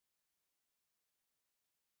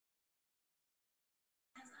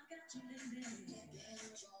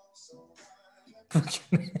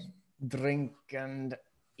Drink and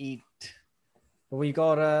eat. But we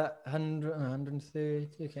got 100,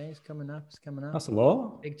 130. Okay, it's coming up. That's a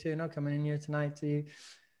lot. Big turnout coming in here tonight.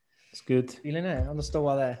 It's good. Feeling it on the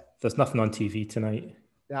store there. There's nothing on TV tonight.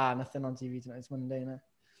 Yeah, nothing on TV tonight. It's Monday, innit?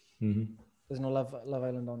 Mm-hmm. There's no Love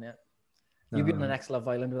Island on yet. You'll be on the next Love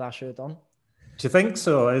Island with that shirt on. Do you think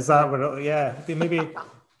so? Is that what? Yeah, maybe.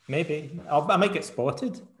 I might get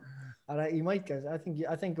spotted. All right, you might, guys. I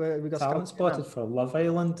think we got talent spotted for Love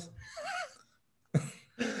Island.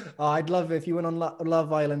 Oh, I'd love it if you went on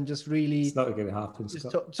Love Island. Just really, it's not going to happen.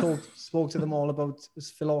 Just spoke to them all about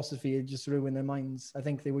philosophy and just ruin their minds. I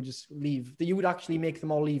think they would just leave. You would actually make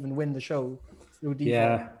them all leave and win the show.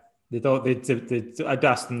 Yeah. I'd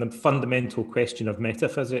ask them the fundamental question of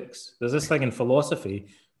metaphysics. There's this thing in philosophy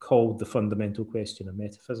called the fundamental question of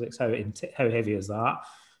metaphysics. How heavy is that?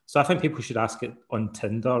 So I think people should ask it on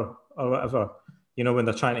Tinder or whatever. You know, when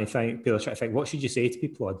they're trying to think, what should you say to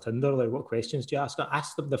people on Tinder? Like, what questions do you ask?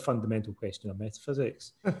 Ask them the fundamental question of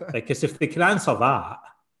metaphysics. Because if they can answer that,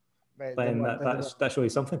 then that's really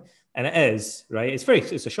something. And it is, right?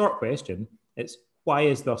 It's a short question. It's why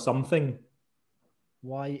is there something?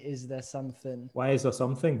 Why is there something? Why is there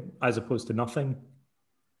something as opposed to nothing?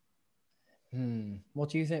 What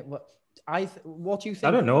do you think? What do you think?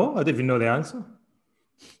 I don't know. I didn't even know the answer.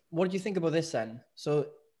 What do you think about this then? So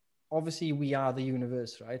obviously we are the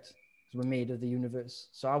universe, right? We're made of the universe.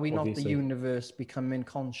 So are we not the universe becoming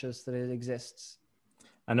conscious that it exists?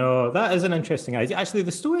 I know that is an interesting idea. Actually,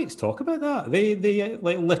 the Stoics talk about that. They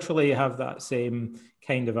like literally have that same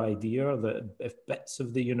kind of idea that if bits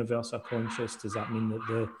of the universe are conscious, does that mean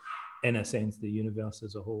that in a sense, the universe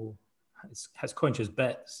as a whole has conscious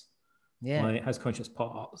bits? Yeah, like, has conscious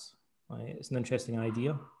parts. Like, it's an interesting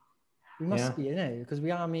idea. We must be, because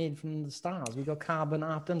we are made from the stars. We've got carbon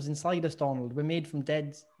atoms inside us, Donald. We're made from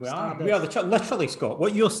dead stardust. We are literally, Scott.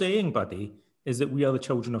 What you're saying, buddy, is that we are the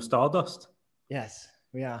children of stardust. Yes,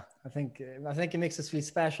 we are. I think it makes us feel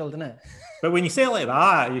special, doesn't it? But when you say it like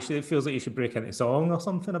that, it feels like you should break into song or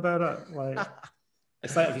something about it. Like,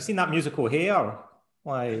 it's like, have you seen that musical Hair?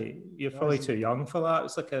 Like, you're probably too young for that.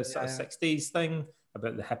 It's like a sort of 60s thing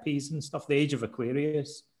about the hippies and stuff. The Age of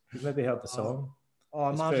Aquarius. You've maybe heard the song. Oh,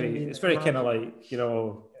 it's very kind of like,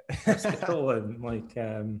 mystical and like.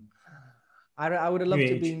 I would have loved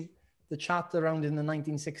to be the chat around in the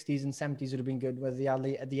 1960s and 70s would have been good, where they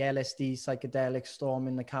had the LSD psychedelic storm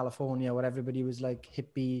in California, where everybody was like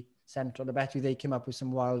hippie central. I bet you they came up with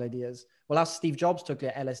some wild ideas. Well, as Steve Jobs took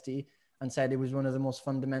LSD and said it was one of the most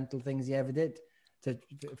fundamental things he ever did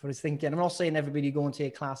for his thinking. I'm not saying everybody go and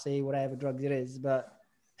take class A, whatever drug it is, but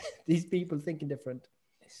these people thinking different.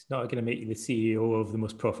 It's not going to make you the CEO of the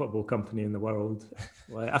most profitable company in the world.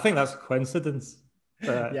 I think that's a coincidence.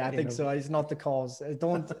 But, I think so. It's not the cause. It's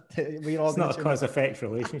not a cause-effect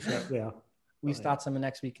relationship there. We start something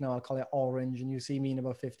next week now. I'll call it Orange, and you see me in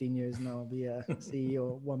about 15 years now. I'll be a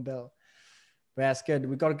CEO of One Bill. But that's good.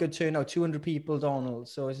 We've got a good turnout, 200 people, Donald.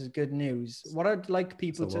 So this is good news. What I'd like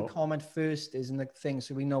people to comment first is in the thing,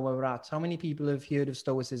 so we know where we're at. How many people have heard of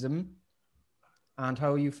Stoicism? And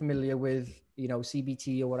how are you familiar with,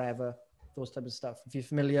 CBT or whatever, those type of stuff? If you're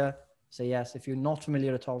familiar, say yes. If you're not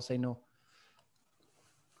familiar at all, say no.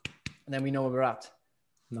 And then we know where we're at.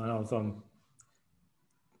 No,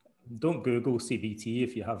 don't Google CBT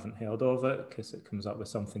if you haven't heard of it, because it comes up with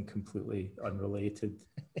something completely unrelated.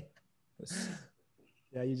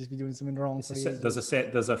 You just be doing something wrong. It's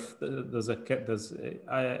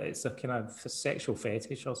a kind of sexual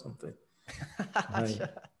fetish or something. Right.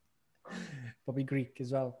 Probably Greek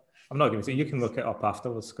as well. I'm not going to say. You can look it up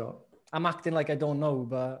afterwards, Scott. I'm acting like I don't know,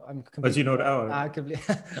 but I'm completely... But you know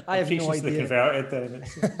that? I have no idea. Converted, then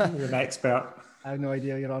you're an expert. I have no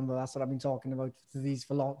idea you're on, but that's what I've been talking about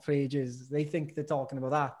for ages. They think they're talking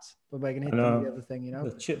about that, but we're going to hit them with the other thing,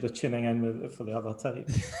 They're tuning in for the other type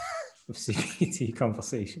of CBT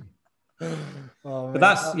conversation. But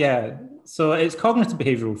that's, so it's cognitive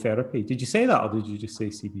behavioural therapy. Did you say that, or did you just say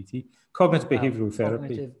CBT? Cognitive behavioural therapy.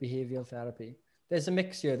 Cognitive behavioural therapy. There's a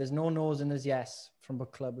mix here. There's no no's and there's yes from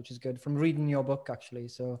book club, which is good. From reading your book, actually.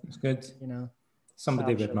 So it's good.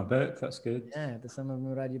 Somebody read my book. That's good. Yeah, there's some of them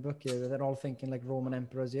who read your book here. They're all thinking like Roman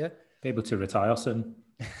emperors here. Be able to retire soon.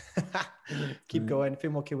 Keep going. A few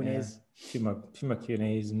more Q&As. A few more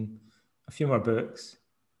Q&As and a few more books.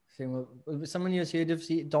 Someone who's heard of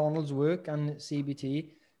Donald's work and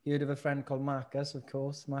CBT. You heard of a friend called Marcus, of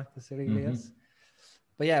course. Marcus Aurelius. Mm-hmm.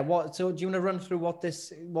 But so do you want to run through what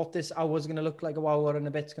this hour is going to look like, a hour and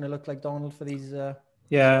a bit's going to look like, Donald, for these?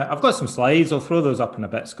 I've got some slides. I'll throw those up in a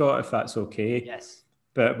bit, Scott, if that's okay. Yes.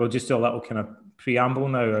 but we'll just do a little kind of preamble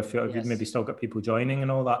now. If you've maybe still got people joining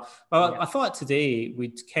and all that. Well, I thought today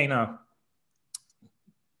we'd kind of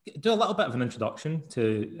do a little bit of an introduction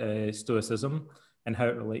to Stoicism and how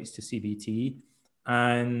it relates to CBT.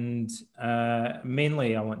 And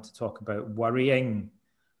mainly I want to talk about worrying,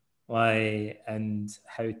 and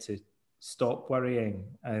how to stop worrying.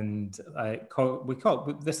 And we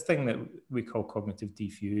call this thing that we call cognitive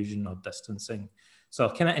diffusion or distancing. So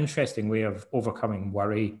a kind of interesting way of overcoming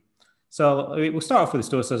worry. So we'll start off with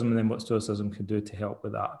Stoicism and then what Stoicism can do to help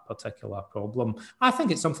with that particular problem. I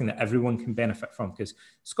think it's something that everyone can benefit from because,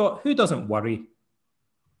 Scott, who doesn't worry?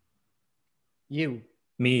 You.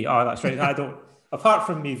 Me. Oh, that's right. I don't. Apart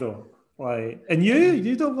from me, though. And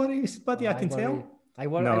you don't worry, buddy, I can tell. I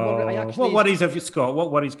worry. No. I actually, what worries have you, Scott?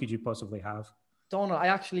 What worries could you possibly have? Donald, I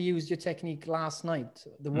actually used your technique last night,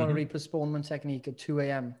 the worry postponement technique at 2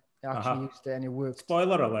 a.m. I actually used it and it worked.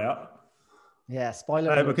 Spoiler alert. Yeah,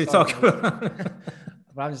 spoiler alert. We can talk about that.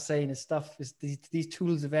 But I'm just saying, these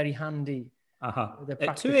tools are very handy.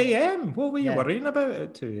 At 2 a.m.? What were you worrying about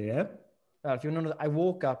at 2 a.m.? Well, if you know, I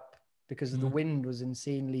woke up because the wind was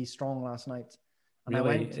insanely strong last night. And I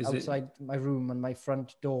went outside my room and my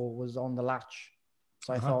front door was on the latch.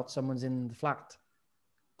 So I thought someone's in the flat.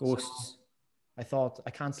 Ghosts. So I thought, I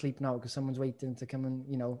can't sleep now because someone's waiting to come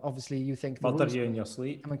and, obviously you think... Murder you in your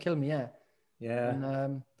sleep. Come and kill me, yeah. Yeah.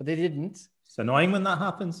 And, but they didn't. It's annoying when that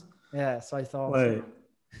happens. Yeah, so I thought... Wait.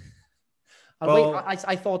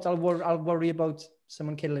 I thought I'll worry about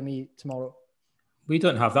someone killing me tomorrow. We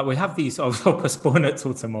don't have that. We have these, I'll postpone it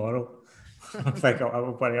till tomorrow. I think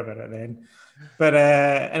I'll worry about it then. But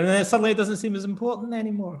and then suddenly it doesn't seem as important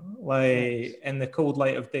anymore. In the cold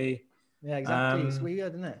light of day. Yeah, exactly. It's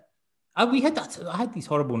weird, isn't it? I had these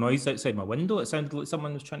horrible noises outside my window. It sounded like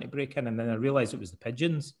someone was trying to break in, and then I realised it was the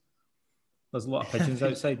pigeons. There's a lot of pigeons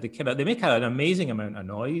outside. They make an amazing amount of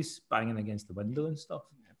noise banging against the window and stuff.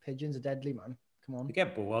 Pigeons are deadly, man. Come on. They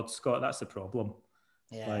get bored, Scott. That's the problem.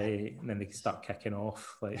 Yeah. And then they start kicking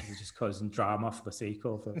off. They're just causing drama for the sake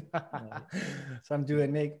of it. So I'm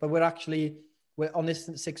doing Nick, but we're on this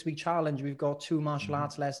 6-week challenge. We've got 2 martial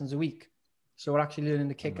arts lessons a week. So we're actually learning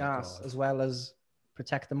to kick ass as well as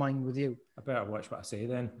protect the mind with you. I better watch what I say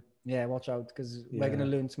then. Yeah, watch out because we're going to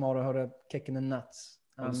learn tomorrow how to kick in the nuts.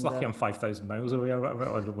 It's lucky I'm 5,000 miles away.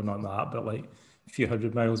 We're not that, but like a few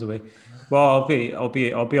hundred miles away. Well, I'll be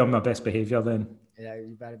on my best behaviour then. Yeah,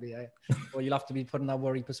 you better be. Well, you'll have to be putting that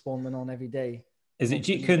worry postponement on every day. Is it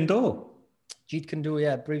Jeet Kune Do? Jeet Kune Do,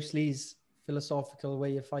 yeah. Bruce Lee's philosophical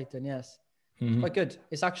way of fighting, yes. It's quite good.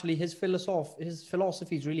 It's actually his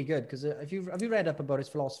philosophy is really good because have you read up about his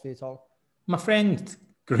philosophy at all? My friend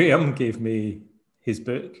Graham gave me his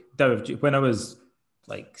book when I was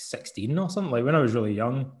like 16 or something. Like when I was really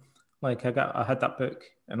young, like I had that book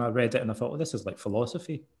and I read it and I thought, this is like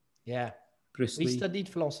philosophy. Yeah, Bruce Lee. He studied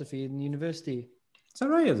philosophy in university. Is that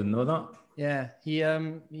right? I didn't know that. Yeah, he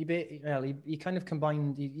kind of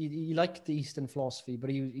combined. He liked the Eastern philosophy, but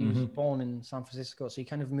he was born in San Francisco, so he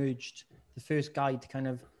kind of merged the first guy to kind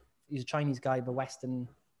of. He's a Chinese guy, but Western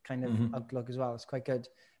kind of outlook as well. It's quite good.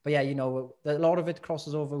 But yeah, a lot of it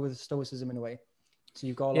crosses over with Stoicism in a way. So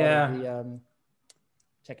you've got a lot of the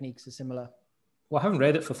techniques are similar. Well, I haven't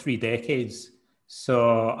read it for 3 decades,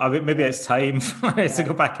 so maybe it's time to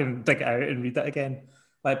go back and dig it out and read it again.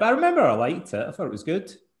 But I remember I liked it. I thought it was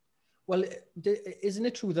good. Well, isn't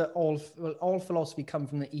it true that all philosophy come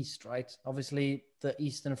from the East, right? Obviously, the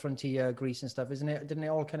Eastern frontier, Greece and stuff, isn't it? Didn't it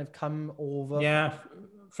all kind of come over? Yeah,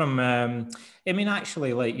 from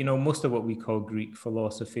actually, most of what we call Greek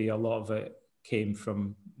philosophy, a lot of it came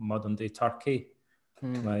from modern day Turkey,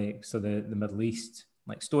 so the Middle East,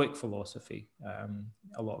 like Stoic philosophy.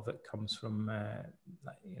 A lot of it comes from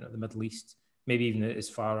the Middle East, maybe even as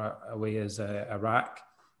far away as Iraq.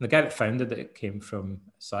 And the guy that founded it came from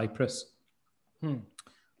Cyprus,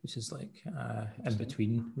 which is like in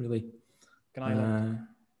between, really.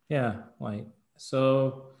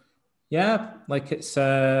 It's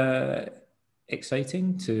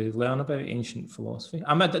exciting to learn about ancient philosophy.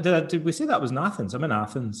 Did we say that was in Athens? I'm in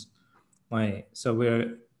Athens, so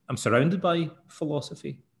I'm surrounded by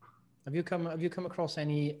philosophy. Have you come across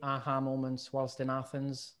any aha moments whilst in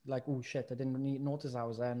Athens? Like, oh shit, I didn't really notice I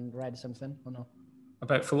was there and read something, or no?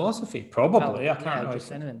 About philosophy? Probably. I can't know.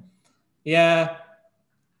 Just anything. Yeah.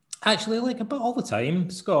 Actually, about all the time,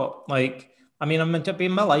 Scott. My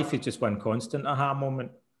life is just one constant aha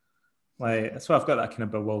moment. That's why I've got that kind of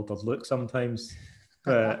bewildered look sometimes.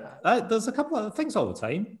 But there's a couple of things all the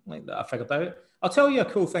time that I figured out. I'll tell you a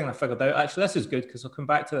cool thing I figured out. Actually, this is good because I'll come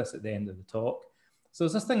back to this at the end of the talk. So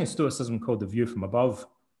there's this thing in Stoicism called the view from above,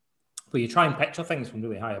 where you try and picture things from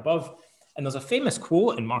really high above. And there's a famous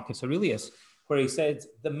quote in Marcus Aurelius where he said,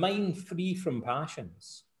 the mind free from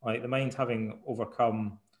passions, like the mind having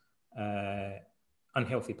overcome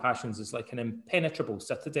unhealthy passions, is like an impenetrable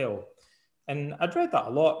citadel. And I'd read that a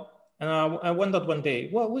lot. And I wondered one day,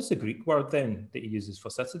 what was the Greek word then that he uses for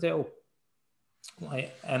citadel?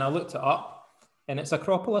 And I looked it up, and it's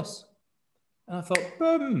Acropolis. And I thought,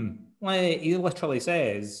 boom, he literally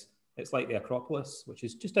says it's like the Acropolis, which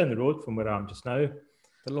is just down the road from where I am just now.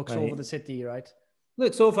 That looks over the city, right?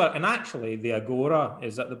 Looks over, and actually the Agora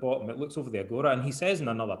is at the bottom. It looks over the Agora, and he says in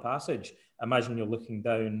another passage, imagine you're looking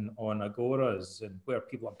down on Agoras and where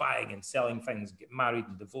people are buying and selling things, get married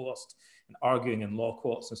and divorced and arguing in law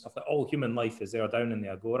courts and stuff. Like all human life is there down in the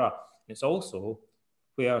Agora. And it's also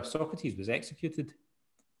where Socrates was executed,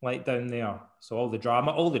 like down there. So all the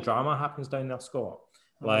drama happens down there, Scott.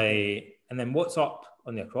 And then what's up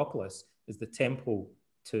on the Acropolis is the temple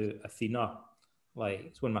to Athena. Like,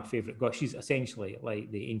 it's one of my favorite gods. She's essentially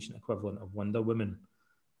like the ancient equivalent of Wonder Woman.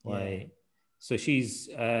 So she's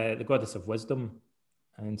the goddess of wisdom.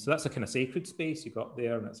 And so that's a kind of sacred space you got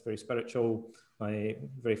there, and it's very spiritual,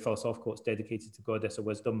 very philosophical. It's dedicated to goddess of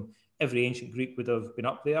wisdom. Every ancient Greek would have been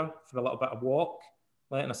up there for a little bit of walk.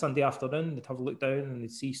 Like on a Sunday afternoon, they'd have a look down and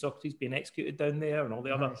they'd see Socrates being executed down there and all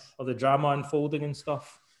the other drama unfolding and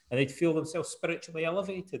stuff. And they'd feel themselves spiritually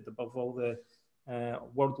elevated above all the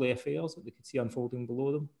worldly affairs that they could see unfolding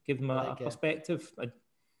below them. Give them a perspective,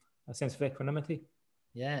 a sense of equanimity.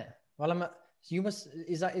 Yeah. Well, is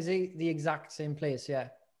it the exact same place? Yeah.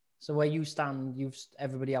 So where you stand,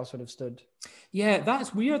 everybody else would have stood. Yeah,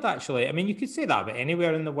 that's weird, actually. I mean, you could say that about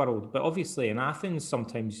anywhere in the world, but obviously in Athens,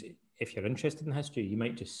 sometimes if you're interested in history, you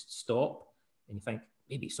might just stop and you think,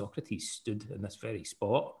 maybe Socrates stood in this very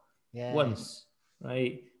spot once,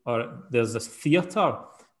 right? Or there's this theatre,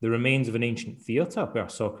 the remains of an ancient theatre where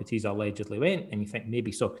Socrates allegedly went, and you think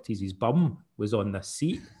maybe Socrates' bum was on this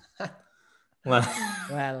seat.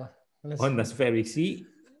 Well, on this very seat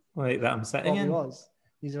like that I'm sitting in. He was.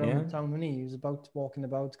 He's around town, when he was walking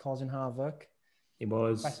about, causing havoc. He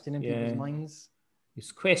was. Questioning people's minds.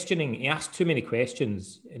 He's questioning. He asked too many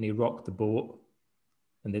questions and he rocked the boat,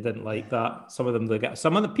 and they didn't like that.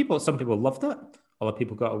 Some people loved it. Other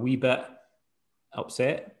people got a wee bit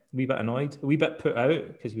upset, a wee bit annoyed, a wee bit put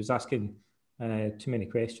out because he was asking too many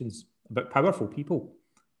questions about powerful people,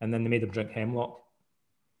 and then they made him drink hemlock.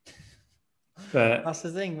 But that's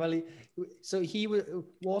the thing. Well,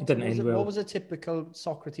 what was a typical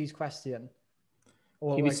Socrates question?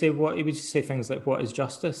 He would say things like, what is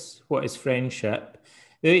justice? What is friendship?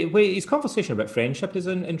 His conversation about friendship is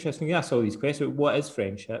interesting. He asks all these questions. What is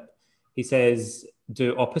friendship? He says,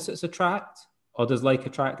 do opposites attract? Or does like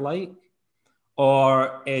attract like?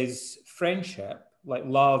 Or is friendship, like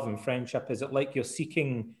love and friendship, is it like you're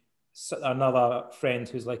seeking another friend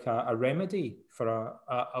who's like a remedy for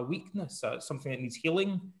a weakness, something that needs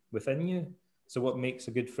healing within you? So what makes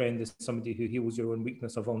a good friend is somebody who heals your own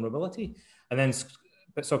weakness or vulnerability. And then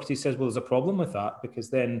but Socrates says, well, there's a problem with that, because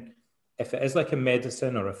then if it is like a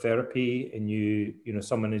medicine or a therapy and you know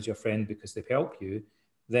someone is your friend because they've helped you,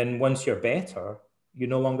 then once you're better, you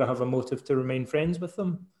no longer have a motive to remain friends with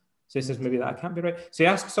them. So he says, maybe that can't be right. So he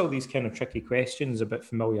asks all these kind of tricky questions about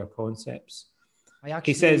familiar concepts.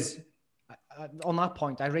 He says, on that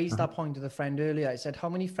point, I raised that point with a friend earlier. I said, how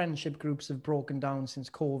many friendship groups have broken down since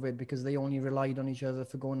COVID because they only relied on each other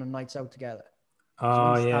for going on nights out together?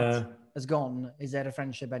 That has gone. Is there a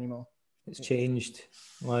friendship anymore? It's changed.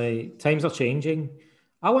 Like, times are changing.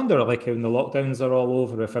 I wonder, like, when the lockdowns are all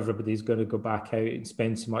over, if everybody's going to go back out and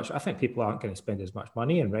spend so much. I think people aren't going to spend as much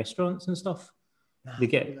money in restaurants and stuff.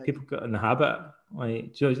 People get in the habit.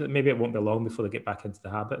 Like, maybe it won't be long before they get back into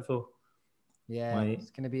the habit, though. Yeah,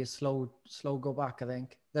 it's going to be a slow go back, I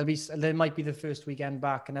think. There might be the first weekend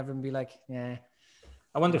back and everyone be like, yeah.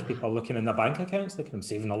 I wonder if people are looking in their bank accounts, thinking I'm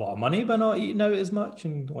saving a lot of money by not eating out as much.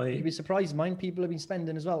 And like, you'd be surprised. People have been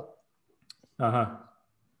spending as well.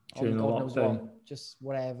 During the lockdown. Just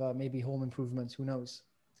whatever, maybe home improvements, who knows?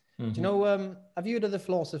 Mm-hmm. Do you know, have you heard of the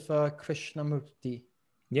philosopher Krishnamurti?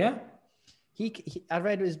 Yeah. I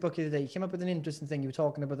read his book the other day. He came up with an interesting thing. You were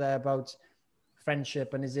talking about there about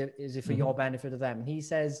friendship and is it for your benefit of them? And he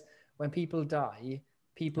says, when people die,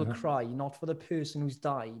 people cry not for the person who's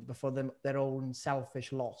died, but for their own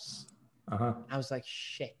selfish loss. I was like,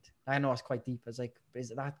 shit. I know it's quite deep. I was like,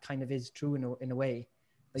 that kind of is true in a way.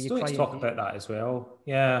 Like, Stoics talk about that as well.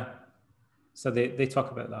 Yeah. So they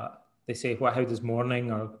talk about that. They say, how does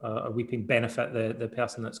mourning or weeping benefit the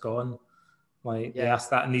person that's gone? Like, they ask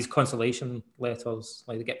that in these consolation letters.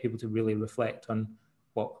 Like, they get people to really reflect on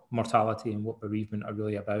what mortality and what bereavement are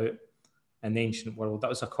really about. In the ancient world, that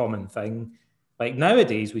was a common thing. Like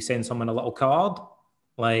nowadays, we send someone a little card,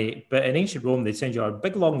 like, but in ancient Rome, they'd send you a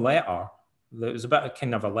big long letter that was a bit of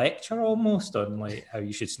kind of a lecture almost on like how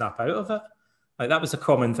you should snap out of it. Like that was a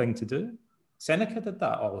common thing to do. Seneca did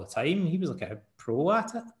that all the time. He was like a pro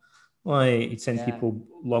at it. Like he'd send people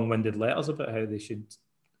long-winded letters about how they should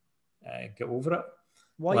get over it.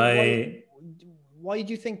 Why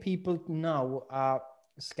do you think people now are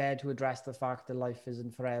scared to address the fact that life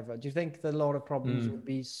isn't forever? Do you think that a lot of problems would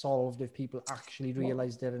be solved if people actually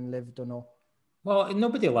realized it and lived or not? Well,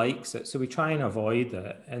 nobody likes it, so we try and avoid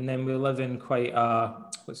it. And then we live in quite a,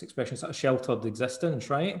 what's the expression, sort of sheltered existence,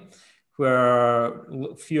 right? Where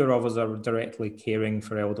fewer of us are directly caring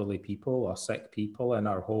for elderly people or sick people in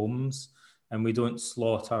our homes, and we don't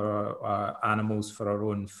slaughter our animals for our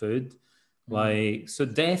own food. Like, so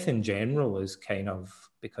death in general is kind of,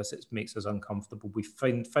 because it makes us uncomfortable, we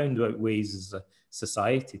found out ways as a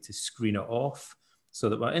society to screen it off. So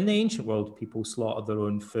that in the ancient world, people slaughtered their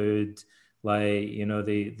own food. Like, you know,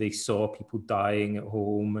 they saw people dying at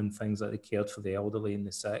home and things, like they cared for the elderly and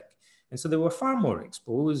the sick. And so they were far more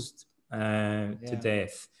exposed to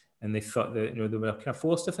death. And they thought that, you know, they were kind of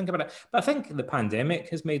forced to think about it. But I think the pandemic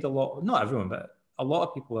has made a lot, not everyone, but a lot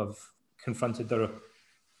of people have confronted their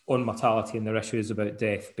own mortality and their issues about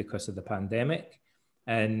death because of the pandemic.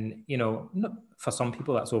 And, you know, for some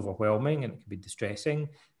people that's overwhelming and it can be distressing.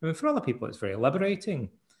 I mean, for other people, it's very liberating.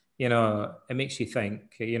 You know, it makes you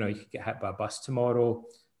think, you know, you could get hit by a bus tomorrow.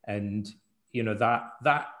 And, you know,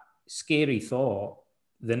 that scary thought,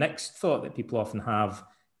 the next thought that people often have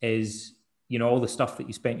is, you know, all the stuff that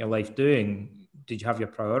you spent your life doing, did you have your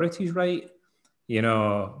priorities right? You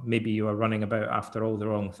know, maybe you were running about after all the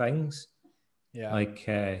wrong things. Yeah. Like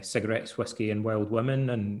cigarettes, whiskey, and wild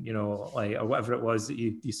women, and, you know, like, or whatever it was that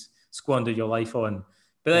you squandered your life on.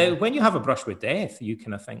 But when you have a brush with death, you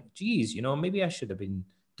kind of think, geez, you know, maybe I should have been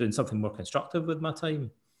doing something more constructive with my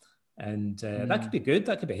time. And that could be good.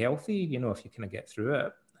 That could be healthy, you know, if you kind of get through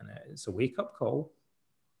it. And it's a wake-up call.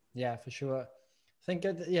 Yeah, for sure. I think,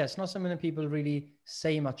 it's not something that people really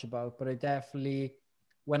say much about, but I definitely,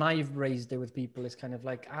 when I've raised it with people, it's kind of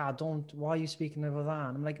like, why are you speaking about that?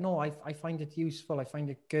 And I'm like, no, I find it useful. I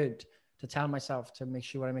find it good to tell myself to make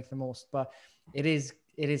sure I make the most. But it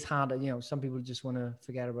is hard. You know, some people just want to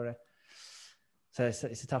forget about it. So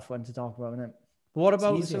it's a tough one to talk about, isn't it? But what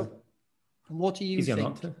about, what do you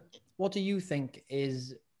think? What do you think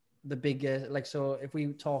is the biggest, like, so if we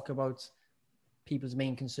talk about people's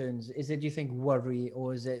main concerns, do you think worry,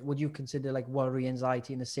 or would you consider like worry,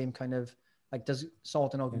 anxiety in the same kind of, like, does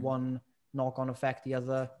sorting out one knock-on effect the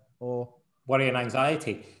other, or? Worry and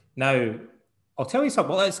anxiety. Now, I'll tell you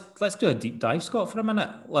something. Well, let's do a deep dive, Scott, for a minute,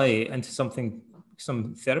 like into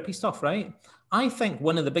some therapy stuff, right? I think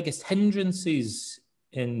one of the biggest hindrances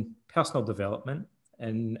in personal development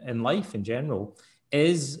and in life in general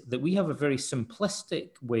is that we have a very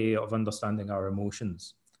simplistic way of understanding our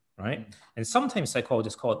emotions. Right. And sometimes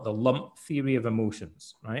psychologists call it the lump theory of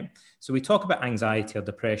emotions, right? So we talk about anxiety or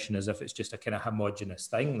depression as if it's just a kind of homogenous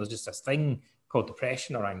thing. There's just this thing called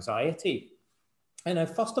depression or anxiety. And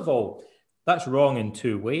first of all, that's wrong in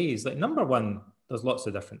two ways. Like, number one, there's lots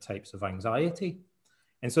of different types of anxiety.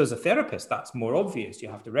 And so as a therapist, that's more obvious. You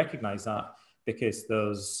have to recognize that, because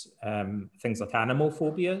there's things like animal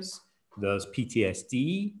phobias, there's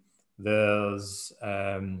PTSD, there's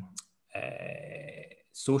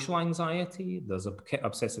social anxiety, there's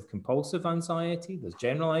obsessive compulsive anxiety, there's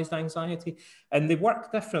generalized anxiety, and they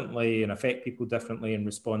work differently and affect people differently and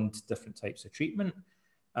respond to different types of treatment.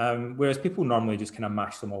 Whereas people normally just kind of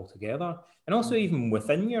mash them all together. And also, even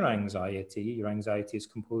within your anxiety is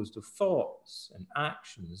composed of thoughts and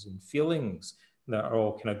actions and feelings that are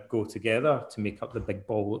all kind of go together to make up the big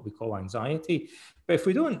ball that we call anxiety. But if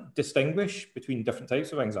we don't distinguish between different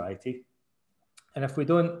types of anxiety, and if we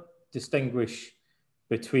don't distinguish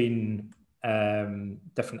between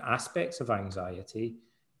different aspects of anxiety,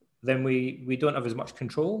 then we don't have as much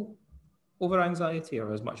control over anxiety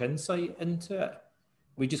or as much insight into it.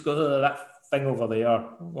 We just go, oh, that thing over there,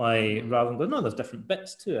 like, rather than go, no, there's different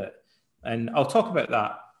bits to it. And I'll talk about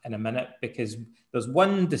that in a minute, because there's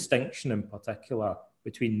one distinction in particular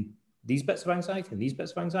between these bits of anxiety and these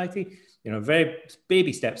bits of anxiety, you know, very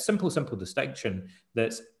baby steps, simple distinction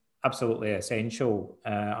that's absolutely essential,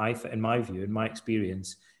 in my view, in my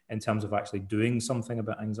experience, in terms of actually doing something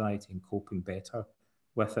about anxiety and coping better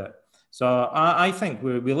with it. So I think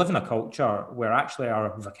we live in a culture where actually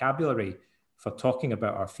our vocabulary for talking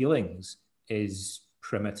about our feelings is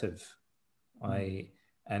primitive.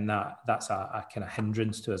 And that's a kind of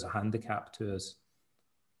hindrance to us, a handicap to us.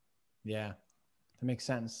 Yeah, that makes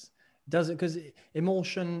sense. Does it? Because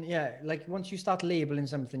emotion, yeah, like once you start labeling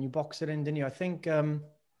something, you box it in, didn't you? I think,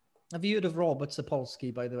 have you heard of Robert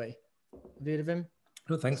Sapolsky, by the way? Have you heard of him? I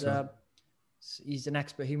don't think so. He's an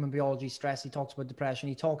expert human biology, stress. He talks about depression.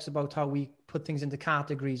 He talks about how we put things into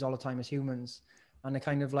categories all the time as humans. And they're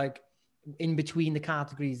kind of like in between the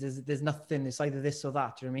categories, there's nothing. It's either this or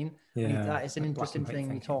that. Do you know what I mean? Yeah. That is an interesting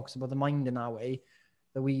thing. He talks about the mind in our way,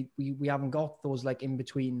 that we haven't got those like in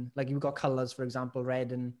between. Like you've got colors, for example,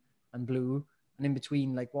 red and blue. And in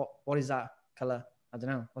between, like what is that color? I don't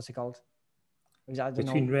know. What's it called?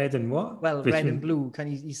 Between red and what? Well, red and blue.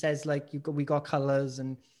 He says like we got colors,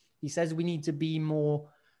 and he says we need to be more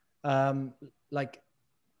like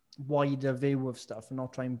wider view of stuff and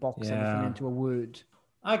not try and box everything into a word.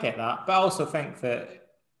 I get that, but I also think that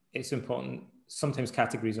it's important. Sometimes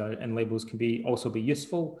categories and labels can also be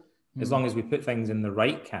useful as long as we put things in the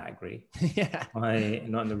right category, not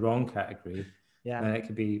in the wrong category. Yeah, it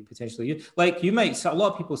could be potentially used. Like you might, a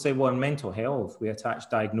lot of people say, well, in mental health, we attach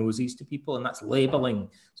diagnoses to people and that's labeling.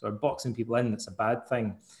 So we're boxing people in, that's a bad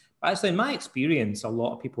thing. But actually, in my experience, a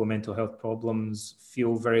lot of people with mental health problems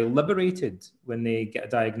feel very liberated when they get a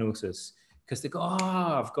diagnosis because they go,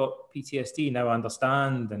 I've got PTSD, now I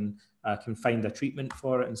understand and I can find a treatment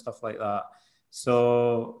for it and stuff like that.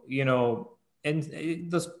 So,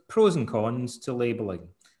 there's pros and cons to labeling.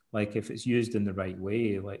 Like if it's used in the right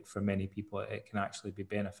way, like for many people, it can actually be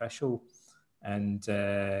beneficial. And,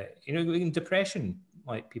 in depression,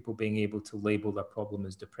 like people being able to label their problem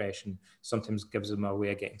as depression sometimes gives them a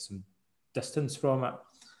way of getting some distance from it.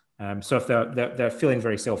 So if they're feeling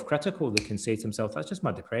very self-critical, they can say to themselves, that's just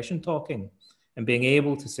my depression talking. And being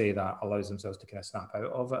able to say that allows themselves to kind of snap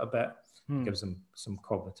out of it a bit. It gives them some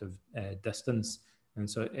cognitive distance. And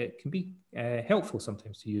so it can be helpful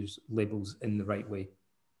sometimes to use labels in the right way.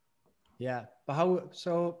 Yeah. But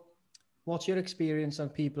what's your experience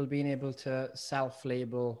of people being able to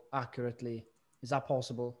self-label accurately? Is that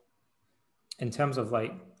possible? In terms of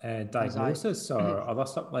like diagnosis or other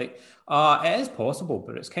stuff, like it is possible,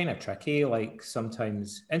 but it's kind of tricky. Like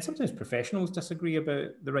sometimes professionals disagree about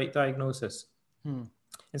the right diagnosis. And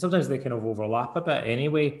sometimes they kind of overlap a bit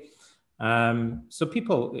anyway. So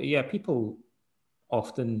people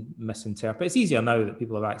often misinterpret. It's easier now that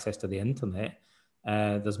people have access to the internet.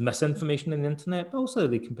 There's misinformation in the internet, but also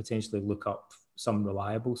they can potentially look up some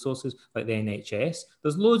reliable sources like the NHS.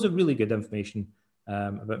 There's loads of really good information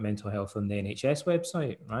about mental health on the NHS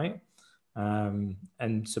website, right?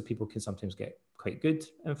 And so people can sometimes get quite good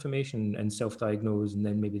information and self-diagnose, and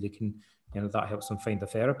then maybe they can, that helps them find a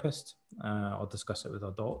therapist or discuss it with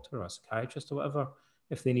a doctor or a psychiatrist or whatever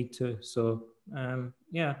if they need to. So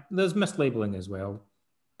there's mislabeling as well.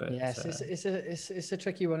 But yes, it's a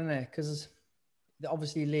tricky one, isn't it? Because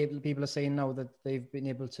obviously people are saying now that they've been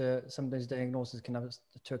able to, sometimes diagnoses can have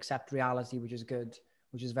to accept reality, which is good,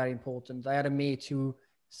 which is very important. I had a mate who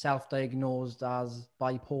self-diagnosed as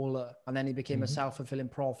bipolar, and then he became a self-fulfilling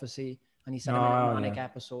prophecy, and he said a manic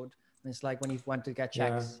episode. And it's like when he went to get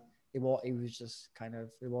checks, it was just kind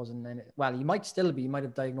of, it wasn't any, well, he might still be, he might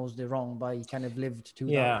have diagnosed it wrong, but he kind of lived to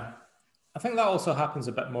that. I think that also happens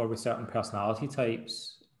a bit more with certain personality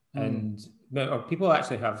types. Or people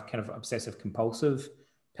actually have kind of obsessive compulsive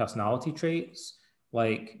personality traits,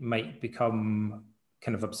 like might become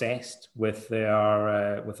kind of obsessed with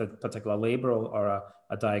their with a particular label or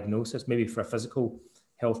a diagnosis, maybe for a physical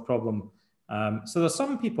health problem. So there's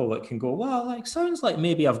some people that can go, well, like sounds like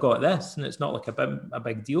maybe I've got this, and it's not like a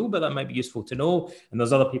big deal, but that might be useful to know. And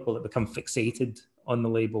there's other people that become fixated on the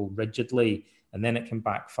label rigidly, and then it can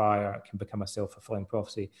backfire. It can become a self-fulfilling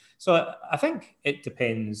prophecy. So I think it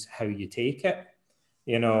depends how you take it.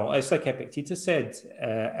 It's like Epictetus said,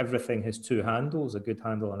 everything has two handles, a good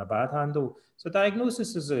handle and a bad handle. So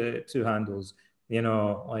diagnosis is two handles.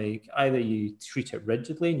 Like either you treat it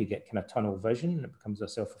rigidly and you get kind of tunnel vision and it becomes a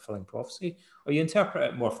self-fulfilling prophecy, or you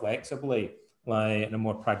interpret it more flexibly, like in a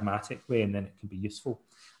more pragmatic way, and then it can be useful.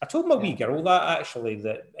 I told my wee girl that actually,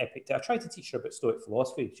 that Epictetus, I tried to teach her about Stoic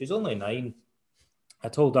philosophy. She's only 9. I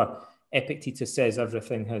told her Epictetus says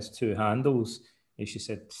everything has two handles. And she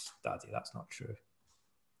said, Daddy, that's not true.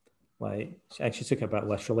 Like, and she took it a bit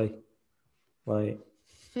literally. Like,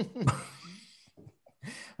 I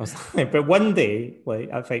was like, but one day, like,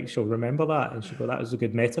 I think she'll remember that, and she'll go, "That was a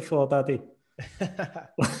good metaphor, Daddy."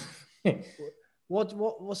 So what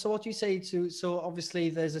do you say to? So obviously,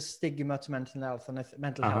 there's a stigma to mental health, and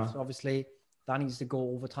mental health. Obviously, that needs to go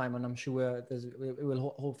over time, and I'm sure it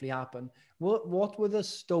will hopefully happen. What were the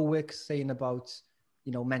Stoics saying about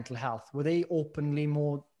mental health? Were they openly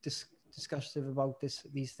more discussive about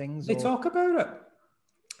these things? They talk about it.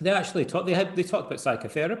 They talked about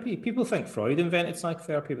psychotherapy. People think Freud invented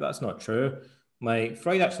psychotherapy, but that's not true. Like,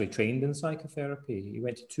 Freud actually trained in psychotherapy. He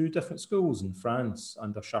went to 2 different schools in France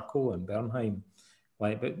under Charcot and Bernheim.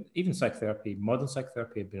 But even psychotherapy, modern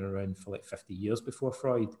psychotherapy, had been around for like 50 years before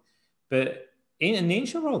Freud. But in the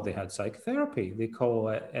ancient world, they had psychotherapy. They call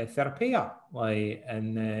it therapia,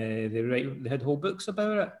 and they had whole books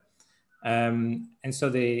about it. And so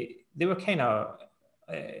they were kind of,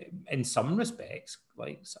 in some respects,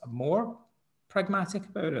 like more pragmatic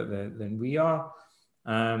about it than we are.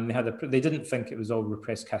 They didn't think it was all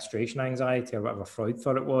repressed castration anxiety or whatever Freud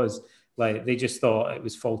thought it was. Like, they just thought it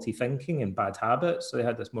was faulty thinking and bad habits. So they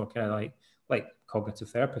had this more kind of like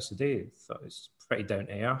cognitive therapists today thought it's pretty down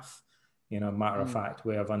to earth, matter of fact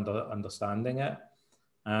way of understanding it.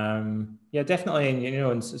 Yeah, definitely. And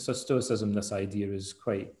in so Stoicism, this idea is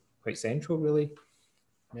quite central, really.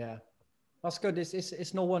 Yeah, that's good.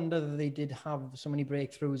 It's no wonder that they did have so many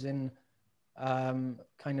breakthroughs in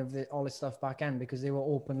kind of all this stuff back then, because they were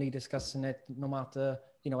openly discussing it. No matter,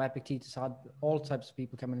 Epictetus had all types of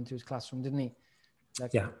people coming into his classroom, didn't he?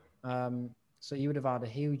 Yeah. So he would have had a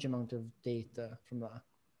huge amount of data from that.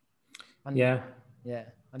 And yeah.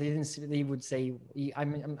 And he would say,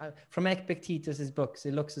 from Epictetus's books,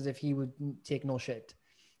 it looks as if he would take no shit.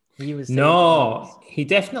 He has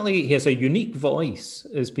a unique voice,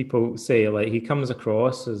 as people say. Like, he comes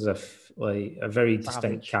across as if like a very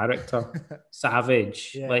distinct character,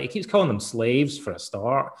 savage. Yeah. Like, he keeps calling them slaves for a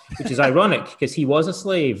start, which is ironic because he was a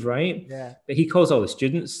slave, right? Yeah. But he calls all the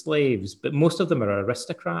students slaves, but most of them are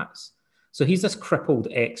aristocrats. So he's this crippled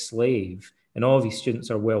ex-slave, and all of his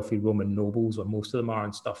students are wealthy Roman nobles, or most of them are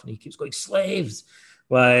and stuff. And he keeps going, slaves.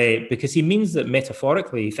 Like, because he means that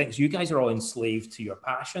metaphorically, he thinks you guys are all enslaved to your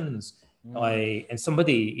passions. Like, and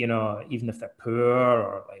somebody, even if they're poor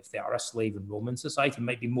or if they are a slave in Roman society,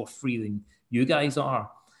 might be more free than you guys are.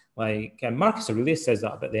 Like, and Marcus Aurelius says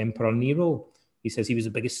that about the Emperor Nero. He says he was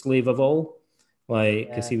the biggest slave of all,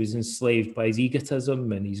 because he was enslaved by his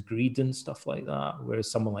egotism and his greed and stuff like that.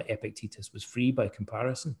 Whereas someone like Epictetus was free by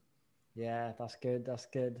comparison. Yeah, that's good. That's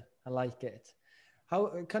good. I like it. How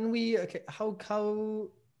can we? Okay, how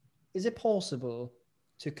is it possible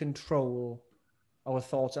to control our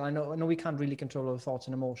thoughts? And I know we can't really control our thoughts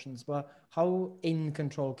and emotions, but how in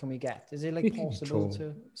control can we get? Is it possible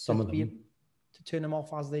to turn them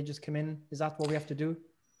off as they just come in? Is that what we have to do?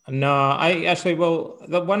 No,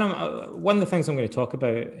 one of the things I'm going to talk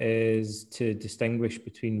about is to distinguish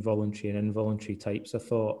between voluntary and involuntary types of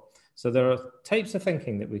thought. So there are types of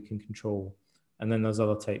thinking that we can control, and then there's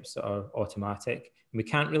other types that are automatic. And we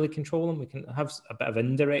can't really control them. We can have a bit of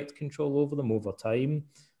indirect control over them over time.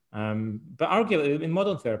 But arguably, in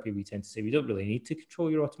modern therapy, we tend to say we don't really need to control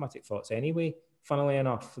your automatic thoughts anyway. Funnily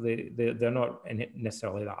enough, they're not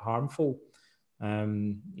necessarily that harmful.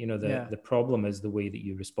 The problem is the way that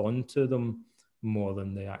you respond to them more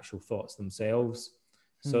than the actual thoughts themselves.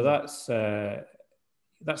 So that's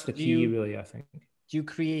the key, really, I think. Do you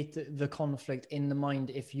create the conflict in the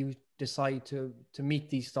mind if you decide to meet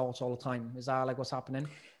these thoughts all the time? Is that like what's happening?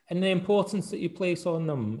 And the importance that you place on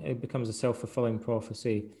them, it becomes a self-fulfilling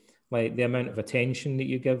prophecy. Like, the amount of attention that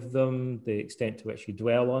you give them, the extent to which you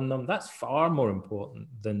dwell on them, that's far more important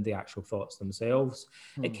than the actual thoughts themselves.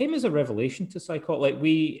 It came as a revelation to psychology. Like,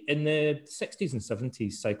 we, in the 60s and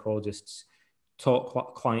 70s, psychologists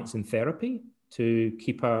taught clients in therapy to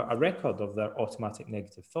keep a record of their automatic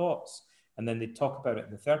negative thoughts. And then they'd talk about it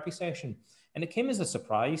in the therapy session. And it came as a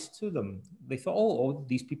surprise to them. They thought, oh,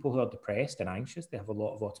 these people who are depressed and anxious, they have a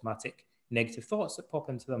lot of automatic negative thoughts that pop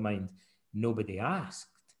into their mind. Nobody asked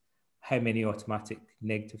how many automatic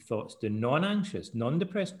negative thoughts do non-anxious,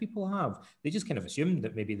 non-depressed people have. They just kind of assumed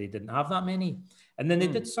that maybe they didn't have that many. And then they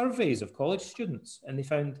did surveys of college students, and they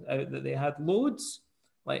found out that they had loads,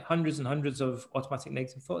 like hundreds and hundreds of automatic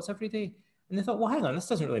negative thoughts every day. And they thought, well, hang on, this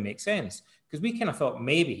doesn't really make sense. Because we kind of thought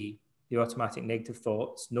maybe the automatic negative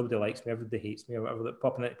thoughts, nobody likes me, everybody hates me, or whatever, that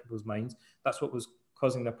popping into people's minds, that's what was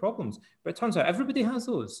causing their problems. But it turns out everybody has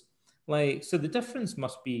those. Like, so the difference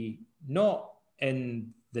must be not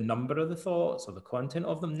in the number of the thoughts or the content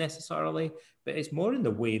of them necessarily, but it's more in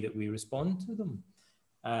the way that we respond to them,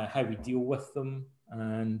 how we deal with them,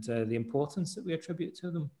 and the importance that we attribute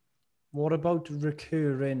to them. What about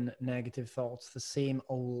recurring negative thoughts, the same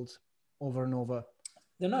old over and over?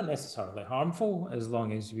 They're not necessarily harmful as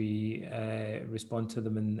long as we respond to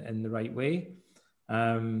them in the right way.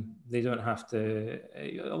 They don't have to.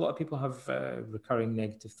 A lot of people have recurring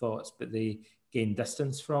negative thoughts, but they gain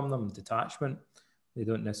distance from them, detachment. They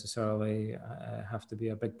don't necessarily have to be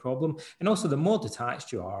a big problem. And also, the more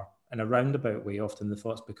detached you are, in a roundabout way, often the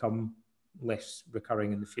thoughts become less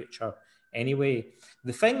recurring in the future anyway.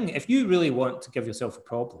 The thing, if you really want to give yourself a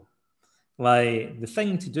problem, like the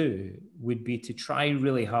thing to do would be to try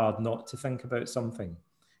really hard not to think about something,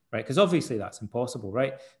 right? Because obviously that's impossible,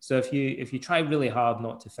 right? So if you try really hard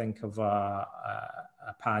not to think of a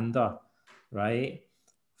panda, right?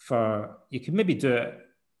 You can maybe do it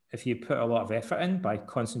if you put a lot of effort in by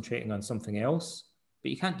concentrating on something else, but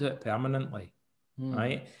you can't do it permanently,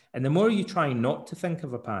 right? And the more you try not to think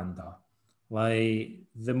of a panda, like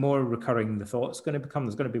the more recurring the thought's going to become.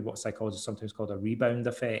 There's going to be what psychologists sometimes call a rebound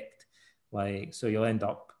effect. Like, so you'll end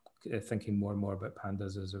up thinking more and more about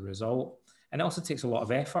pandas as a result. And it also takes a lot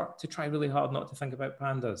of effort to try really hard not to think about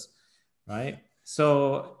pandas, right?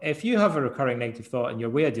 So if you have a recurring negative thought and your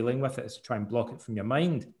way of dealing with it is to try and block it from your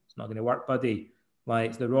mind, it's not going to work, buddy. Like,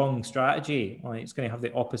 it's the wrong strategy. Like, it's going to have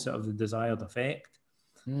the opposite of the desired effect.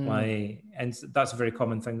 Like, and that's a very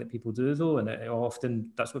common thing that people do, though, and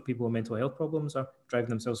often that's what people with mental health problems are driving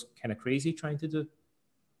themselves kind of crazy trying to do.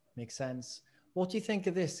 Makes sense. What do you think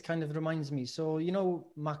of this? Kind of reminds me. So, you know,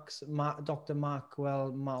 Dr.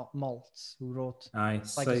 Maxwell Maltz, who wrote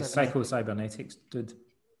Psycho-Cybernetics, dude.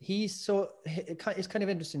 It's kind of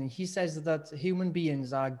interesting. He says that human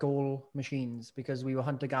beings are goal machines because we were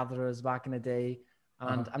hunter-gatherers back in the day.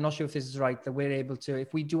 And I'm not sure if this is right, that we're able to,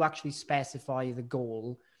 if we do actually specify the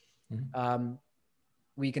goal,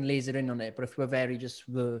 we can laser in on it. But if we're very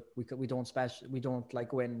we don't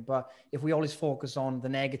like win. But if we always focus on the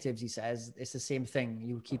negatives, he says, it's the same thing.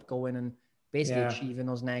 You keep going and basically achieving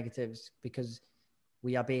those negatives because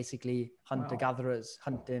we are basically hunter-gatherers,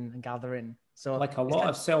 hunting and gathering. So like a lot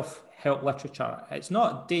of self-help literature, it's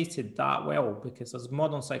not dated that well because there's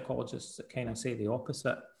modern psychologists that kind of say the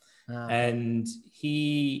opposite. And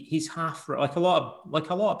he's half right, like a lot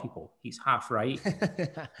of people. He's half right.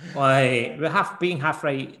 Being half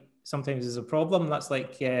right sometimes is a problem. That's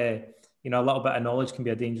like a little bit of knowledge can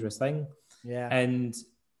be a dangerous thing. Yeah. And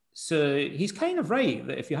so he's kind of right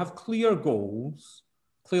that if you have clear goals,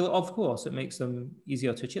 of course, it makes them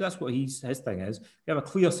easier to achieve. That's what his thing is. If you have a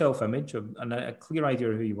clear self-image and a clear idea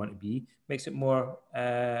of who you want to be, makes it more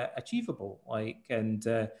achievable.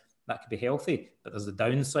 That could be healthy, but there's a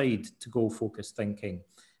downside to goal-focused thinking,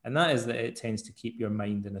 and that is that it tends to keep your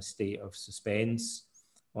mind in a state of suspense,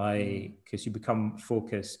 because you become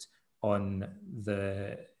focused on what's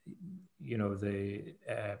the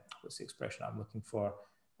expression I'm looking for?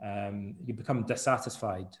 You become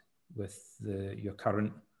dissatisfied with your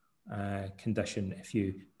current condition if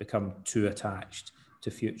you become too attached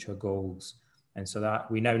to future goals, and so that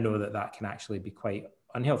we now know that can actually be quite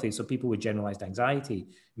unhealthy. So people with generalized anxiety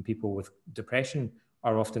and people with depression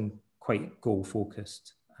are often quite goal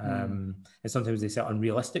focused. And sometimes they set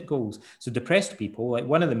unrealistic goals. So depressed people, like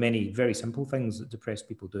one of the many very simple things that depressed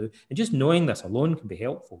people do, and just knowing this alone can be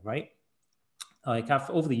helpful, right? Like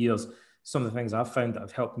over the years, some of the things I've found that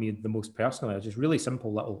have helped me the most personally are just really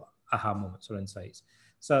simple little aha moments or insights.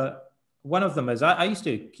 So one of them is I used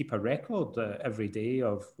to keep a record every day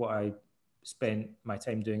of what I spent my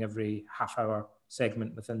time doing every half-hour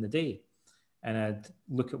segment within the day, and I'd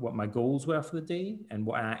look at what my goals were for the day and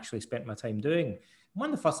what I actually spent my time doing. One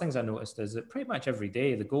of the first things I noticed is that pretty much every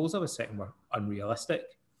day the goals I was setting were unrealistic.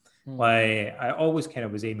 I always kind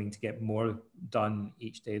of was aiming to get more done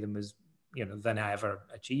each day than I ever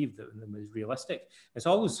achieved than was realistic. It's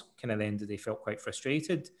always kind of the end of the day felt quite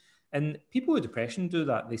frustrated. And people with depression do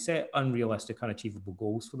that. They set unrealistic, unachievable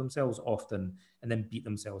goals for themselves often and then beat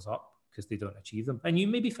themselves up because they don't achieve them. And you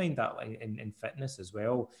maybe find that in fitness as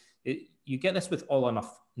well. You get this with all or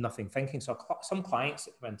nothing thinking. So some clients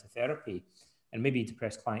that come into therapy, and maybe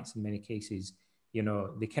depressed clients in many cases, they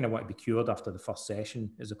kind of want to be cured after the first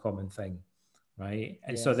session is a common thing, right?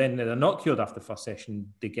 And so then they're not cured after the first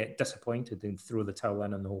session, they get disappointed and throw the towel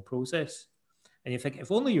in on the whole process. And you think,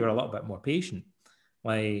 if only you were a little bit more patient,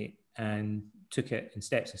 and took it in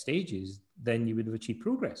steps and stages, then you would have achieved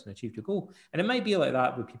progress and achieved your goal. And it might be like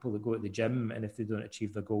that with people that go to the gym, and if they don't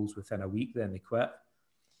achieve their goals within a week, then they quit,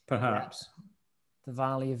 perhaps. The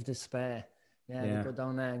valley of despair. They go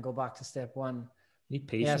down there and go back to step one. You need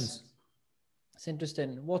patience. Yes. It's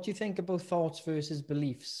interesting. What do you think about thoughts versus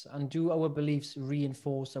beliefs? And do our beliefs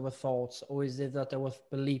reinforce our thoughts, or is it that our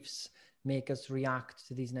beliefs make us react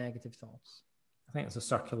to these negative thoughts? I think it's a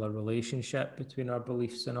circular relationship between our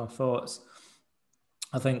beliefs and our thoughts.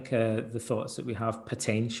 I think the thoughts that we have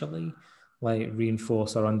potentially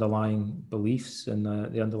reinforce our underlying beliefs, and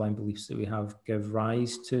the underlying beliefs that we have give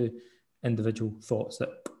rise to individual thoughts that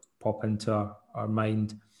pop into our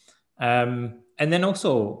mind. And then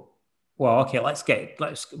also, we'll get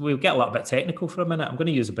a little bit technical for a minute. I'm going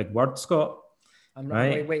to use a big word, Scott. I'm not,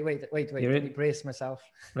 right? Wait. Let me brace myself.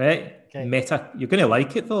 Right. Okay. Meta. You're going to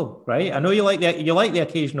like it though, right? I know you like the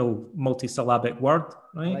occasional multisyllabic word,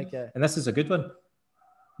 right? I like it. And this is a good one.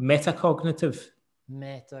 Metacognitive.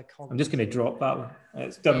 Metacognitive. I'm just going to drop that one.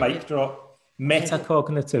 It's the mic drop.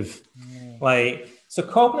 Metacognitive. So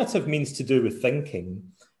cognitive means to do with thinking,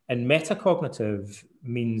 and metacognitive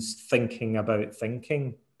means thinking about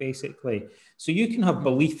thinking, basically. So you can have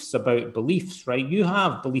beliefs about beliefs, right? You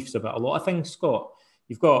have beliefs about a lot of things, Scott.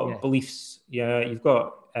 You've got beliefs, you've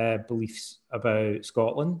got beliefs about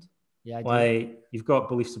Scotland. Yeah, I do. Like, you've got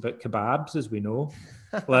beliefs about kebabs, as we know.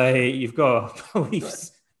 Like, you've got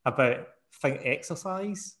beliefs about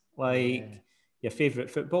exercise, like your favourite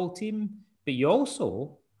football team. But you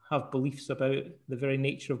also have beliefs about the very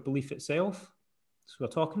nature of belief itself. So we're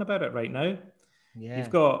talking about it right now. Yeah. You've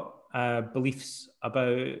got beliefs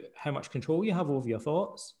about how much control you have over your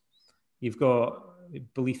thoughts. You've got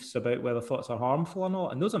beliefs about whether thoughts are harmful or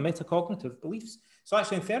not. And those are metacognitive beliefs. So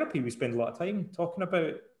actually in therapy, we spend a lot of time talking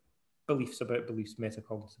about beliefs,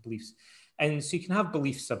 metacognitive beliefs. And so you can have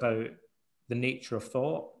beliefs about the nature of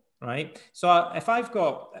thought, right? So if I've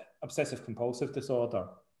got obsessive compulsive disorder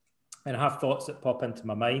and I have thoughts that pop into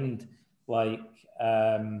my mind, like,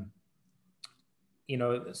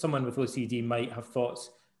 someone with OCD might have thoughts,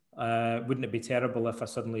 wouldn't it be terrible if I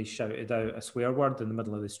suddenly shouted out a swear word in the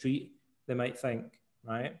middle of the street? They might think,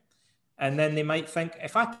 right? And then they might think,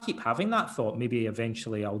 if I keep having that thought, maybe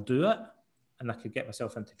eventually I'll do it and I could get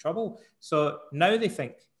myself into trouble. So now they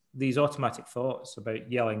think these automatic thoughts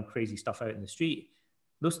about yelling crazy stuff out in the street,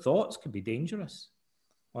 those thoughts could be dangerous.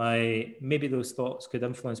 Like, maybe those thoughts could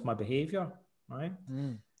influence my behavior, right?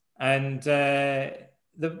 And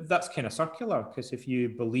that's kind of circular, because if you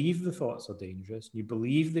believe the thoughts are dangerous, you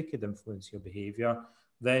believe they could influence your behavior,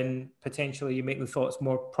 then potentially you make the thoughts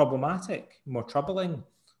more problematic, more troubling.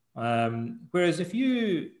 Whereas if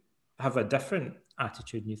you have a different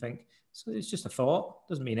attitude and you think, so it's just a thought,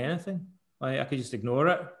 doesn't mean anything. Like, I could just ignore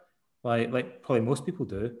it. Like probably most people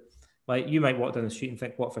do. Like, you might walk down the street and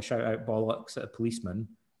think, what if I shout out bollocks at a policeman?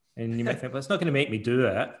 And you might think, well, it's not going to make me do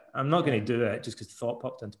it. I'm not going to do it just because the thought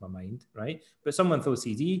popped into my mind, right? But someone with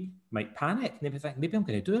OCD might panic. And they think, maybe I'm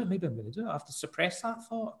going to do it. Maybe I'm going to do it. I have to suppress that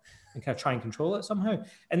thought and kind of try and control it somehow.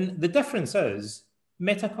 And the difference is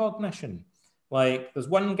metacognition. Like, there's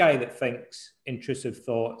one guy that thinks intrusive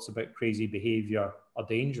thoughts about crazy behavior are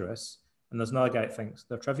dangerous, and there's another guy that thinks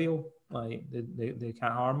they're trivial. Like, they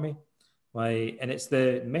can't harm me. Like, and it's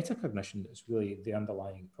the metacognition that's really the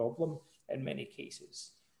underlying problem in many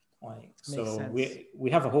cases. Like, so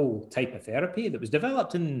we have a whole type of therapy that was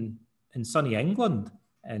developed in sunny England,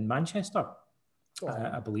 in Manchester,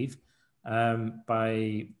 I believe,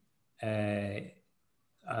 by a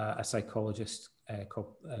psychologist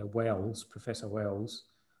called Wells, Professor Wells.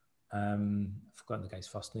 I've forgotten the guy's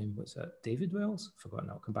first name. What's that? David Wells? I've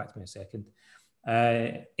forgotten. I'll come back to me in a second.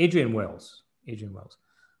 Adrian Wells.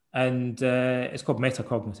 And it's called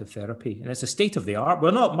metacognitive therapy. And it's a state of the art.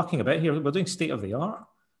 We're not mucking about here. We're doing state of the art.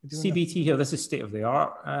 CBT here, this is state of the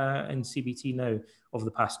art in CBT now over the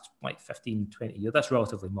past 15, 20 years. That's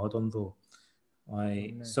relatively modern though.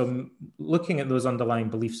 So looking at those underlying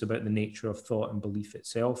beliefs about the nature of thought and belief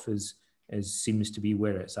itself seems to be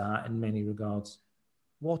where it's at in many regards.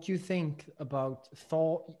 What do you think about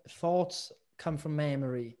thoughts come from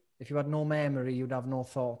memory? If you had no memory, you'd have no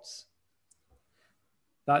thoughts.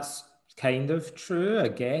 That's kind of true, I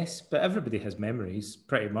guess, but everybody has memories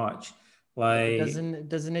pretty much. Like,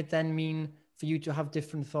 doesn't it then mean for you to have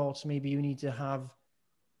different thoughts, maybe you need to have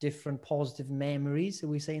different positive memories? Are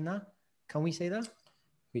we saying that? Can we say that?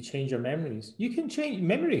 We change our memories. You can change,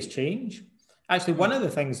 memories change. Actually, one of the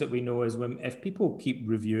things that we know is if people keep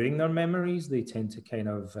reviewing their memories, they tend to kind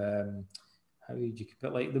of, how would you keep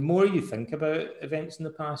it? Like, the more you think about events in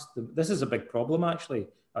the past, this is a big problem, actually,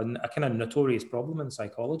 a kind of notorious problem in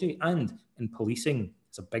psychology and in policing.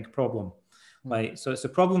 It's a big problem. Like, so it's a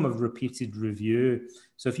problem of repeated review.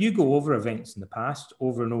 So if you go over events in the past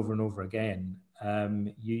over and over and over again,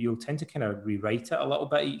 you'll tend to kind of rewrite it a little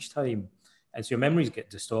bit each time. And so your memories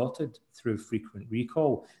get distorted through frequent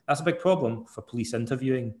recall. That's a big problem for police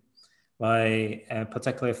interviewing, like,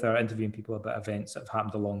 particularly if they're interviewing people about events that have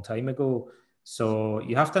happened a long time ago. So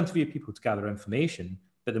you have to interview people to gather information,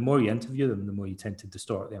 but the more you interview them, the more you tend to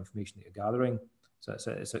distort the information that you're gathering. So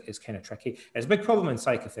it's kind of tricky. It's a big problem in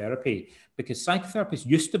psychotherapy because psychotherapists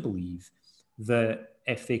used to believe that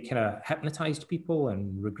if they kind of hypnotized people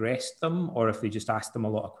and regressed them, or if they just asked them a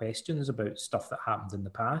lot of questions about stuff that happened in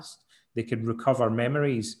the past, they could recover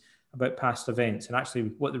memories about past events. And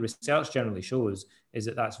actually what the research generally shows is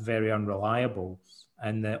that that's very unreliable,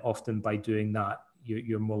 and that often by doing that,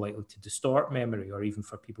 you're more likely to distort memory, or even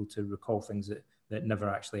for people to recall things that never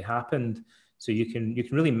actually happened. So you can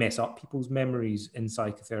really mess up people's memories in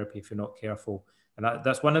psychotherapy if you're not careful. And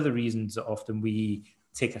that's one of the reasons that often we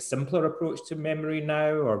take a simpler approach to memory now,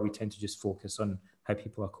 or we tend to just focus on how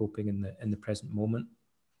people are coping in the present moment.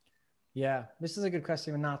 Yeah, this is a good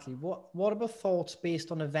question with Natalie. What about thoughts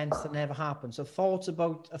based on events that never happened? So thoughts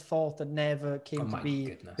about a thought that never came to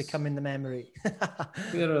be becoming the memory.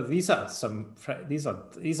 These are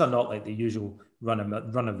not like the usual run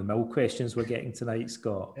of the mill questions we're getting tonight,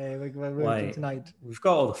 Scott. We're working tonight. We've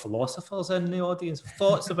got all the philosophers in the audience.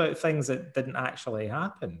 Thoughts about things that didn't actually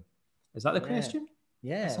happen. Is that the question?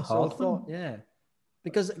 Yeah, that's a hard one. Yeah.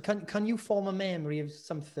 Because can you form a memory of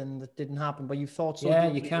something that didn't happen, but you thought so? Yeah,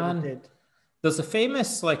 you can. There's a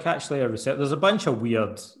famous, there's a bunch of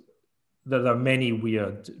there are many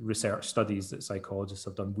weird research studies that psychologists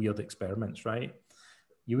have done, weird experiments, right?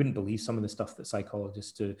 You wouldn't believe some of the stuff that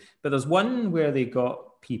psychologists do. But there's one where they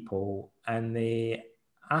got people and they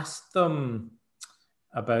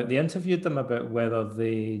interviewed them about whether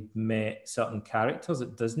they met certain characters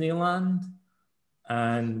at Disneyland.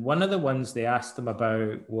 And one of the ones they asked them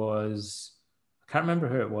about was, I can't remember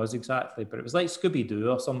who it was exactly, but it was like Scooby-Doo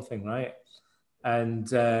or something, right? And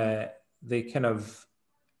they kind of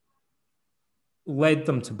led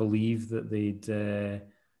them to believe that they'd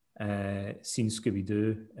seen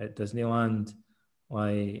Scooby-Doo at Disneyland,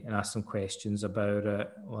 and asked them questions about it,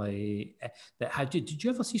 did you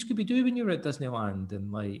ever see Scooby-Doo when you were at Disneyland? And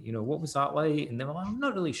what was that like? And they were like, I'm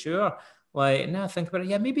not really sure. Now I think about it,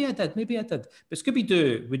 yeah, maybe I did. But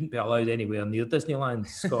Scooby-Doo wouldn't be allowed anywhere near Disneyland,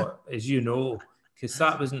 Scott, as you know, because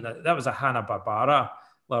that was a Hanna-Barbera,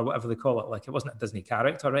 or whatever they call it. It wasn't a Disney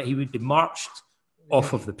character, right? He would be marched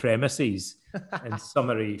off of the premises in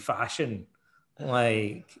summary fashion,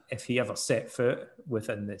 if he ever set foot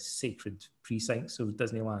within the sacred precincts of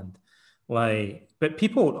Disneyland. But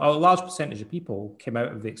a large percentage of people came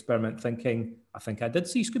out of the experiment thinking, I think I did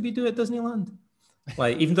see Scooby-Doo at Disneyland.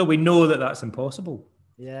 Even though we know that that's impossible.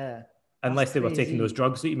 Yeah. Unless they were taking those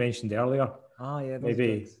drugs that you mentioned earlier. Oh, yeah.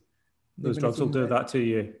 Maybe those drugs will do that to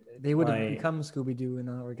you. They would have become Scooby-Doo in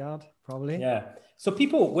that regard, probably. Yeah. So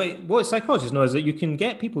what psychologists know is that you can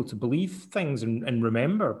get people to believe things and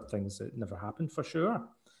remember things that never happened, for sure.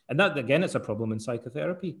 And that, again, it's a problem in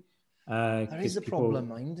psychotherapy. That is a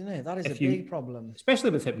problem, isn't it? That is a big problem.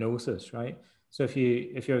 Especially with hypnosis, right? So if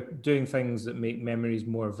you're doing things that make memories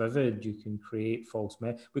more vivid, you can create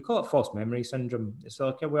we call it false memory syndrome. It's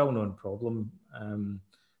like a well-known problem.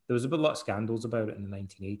 There was a lot of scandals about it in the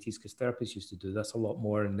 1980s because therapists used to do this a lot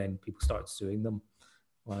more, and then people started suing them,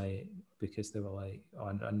 because they were like, oh,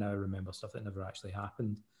 I now remember stuff that never actually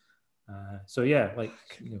happened.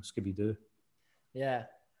 Scooby-Doo. Yeah.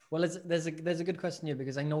 Well, there's a good question here,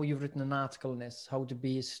 because I know you've written an article on this, how to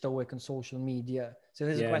be stoic on social media. So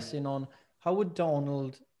there's a question on how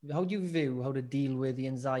do you view how to deal with the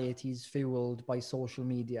anxieties fueled by social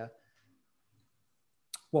media?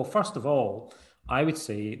 Well, first of all, I would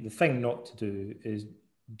say the thing not to do is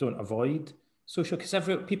don't avoid social, because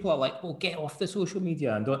people are like, well, get off the social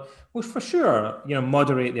media and don't. Well, for sure,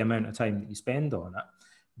 moderate the amount of time that you spend on it.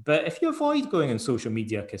 But if you avoid going on social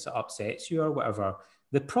media because it upsets you or whatever,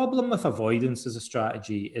 the problem with avoidance as a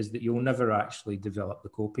strategy is that you'll never actually develop the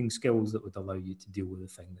coping skills that would allow you to deal with the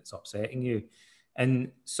thing that's upsetting you.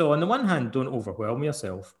 And so on the one hand, don't overwhelm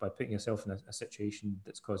yourself by putting yourself in a situation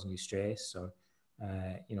that's causing you stress, or,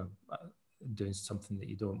 doing something that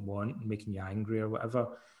you don't want and making you angry or whatever.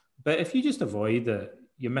 But if you just avoid it,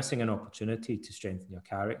 you're missing an opportunity to strengthen your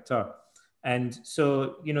character. And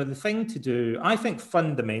so, the thing to do, I think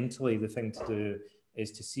fundamentally the thing to do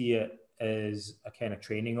is to see it as a kind of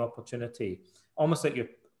training opportunity, almost like you're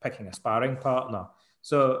picking a sparring partner.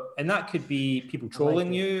 So, and that could be people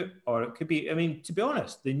trolling you, or it could be, to be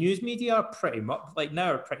honest, the news media are pretty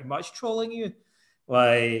much trolling you.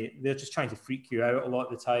 They're just trying to freak you out a lot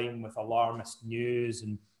of the time with alarmist news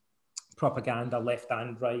and propaganda left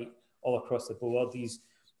and right all across the board. These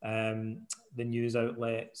the news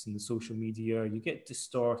outlets and the social media, you get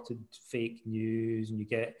distorted fake news and you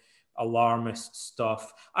get alarmist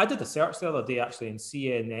stuff. I did a search the other day actually in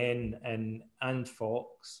CNN and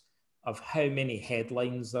Fox of how many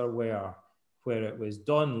headlines there were where it was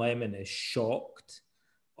Don Lemon is shocked,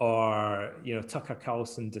 or Tucker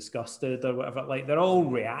Carlson disgusted, or whatever. They're all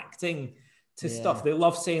reacting to stuff. They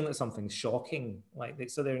love saying that something's shocking,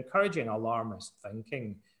 so they're encouraging alarmist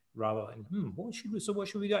thinking rather than what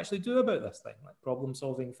should we actually do about this thing, problem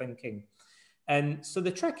solving thinking. And so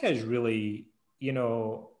the trick is really,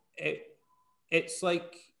 it's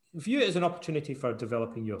like, view it as an opportunity for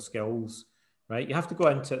developing your skills, right? You have to go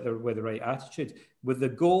into it with the right attitude, with the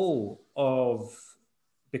goal of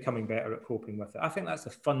becoming better at coping with it. I think that's the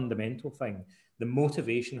fundamental thing. The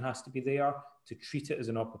motivation has to be there to treat it as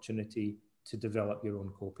an opportunity to develop your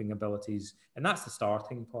own coping abilities. And that's the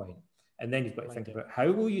starting point. And then you've got to think about how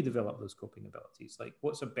will you develop those coping abilities? Like,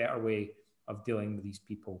 what's a better way of dealing with these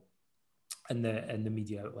people and the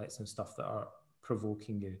media outlets and stuff that are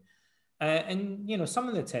provoking you? And, you know, some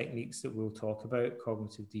of the techniques that we'll talk about,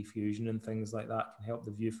 cognitive diffusion and things like that, can help.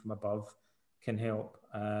 The view from above can help,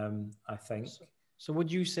 I think. So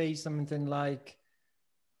would you say something like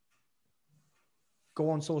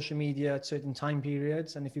go on social media at certain time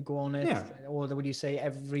periods, and if you go on it, or would you say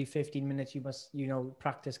every 15 minutes you must, you know,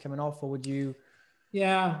 practice coming off, or would you?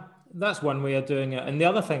 Yeah, that's one way of doing it. And the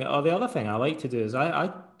other thing I like to do is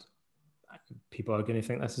I people are going to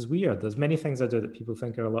think this is weird. There's many things I do that people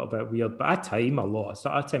think are a little bit weird, but I time a lot. So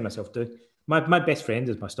I time myself to my best friend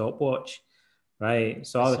is my stopwatch, right?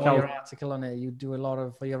 So I saw your article on it. You do a lot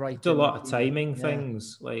of I do a lot of timing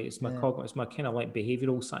things. Like it's my it's my kind of like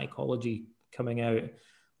behavioral psychology coming out.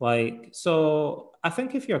 Like, so I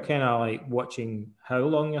think if you're kind of like watching how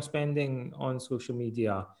long you're spending on social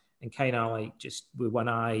media and kind of like just with one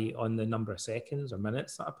eye on the number of seconds or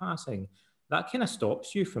minutes that are passing, that kind of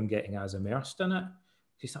stops you from getting as immersed in it.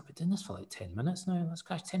 You start, been doing this for like 10 minutes now. That's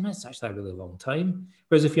gosh, 10 minutes is actually a really long time.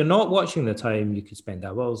 Whereas if you're not watching the time, you could spend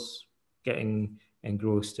hours getting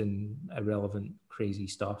engrossed in irrelevant, crazy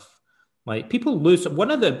stuff. Like, people lose.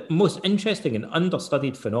 One of the most interesting and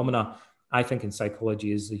understudied phenomena, I think, in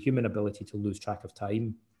psychology is the human ability to lose track of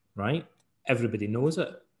time, right? Everybody knows it.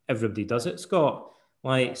 Everybody does it, Scott.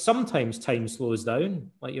 Like, sometimes time slows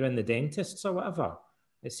down, like you're in the dentist or whatever.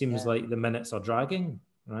 It seems like the minutes are dragging,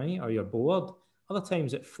 right? Or you're bored. Other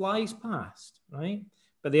times it flies past, right?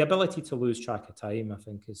 But the ability to lose track of time, I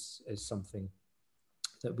think, is something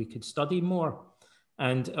that we could study more.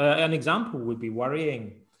 And an example would be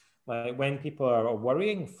worrying. Like, when people are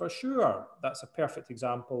worrying, for sure, that's a perfect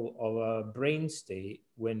example of a brain state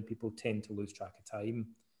when people tend to lose track of time.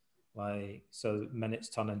 Like, so minutes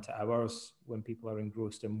turn into hours when people are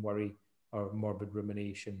engrossed in worry or morbid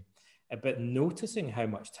rumination. But noticing how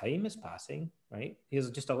much time is passing, right?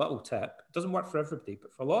 Here's just a little tip. It doesn't work for everybody,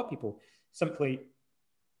 but for a lot of people, simply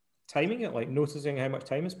timing it, like noticing how much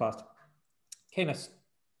time has passed, kind of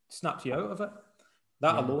snaps you out of it.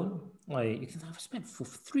 That alone, like, you can have spent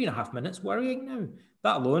 3.5 minutes worrying now.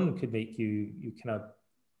 That alone could make you kind of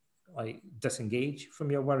like disengage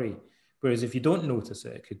from your worry. Whereas if you don't notice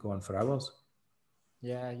it, it could go on for hours.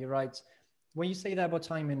 Yeah, you're right. When you say that about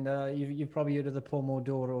timing, you've probably heard of the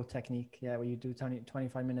Pomodoro technique, where you do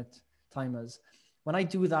 25-minute timers. When I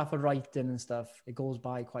do that for writing and stuff, it goes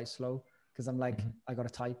by quite slow because I'm like, I got to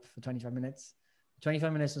type for 25 minutes.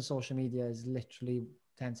 25 minutes on social media is literally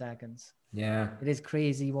 10 seconds. Yeah. It is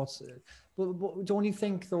crazy. But don't you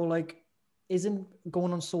think, though, like, isn't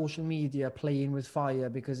going on social media playing with fire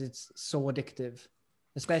because it's so addictive?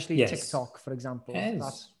 Especially TikTok, for example.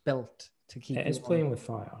 That's built to keep it is playing with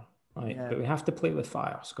fire. Right, but we have to play with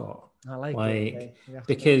fire, Scott. I like it. Okay.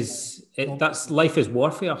 Because that's life is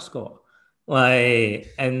warfare, Scott.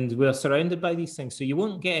 Like, and we're surrounded by these things, so you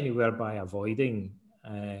won't get anywhere by avoiding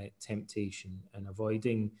temptation and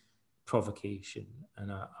avoiding provocation and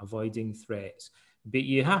avoiding threats. But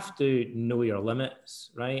you have to know your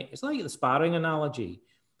limits, right? It's like the sparring analogy.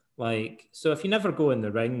 Like, so if you never go in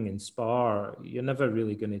the ring and spar, you're never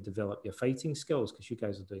really going to develop your fighting skills because you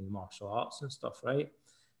guys are doing martial arts and stuff, right?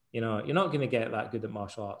 You know, you're not going to get that good at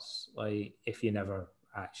martial arts, like, if you never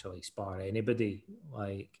actually spar anybody.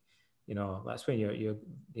 Like, you know, that's when you're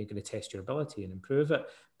going to test your ability and improve it.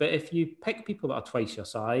 But if you pick people that are twice your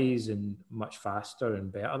size and much faster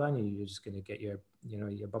and better than you, you're just going to get your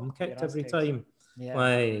bum kicked every time. Yeah.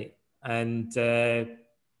 Like, and so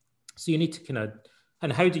you need to kind of,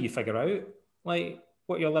 and how do you figure out like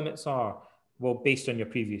what your limits are? Well, based on your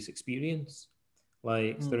previous experience,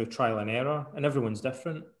 like through trial and error, and everyone's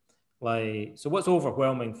different. Like, so what's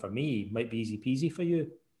overwhelming for me might be easy peasy for you.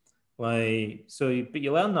 Like, so, but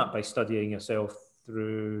you learn that by studying yourself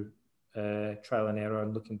through trial and error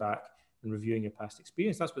and looking back and reviewing your past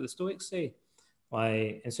experience. That's what the Stoics say.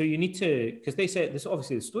 Like, and so you need to, because they said this,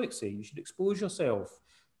 obviously the Stoics say you should expose yourself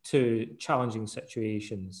to challenging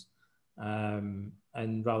situations,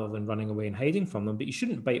 and rather than running away and hiding from them, but you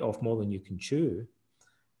shouldn't bite off more than you can chew.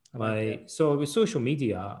 Like, so with social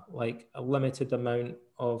media, like a limited amount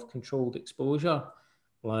of controlled exposure.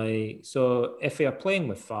 Like, so if you're playing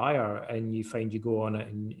with fire and you find you go on it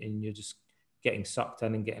and you're just getting sucked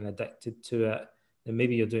in and getting addicted to it, then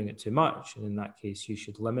maybe you're doing it too much. And in that case, you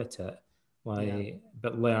should limit it.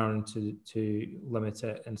 but learn to limit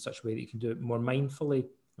it in such a way that you can do it more mindfully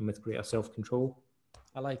and with greater self-control.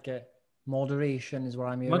 I like it. Moderation is what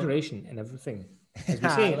I'm hearing. Moderation in everything. As we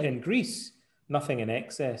say in Greece, nothing in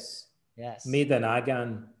excess. Yes. Made in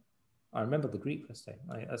agan. I remember the Greek this time.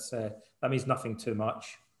 That means nothing too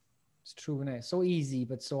much. It's true, isn't it? So easy,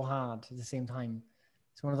 but so hard at the same time.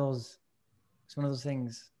 It's one of those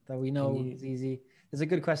things that we know is easy. There's a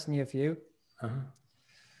good question here for you.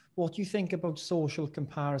 What do you think about social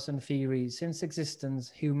comparison theories? Since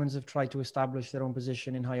existence, humans have tried to establish their own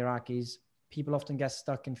position in hierarchies. People often get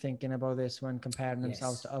stuck in thinking about this when comparing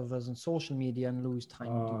themselves to others on social media and lose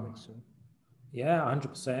time doing so. Yeah,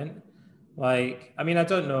 100%. Like, I mean, I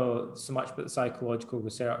don't know so much about the psychological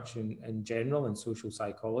research in general and social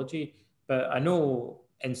psychology, but I know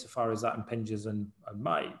insofar as that impinges on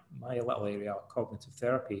my little area of cognitive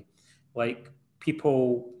therapy, like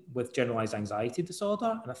people with generalized anxiety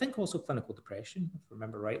disorder, and I think also clinical depression, if I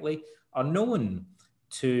remember rightly, are known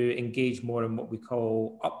to engage more in what we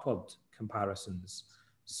call upward comparisons.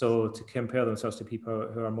 So to compare themselves to people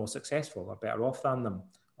who are more successful or better off than them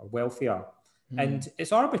or wealthier. And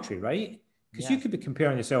it's arbitrary, right? Because you could be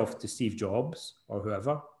comparing yourself to Steve Jobs or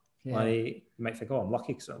whoever. Like, you might think, oh, I'm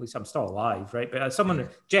lucky because at least I'm still alive, right? But as someone,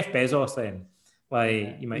 Jeff Bezos then,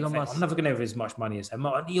 like, you might Elon think, Musk. I'm never going to have as much money as him.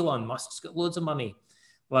 And Elon Musk's got loads of money.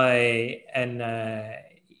 Like, and,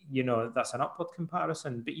 you know, that's an upward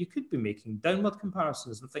comparison. But you could be making downward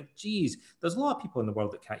comparisons and think, geez, there's a lot of people in the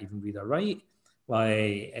world that can't even read or write.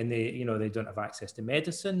 Like, and they, you know, they don't have access to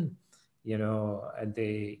medicine. You know, and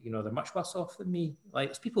they, you know, they're much worse off than me.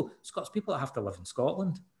 Like, Scots people that have to live in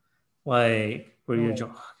Scotland. Like, where you're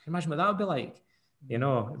just, can you imagine what that would be like? You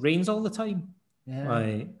know, it rains all the time.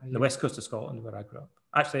 Like, the west coast of Scotland, where I grew up.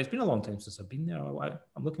 Actually, it's been a long time since I've been there.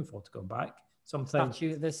 I'm looking forward to going back sometime.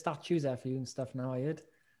 There's statues there for you and stuff now, I heard.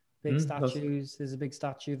 Big statues. There's a big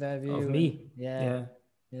statue there of you. Of me? Yeah.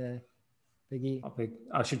 Biggie.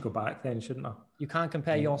 I should go back then, shouldn't I? You can't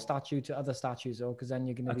compare your statue to other statues, though, because then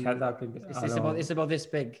you're going to be. It's about this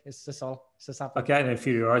big. It's just happening. I get an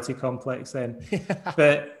inferiority complex then.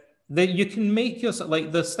 But you can make yourself,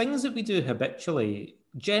 like, there's things that we do habitually,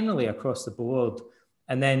 generally across the board,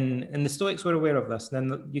 and the Stoics were aware of this.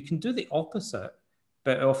 And then you can do the opposite,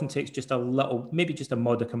 but it often takes just a little, maybe just a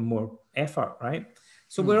modicum more effort, right?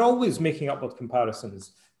 So we're always making upward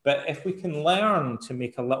comparisons. But if we can learn to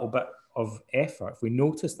make a little bit of effort, if we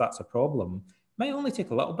notice that's a problem, it might only take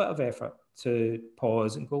a little bit of effort to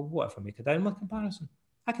pause and go, what if I make a downward comparison?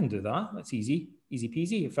 I can do that. That's easy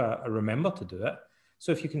peasy if I remember to do it.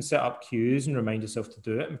 So if you can set up cues and remind yourself to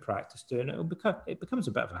do it and practice doing it, it becomes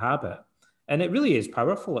a bit of a habit. And it really is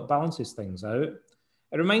powerful. It balances things out.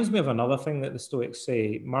 It reminds me of another thing that the Stoics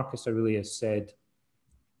say. Marcus Aurelius said,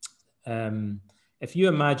 if you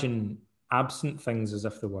imagine absent things as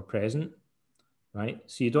if they were present, right?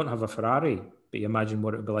 So you don't have a Ferrari, but you imagine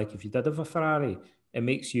what it would be like if you did have a Ferrari. It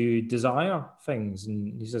makes you desire things.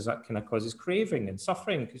 And he says that kind of causes craving and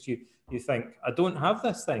suffering because you think, I don't have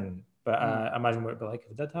this thing, but imagine what it would be like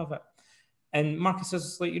if I did have it. And Marcus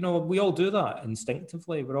says, like, you know, we all do that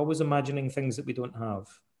instinctively. We're always imagining things that we don't have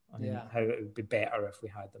and how it would be better if we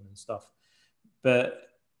had them and stuff. But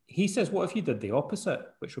he says, what if you did the opposite,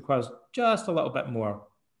 which requires just a little bit more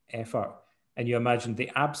effort, and you imagine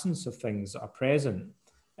the absence of things that are present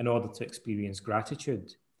in order to experience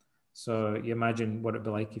gratitude? So you imagine what it'd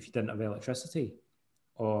be like if you didn't have electricity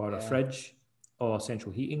or a fridge or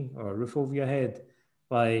central heating or a roof over your head.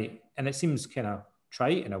 Like, and it seems kind of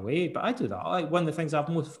trite in a way, but I do that. Like, one of the things I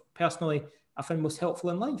find most helpful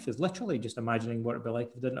in life is literally just imagining what it'd be like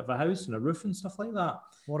if you didn't have a house and a roof and stuff like that.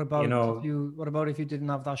 What about if you didn't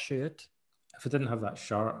have that shirt? If I didn't have that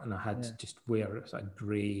shirt and I had to just wear a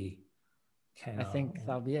grey kind of... I think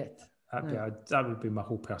that'll be it. That would be my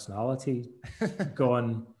whole personality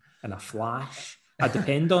gone in a flash. I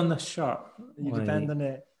depend on this shirt. You depend on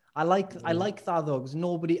it. I like that though, because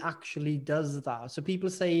nobody actually does that. So people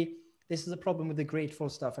say, this is a problem with the grateful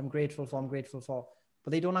stuff. I'm grateful for.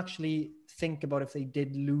 But they don't actually think about if they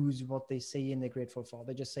did lose what they say and they're grateful for.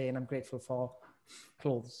 They're just saying, I'm grateful for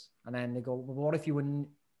clothes. And then they go, well, what if you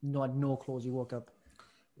had no clothes, you woke up?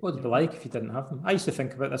 What would it be like if you didn't have them? I used to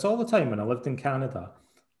think about this all the time when I lived in Canada.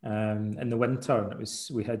 In the winter, and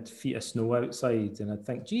we had feet of snow outside, and I'd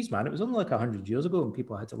think, geez, man, it was only like 100 years ago when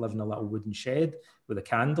people had to live in a little wooden shed with a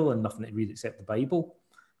candle and nothing to read except the Bible,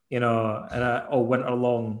 you know, and all winter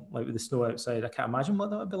long, like with the snow outside. I can't imagine what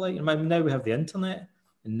that would be like. And now we have the internet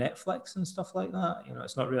and Netflix and stuff like that. You know,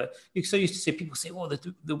 it's not really. So I used to say, people say, well,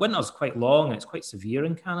 the winter's quite long and it's quite severe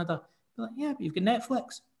in Canada. But like, yeah, but you've got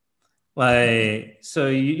Netflix. Like, so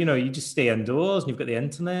you just stay indoors and you've got the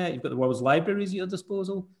internet, you've got the world's libraries at your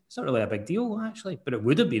disposal. It's not really a big deal, actually, but it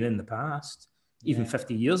would have been in the past. Even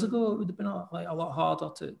 50 years ago, it would have been a lot harder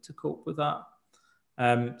to cope with that.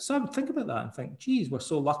 So I would think about that and think, geez, we're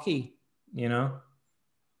so lucky, you know.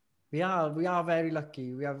 We are very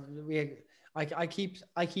lucky. I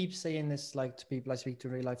keep saying this, like, to people I speak to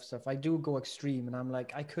in real life stuff. I do go extreme, and I'm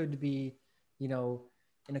like, I could be,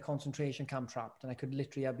 in a concentration camp trapped, and I could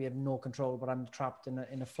literally have no control, but I'm trapped in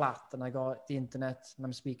a flat, and I got the internet, and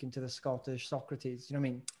I'm speaking to the Scottish Socrates. You know what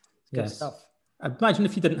I mean? It's good stuff. Imagine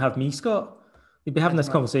if you didn't have me, Scott. You'd be having this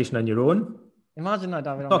conversation on your own. Imagine I'd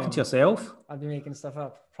have it on talking to yourself. I'd be making stuff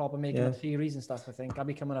up, probably making up theories and stuff. I think I'll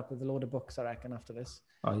be coming up with a load of books, I reckon, after this.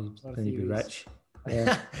 Oh, you'd be rich.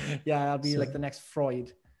 Yeah, I'll be like the next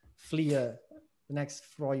Freud, Fleer, the next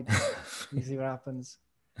Freud. You see what happens.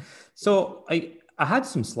 So I had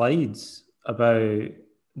some slides about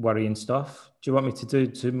worry and stuff. Do you want me to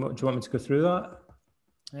do you want me to go through that?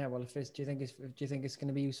 Yeah. Well, do you think it's going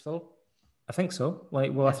to be useful? I think so.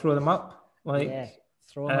 Like, will I throw them up? Like,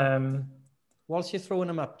 throw them up. Whilst you're throwing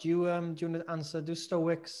them up, do you want to answer? Do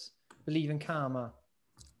Stoics believe in karma?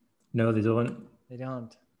 No, they don't. They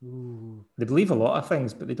don't. Ooh. They believe a lot of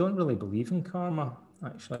things, but they don't really believe in karma,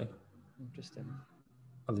 actually. Interesting.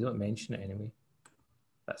 Well, they don't mention it anyway.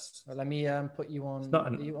 Well, let me put you on.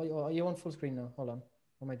 Are you on full screen now? Hold on.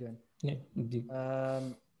 What am I doing? Yeah.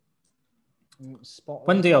 Spotlight.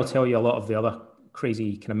 One day I'll tell you a lot of the other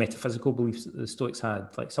crazy kind of metaphysical beliefs that the Stoics had.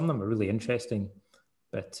 Like, some of them are really interesting,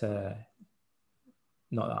 but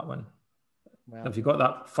not that one. Well, have you got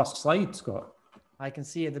that first slide, Scott? I can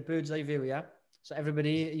see it, the bird's eye view, yeah? So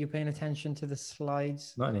everybody, are you paying attention to the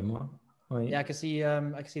slides? Not anymore. Right. Yeah, I can see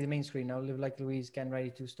the main screen now. Live like Louise, getting ready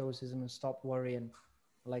to stoicism and stop worrying.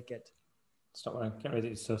 I like it. Stop worrying. Get ready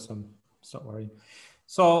to stoicism. Stop worrying.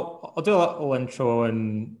 So I'll do a little intro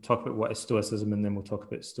and talk about what is stoicism, and then we'll talk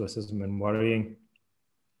about stoicism and worrying.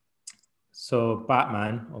 So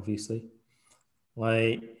Batman, obviously.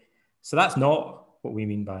 So that's not what we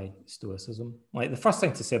mean by stoicism. Like, the first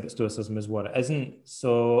thing to say about stoicism is what it isn't.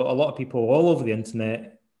 So a lot of people all over the internet,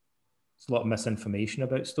 there's a lot of misinformation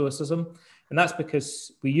about stoicism. And that's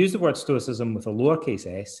because we use the word stoicism with a lowercase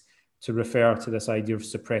s to refer to this idea of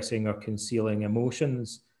suppressing or concealing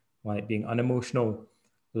emotions, like being unemotional.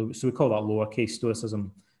 So we call that lowercase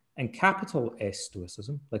stoicism. And capital S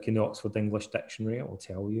stoicism, like in the Oxford English Dictionary, it will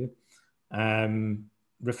tell you,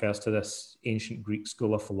 refers to this ancient Greek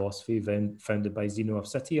school of philosophy founded by Zeno of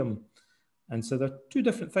Citium. And so they're two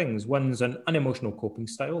different things. One's an unemotional coping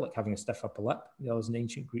style, like having a stiff upper lip. The other's an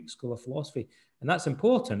ancient Greek school of philosophy. And that's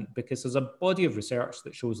important because there's a body of research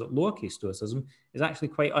that shows that lowercase stoicism is actually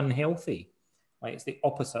quite unhealthy. Like, it's the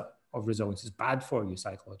opposite of resilience. It's bad for you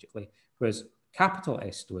psychologically. Whereas capital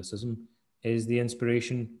S stoicism is the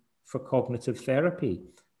inspiration for cognitive therapy,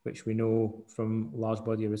 which we know from a large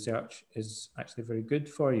body of research is actually very good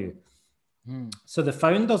for you. So the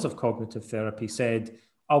founders of cognitive therapy said,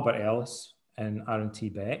 Albert Ellis and Aaron T.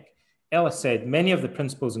 Beck. Ellis said, many of the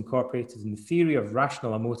principles incorporated in the theory of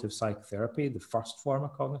rational emotive psychotherapy, the first form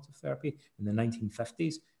of cognitive therapy in the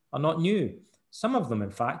 1950s, are not new. Some of them, in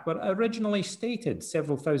fact, were originally stated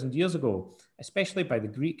several thousand years ago, especially by the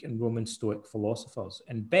Greek and Roman Stoic philosophers.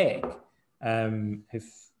 And Beck, who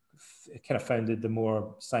kind of founded the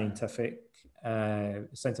more scientifically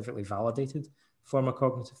validated form of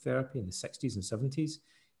cognitive therapy in the 60s and 70s.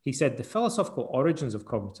 He said the philosophical origins of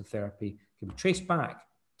cognitive therapy can be traced back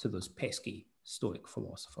to those pesky Stoic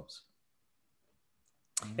philosophers.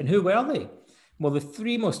 And who were they? Well, the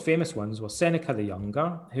three most famous ones were Seneca the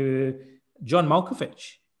Younger, who John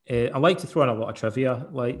Malkovich. I like to throw in a lot of trivia,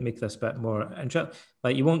 like make this a bit more interesting.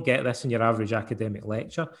 Like, you won't get this in your average academic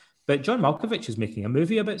lecture, but John Malkovich is making a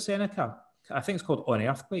movie about Seneca. I think it's called On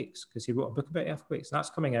Earthquakes, because he wrote a book about earthquakes, and that's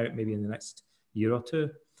coming out maybe in the next year or two.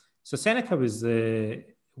 So Seneca was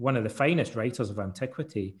one of the finest writers of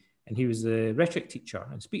antiquity, and he was the rhetoric teacher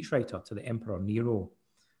and speechwriter to the Emperor Nero.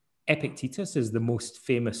 Epictetus is the most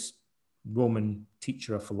famous Roman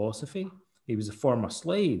teacher of philosophy. He was a former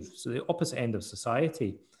slave, so the opposite end of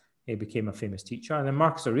society. He became a famous teacher. And then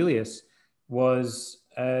Marcus Aurelius was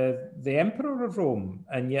the emperor of Rome,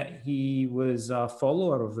 and yet he was a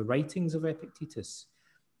follower of the writings of Epictetus.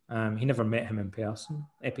 He never met him in person.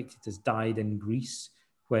 Epictetus died in Greece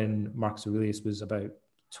when Marcus Aurelius was about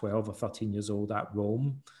 12 or 13 years old at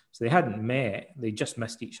Rome. So they hadn't met, they just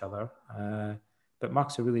missed each other. But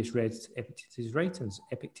Marcus Aurelius read Epictetus' writings,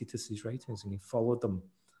 and he followed them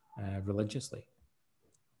religiously.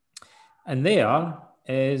 And there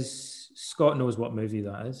is, Scott knows what movie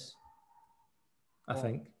that is, I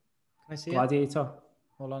think. Can I see Gladiator.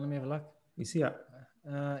 Hold on, let me have a look. You see it?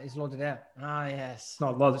 It's loaded there. Ah, yes.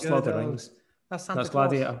 Not Lord of the Rings. That's Santa Claus.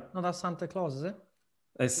 Gladiator. No, that's Santa Claus, is it?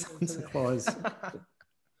 It's Santa Claus.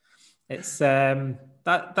 It's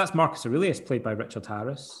that's Marcus Aurelius, played by Richard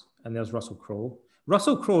Harris, and there's Russell Crowe.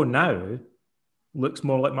 Russell Crowe now looks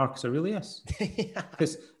more like Marcus Aurelius.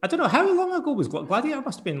 Because I don't know how long ago was Gladiator.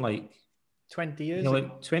 Must have been like 20 years ago.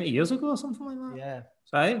 Like 20 years ago or something like that. Yeah.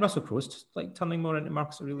 So I think Russell Crowe's like turning more into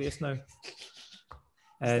Marcus Aurelius now.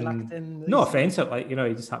 And no offense, like, you know,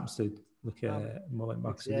 he just happens to look more like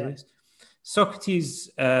Marcus Aurelius.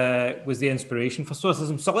 Socrates was the inspiration for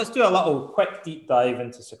Stoicism. So let's do a little quick deep dive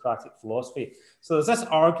into Socratic philosophy. So there's this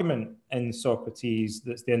argument in Socrates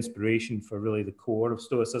that's the inspiration for really the core of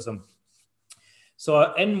Stoicism.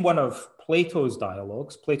 So in one of Plato's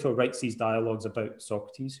dialogues, Plato writes these dialogues about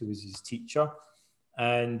Socrates, who was his teacher,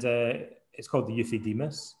 and it's called the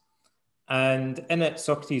Euthydemus. And in it,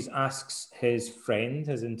 Socrates asks his friend,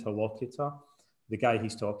 his interlocutor, the guy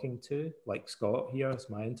he's talking to, like Scott here is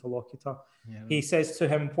my interlocutor. Yeah. He says to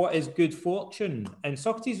him, what is good fortune? And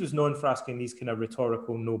Socrates was known for asking these kind of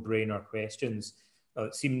rhetorical, no-brainer questions. Well,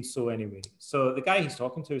 it seems so anyway. So the guy he's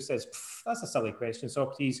talking to says, that's a silly question,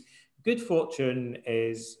 Socrates. Good fortune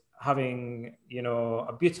is having, you know,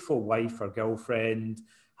 a beautiful wife or girlfriend,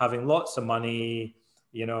 having lots of money,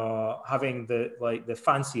 you know, having the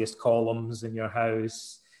fanciest columns in your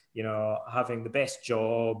house, you know, having the best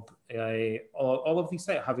job, all of these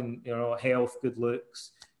things, having, you know, health, good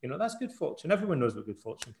looks, you know, that's good fortune. Everyone knows what good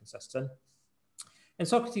fortune consists in. And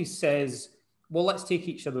Socrates says, well, let's take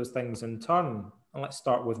each of those things in turn and let's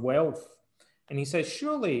start with wealth. And he says,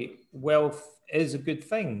 surely wealth is a good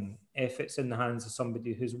thing if it's in the hands of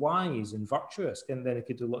somebody who's wise and virtuous, and then it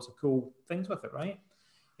could do lots of cool things with it, right?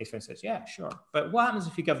 His friend says, yeah, sure. But what happens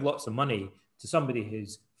if you give lots of money to somebody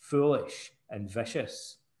who's foolish and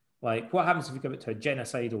vicious? Like, what happens if you give it to a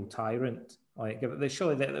genocidal tyrant? Like,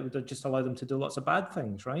 surely that would just allow them to do lots of bad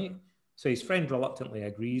things, right? So his friend reluctantly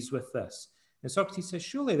agrees with this. And Socrates says,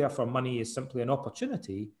 surely, therefore, money is simply an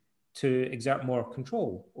opportunity to exert more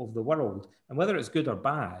control over the world. And whether it's good or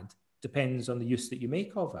bad depends on the use that you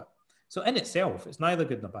make of it. So in itself, it's neither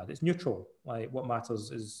good nor bad. It's neutral. Like, what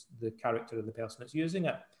matters is the character of the person that's using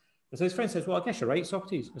it. And so his friend says, well, I guess you're right,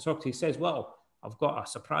 Socrates. And Socrates says, well, I've got a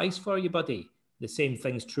surprise for you, buddy. The same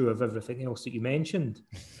thing's true of everything else that you mentioned.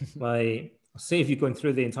 Like, I'll save you going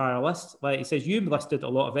through the entire list. Like, he says, you listed a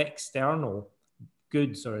lot of external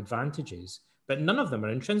goods or advantages, but none of them are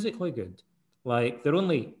intrinsically good. Like, they're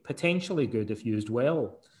only potentially good if used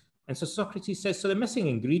well. And so Socrates says, so the missing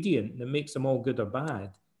ingredient that makes them all good or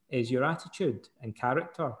bad is your attitude and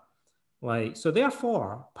character. Like, so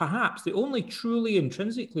therefore, perhaps the only truly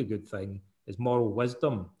intrinsically good thing is moral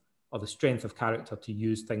wisdom, or the strength of character to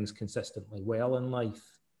use things consistently well in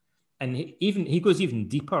life. And he goes even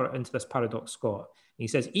deeper into this paradox, Scott. He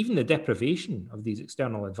says, even the deprivation of these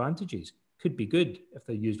external advantages could be good if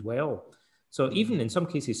they're used well. So even in some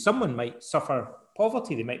cases, someone might suffer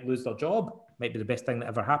poverty, they might lose their job, might be the best thing that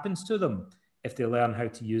ever happens to them if they learn how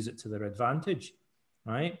to use it to their advantage,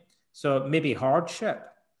 right? So maybe hardship,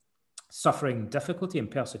 suffering, difficulty and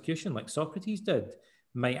persecution, like Socrates did,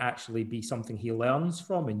 might actually be something he learns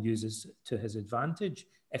from and uses to his advantage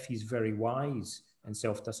if he's very wise and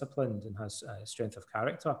self-disciplined and has strength of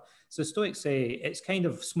character. So Stoics say it's kind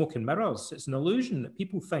of smoke and mirrors. It's an illusion that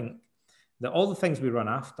people think that all the things we run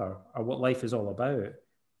after are what life is all about,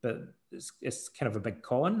 but it's kind of a big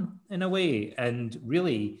con in a way. And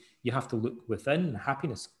really, you have to look within.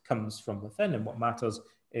 Happiness comes from within, and what matters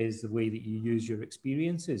is the way that you use your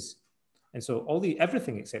experiences. And so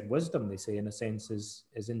everything except wisdom, they say, in a sense,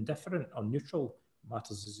 is indifferent or neutral. What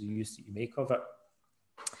matters is the use that you make of it.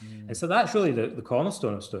 And so that's really the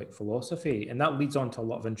cornerstone of Stoic philosophy. And that leads on to a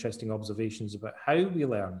lot of interesting observations about how we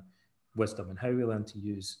learn wisdom and how we learn to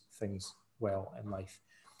use things well in life.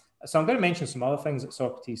 So I'm going to mention some other things that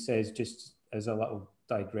Socrates says just as a little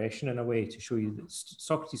digression in a way to show you that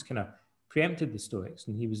Socrates kind of preempted the Stoics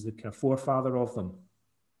and he was the kind of forefather of them.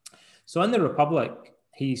 So in the Republic,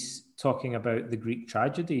 he's talking about the Greek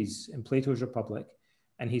tragedies in Plato's Republic.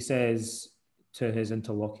 And he says to his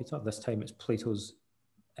interlocutor, this time it's Plato's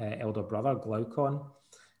elder brother, Glaucon.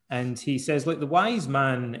 And he says, look, the wise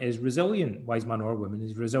man is resilient, wise man or woman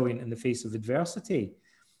is resilient in the face of adversity.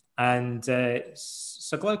 And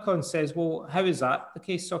so Glaucon says, well, how is that the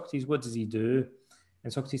case, Socrates? What does he do?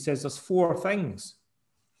 And Socrates says there's 4 things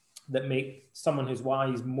that make someone who's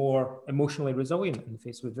wise more emotionally resilient in the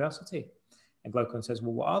face of adversity. And Glaucon says,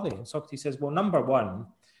 well, what are they? And Socrates says, well, number 1,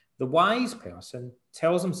 the wise person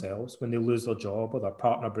tells themselves when they lose their job or their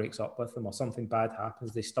partner breaks up with them or something bad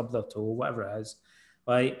happens, they stub their toe, whatever it is,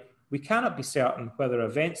 like, we cannot be certain whether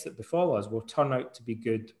events that befall us will turn out to be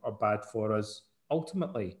good or bad for us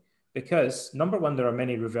ultimately. Because, number one, there are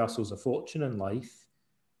many reversals of fortune in life.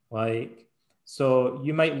 Like, so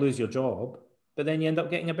you might lose your job, but then you end up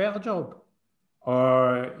getting a better job.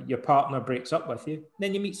 Or your partner breaks up with you,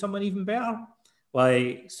 then you meet someone even better.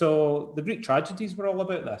 Like, so the Greek tragedies were all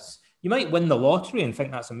about this. You might win the lottery and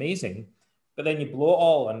think that's amazing, but then you blow it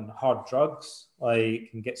all on hard drugs, like,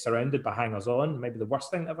 and get surrounded by hangers-on. Maybe the worst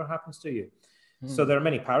thing that ever happens to you. So there are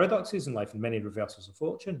many paradoxes in life and many reversals of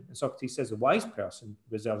fortune. And Socrates says a wise person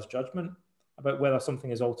reserves judgment about whether something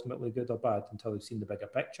is ultimately good or bad until they've seen the bigger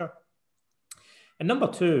picture. And number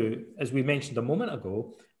two, as we mentioned a moment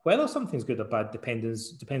ago, whether something's good or bad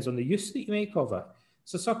depends on the use that you make of it.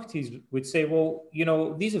 So Socrates would say, well, you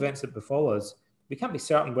know, these events that befall us, we can't be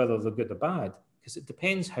certain whether they're good or bad because it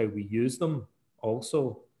depends how we use them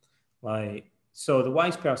also. Like, so the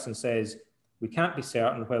wise person says, we can't be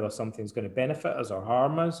certain whether something's going to benefit us or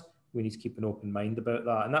harm us. We need to keep an open mind about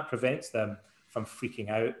that. And that prevents them from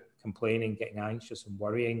freaking out, complaining, getting anxious and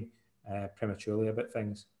worrying prematurely about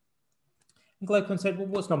things. And Glaucon said, well,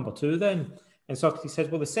 what's number two then? And Socrates says,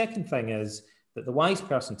 well, the second thing is that the wise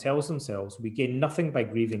person tells themselves, we gain nothing by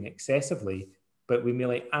grieving excessively, but we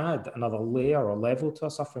merely add another layer or level to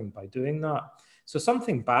our suffering by doing that. So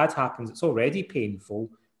something bad happens, it's already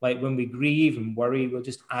painful. Like when we grieve and worry, we're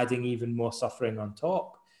just adding even more suffering on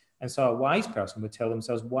top. And so a wise person would tell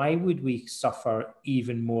themselves, why would we suffer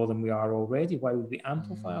even more than we are already? Why would we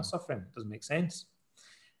amplify our suffering? It doesn't make sense.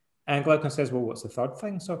 And Glaucon says, well, what's the third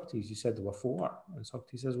thing, Socrates? You said there were four. And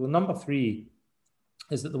Socrates says, well, number three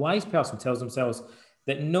is that the wise person tells themselves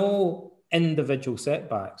that no individual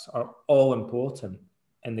setbacks are all important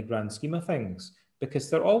in the grand scheme of things, because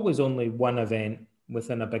they're always only one event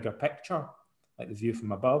within a bigger picture, like the view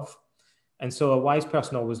from above. And so a wise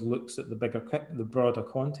person always looks at the broader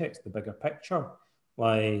context, the bigger picture.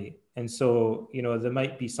 And so, you know, there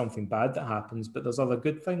might be something bad that happens, but there's other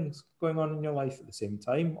good things going on in your life at the same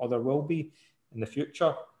time, or there will be in the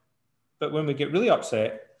future. But when we get really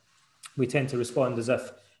upset, we tend to respond as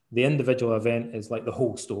if the individual event is like the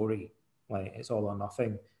whole story, like it's all or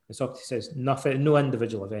nothing. And Socrates says no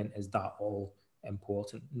individual event is that all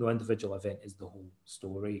important. No individual event is the whole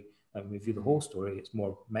story. And when we view the whole story, it's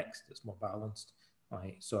more mixed, it's more balanced.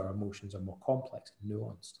 Right? So our emotions are more complex and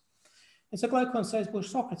nuanced. And so Glaucon says, well,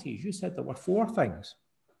 Socrates, you said there were four things.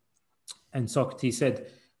 And Socrates said,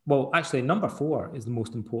 well, actually, number four is the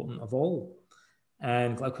most important of all.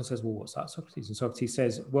 And Glaucon says, well, what's that, Socrates? And Socrates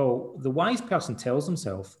says, well, the wise person tells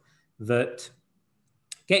himself that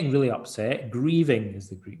getting really upset, grieving, as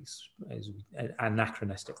the Greeks, as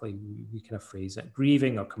anachronistically we kind of phrase it,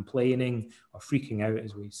 grieving or complaining or freaking out,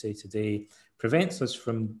 as we say today, prevents us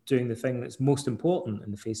from doing the thing that's most important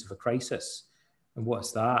in the face of a crisis. And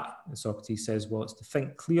what's that? And Socrates says, well, it's to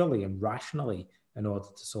think clearly and rationally in order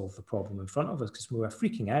to solve the problem in front of us, because when we're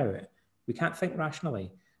freaking out, we can't think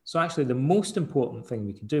rationally. So actually the most important thing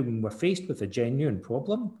we can do when we're faced with a genuine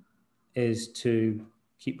problem is to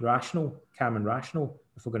keep rational, calm and rational,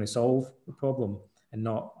 if we're going to solve the problem and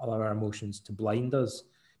not allow our emotions to blind us.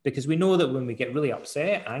 Because we know that when we get really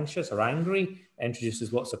upset, anxious or angry, it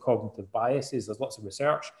introduces lots of cognitive biases. There's lots of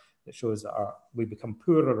research that shows that we become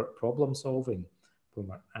poorer at problem solving when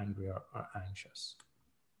we're angry or anxious.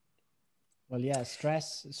 Well, yeah,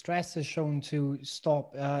 stress is shown to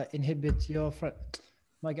inhibit your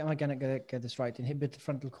am I going to get this right? Inhibit the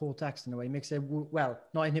frontal cortex in a way. Makes it, well,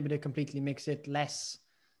 not inhibit it completely, makes it less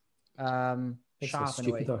sharp in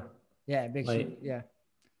a way. Yeah, it makes yeah.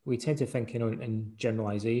 We tend to think, in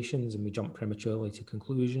generalizations, and we jump prematurely to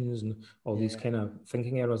conclusions and all these kind of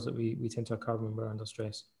thinking errors that we tend to occur when we're under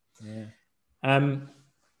stress. Yeah.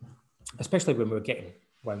 Especially when we're getting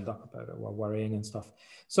wound up about it, we're worrying and stuff.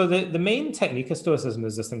 So the main technique of Stoicism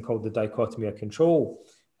is this thing called the dichotomy of control.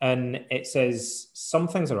 And it says some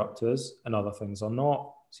things are up to us and other things are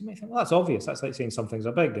not. So you may think, well, that's obvious. That's like saying some things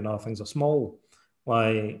are big and other things are small.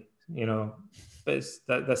 But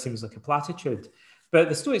that seems like a platitude. But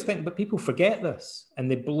the Stoics think, but people forget this and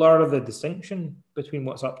they blur the distinction between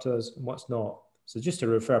what's up to us and what's not. So just to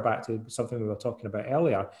refer back to something we were talking about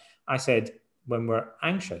earlier, I said when we're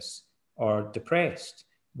anxious or depressed,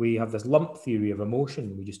 we have this lump theory of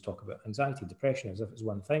emotion. We just talk about anxiety, depression as if it's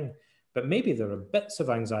one thing. But maybe there are bits of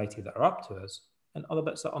anxiety that are up to us and other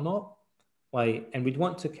bits that are not. And we'd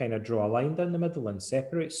want to kind of draw a line down the middle and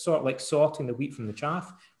separate, sort like sorting the wheat from the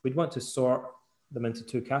chaff. We'd want to sort them into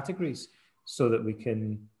two categories so that we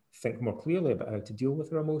can think more clearly about how to deal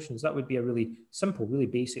with our emotions. That would be a really simple, really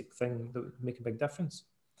basic thing that would make a big difference.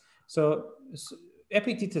 So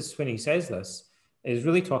Epictetus, when he says this, is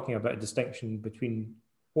really talking about a distinction between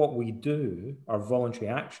what we do are voluntary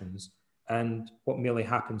actions, and what merely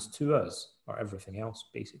happens to us are everything else,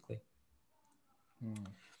 basically.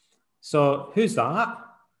 So who's that?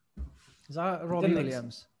 Is that Robbie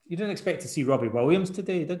Williams? You didn't expect to see Robbie Williams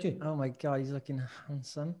today, did you? Oh my God, he's looking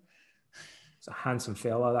handsome. It's a handsome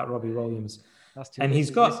fella, that Robbie Williams. That's too. And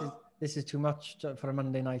this is too much for a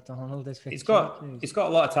Monday night, Donald. This he's got a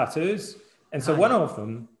lot of tattoos, and so one of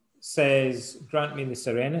them says, "Grant me the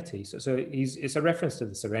serenity." So it's a reference to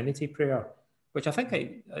the Serenity Prayer, which I think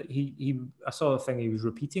I saw a thing he was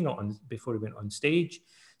repeating it on before he went on stage.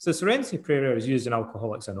 So the Serenity Prayer is used in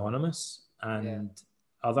Alcoholics Anonymous and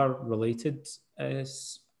other related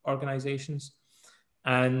organizations.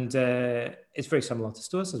 And it's very similar to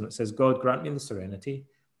Stoicism. It says, God grant me the serenity,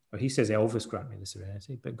 or he says, Elvis grant me the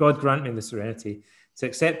serenity, but God grant me the serenity to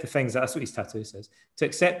accept the things, that's what his tattoo says, to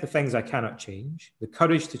accept the things I cannot change, the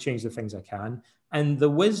courage to change the things I can, and the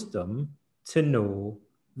wisdom to know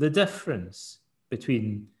the difference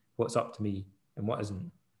between what's up to me and what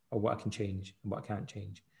isn't, or what I can change and what I can't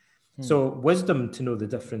change. So wisdom to know the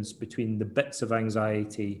difference between the bits of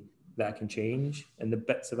anxiety that I can change and the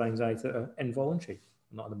bits of anxiety that are involuntary,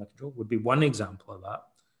 not under my control, would be one example of that.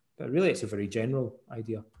 But really, it's a very general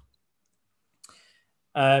idea.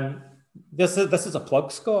 This is a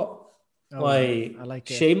plug, Scott. I like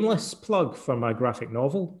shameless plug for my graphic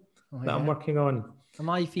novel that I'm working on. Am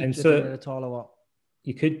I featured in it at all, or what?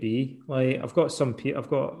 You could be. I've got some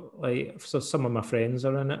of my friends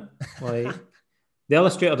are in it. The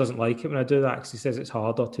illustrator doesn't like it when I do that because he says it's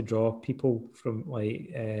harder to draw people from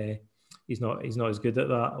he's not as good at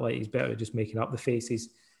that. He's better at just making up the faces.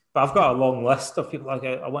 But I've got a long list of people.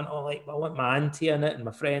 I want my auntie in it and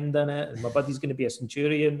my friend in it, and my buddy's going to be a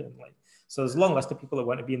centurion, and so there's a long list of people that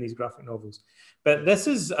want to be in these graphic novels. But this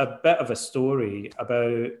is a bit of a story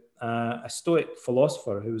about a Stoic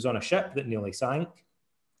philosopher who was on a ship that nearly sank.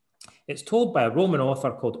 It's told by a Roman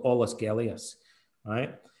author called Aulus Gellius,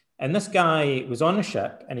 right? And this guy was on a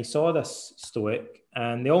ship and he saw this Stoic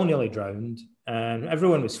and they all nearly drowned and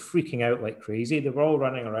everyone was freaking out like crazy. They were all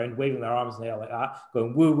running around, waving their arms in the air like that,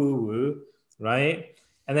 going woo, woo, woo, right?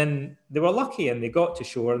 And then they were lucky and they got to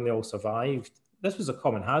shore and they all survived. This was a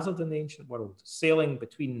common hazard in the ancient world, sailing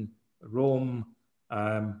between Rome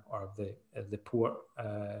or the port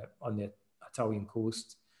on the Italian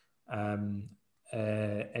coast and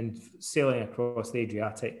sailing across the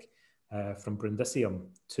Adriatic from Brundisium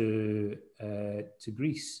to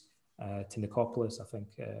Greece, to Nicopolis, I think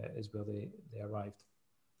is where they arrived.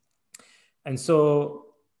 And so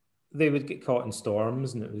they would get caught in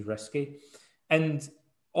storms and it was risky. And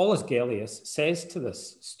Aulus Gellius says to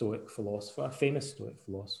this Stoic philosopher, a famous Stoic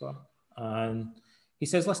philosopher, and he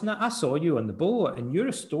says, listen, I saw you on the boat and you're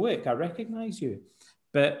a Stoic, I recognize you.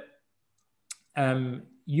 But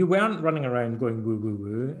you weren't running around going woo, woo,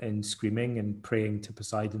 woo and screaming and praying to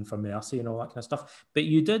Poseidon for mercy and all that kind of stuff. But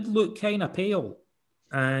you did look kind of pale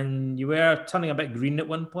and you were turning a bit green at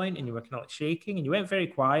one point and you were kind of shaking and you went very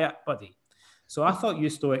quiet, buddy. So I thought you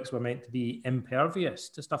Stoics were meant to be impervious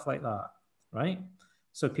to stuff like that, right?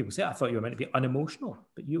 So people say, I thought you were meant to be unemotional,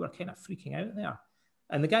 but you were kind of freaking out there.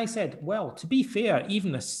 And the guy said, well, to be fair,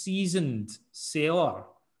 even a seasoned sailor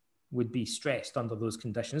would be stressed under those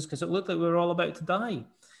conditions because it looked like we were all about to die.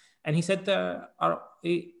 And he said there are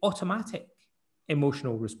automatic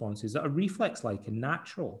emotional responses that are reflex-like and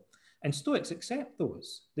natural. And Stoics accept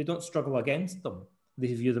those. They don't struggle against them.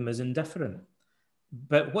 They view them as indifferent.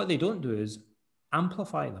 But what they don't do is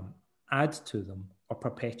amplify them, add to them, or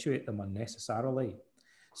perpetuate them unnecessarily.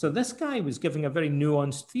 So this guy was giving a very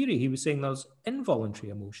nuanced theory. He was saying there's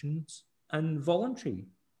involuntary emotions and voluntary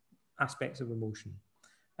aspects of emotion.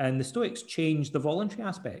 And the Stoics changed the voluntary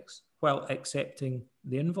aspects while accepting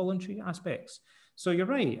the involuntary aspects. So you're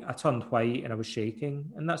right, I turned white and I was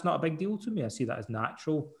shaking, and that's not a big deal to me. I see that as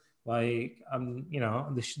natural. The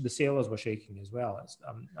sailors were shaking as well.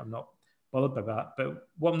 I'm not bothered by that. But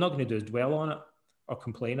what I'm not going to do is dwell on it or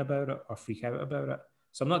complain about it or freak out about it.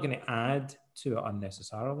 So I'm not going to add to it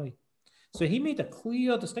unnecessarily. So he made a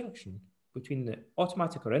clear distinction between the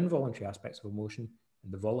automatic or involuntary aspects of emotion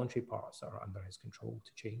and the voluntary parts that are under his control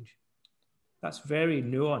to change. That's very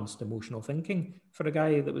nuanced emotional thinking for a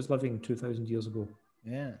guy that was living 2,000 years ago.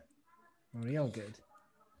 Yeah, real good.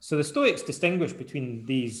 So the Stoics distinguish between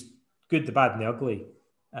these good, the bad, and the ugly,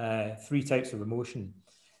 three types of emotion.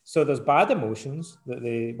 So there's bad emotions that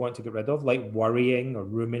they want to get rid of, like worrying or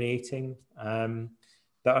ruminating,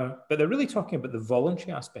 but they're really talking about the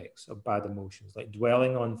voluntary aspects of bad emotions, like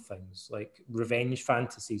dwelling on things, like revenge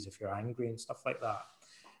fantasies if you're angry and stuff like that.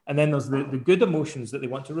 And then there's the good emotions that they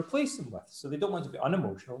want to replace them with. So they don't want to be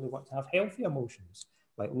unemotional. They want to have healthy emotions,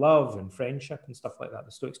 like love and friendship and stuff like that.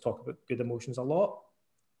 The Stoics talk about good emotions a lot.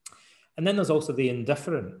 And then there's also the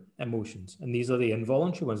indifferent emotions, and these are the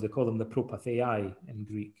involuntary ones. They call them the propathei in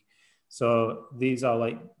Greek. So these are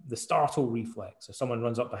like the startle reflex. If someone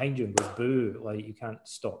runs up behind you and goes boo, like you can't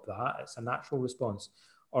stop that. It's a natural response.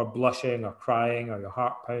 Or blushing or crying or your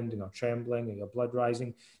heart pounding or trembling or your blood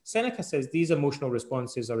rising. Seneca says these emotional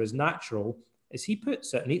responses are as natural as he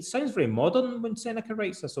puts it. And it sounds very modern when Seneca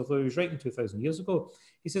writes this, although he was writing 2,000 years ago.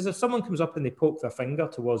 He says, if someone comes up and they poke their finger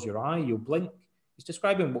towards your eye, you'll blink. He's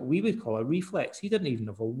describing what we would call a reflex. He didn't even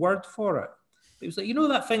have a word for it. But it was like, you know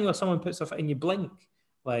that thing where someone puts their foot and you blink?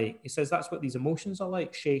 Like, he says that's what these emotions are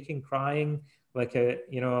like, shaking, crying. Like,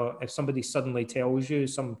 you know, if somebody suddenly tells you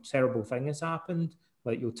some terrible thing has happened,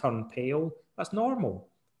 like you'll turn pale, that's normal,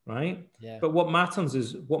 right? Yeah. But what matters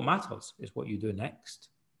is what you do next,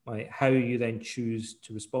 like how you then choose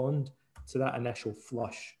to respond to that initial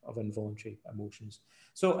flush of involuntary emotions.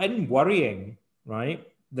 So in worrying, right,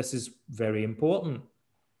 this is very important.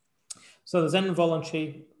 So there's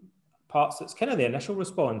involuntary parts that's kind of the initial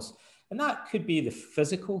response. And that could be the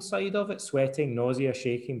physical side of it, sweating, nausea,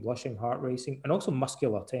 shaking, blushing, heart racing, and also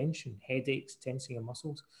muscular tension, headaches, tensing of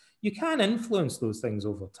muscles. You can influence those things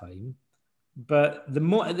over time, but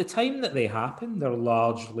at the time that they happen, they're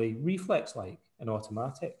largely reflex-like and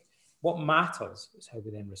automatic. What matters is how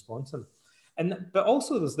we then respond to them. But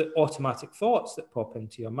also there's the automatic thoughts that pop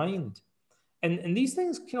into your mind. And these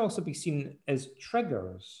things can also be seen as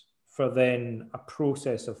triggers for then a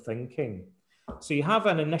process of thinking. So you have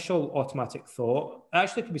an initial automatic thought.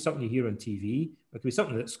 Actually, it could be something you hear on TV. It could be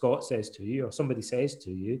something that Scott says to you or somebody says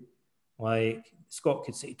to you. Like Scott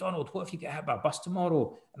could say, Donald, what if you get hit by a bus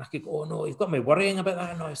tomorrow? And I could go, oh no, you've got me worrying about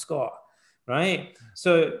that now, Scott. Right?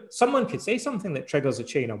 So someone could say something that triggers a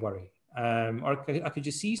chain of worry. Or I could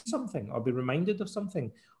just see something or be reminded of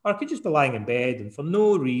something. Or I could just be lying in bed and for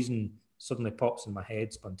no reason suddenly pops in my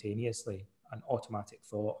head spontaneously, an automatic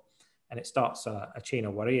thought. And it starts a chain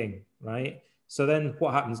of worrying, right? So then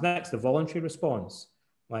what happens next? The voluntary response.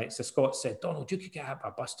 Like, so Scott said, Donald, you could get hit by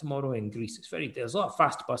a bus tomorrow in Greece. There's a lot of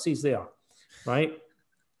fast buses there, right?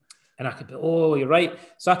 And I could be, oh, you're right.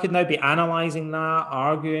 So I could now be analysing that,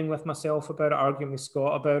 arguing with myself about it, arguing with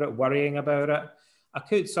Scott about it, worrying about it. I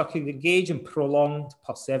could engage in prolonged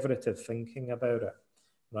perseverative thinking about it,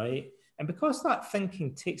 right? And because that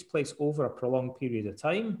thinking takes place over a prolonged period of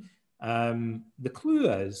time, the clue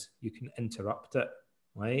is you can interrupt it,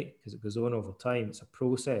 right? Because it goes on over time. It's a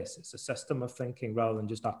process. It's a system of thinking rather than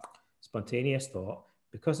just a spontaneous thought.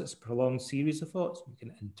 Because it's a prolonged series of thoughts, you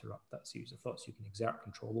can interrupt that series of thoughts. You can exert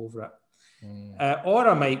control over it. Or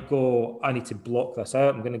I might go, I need to block this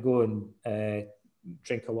out. I'm going to go and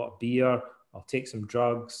drink a lot of beer. I'll take some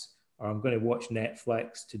drugs. Or I'm going to watch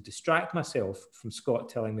Netflix to distract myself from Scott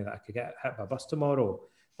telling me that I could get hit by a bus tomorrow.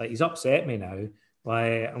 Like, he's upset me now.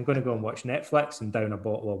 Like, I'm going to go and watch Netflix and down a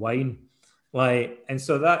bottle of wine. Like, and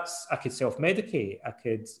so I could self-medicate. I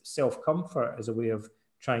could self-comfort as a way of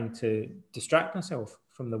trying to distract myself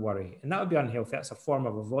from the worry. And that would be unhealthy. That's a form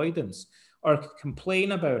of avoidance. Or I could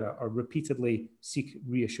complain about it or repeatedly seek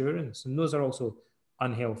reassurance. And those are also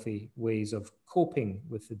unhealthy ways of coping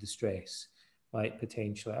with the distress, like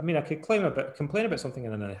potentially. I mean, I could complain about something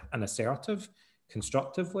in an assertive,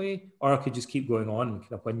 constructive way, or I could just keep going on and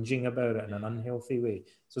kind of whinging about it in an unhealthy way.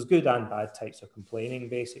 So there's good and bad types of complaining,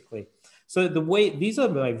 basically. So these are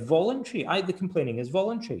like voluntary. The complaining is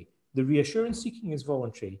voluntary. The reassurance seeking is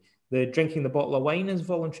voluntary. The drinking the bottle of wine is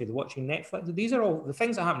voluntary. The watching Netflix. These are all the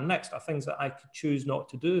things that happen next are things that I could choose not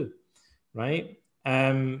to do, right?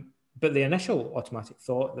 But the initial automatic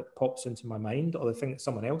thought that pops into my mind or the thing that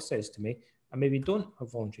someone else says to me, I maybe don't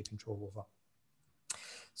have voluntary control over.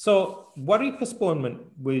 So worry postponement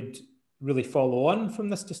would really follow on from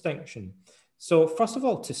this distinction. So first of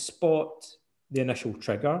all, to spot the initial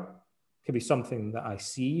trigger could be something that I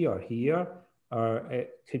see or hear, or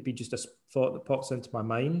it could be just a thought that pops into my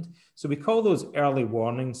mind. So we call those early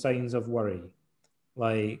warning signs of worry.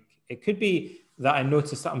 Like, it could be that I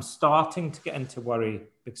notice that I'm starting to get into worry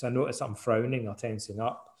because I notice I'm frowning or tensing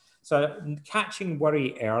up. So catching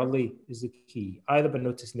worry early is the key, either by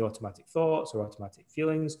noticing the automatic thoughts or automatic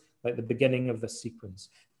feelings, like the beginning of this sequence.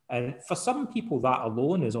 And for some people, that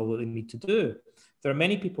alone is all that they need to do. There are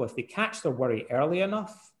many people, if they catch their worry early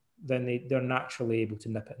enough, then they're naturally able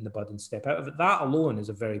to nip it in the bud and step out of it. That alone is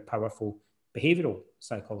a very powerful behavioral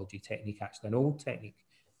psychology technique, actually, an old technique.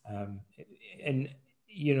 And,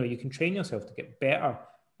 you know, you can train yourself to get better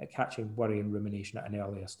at catching worry and rumination at an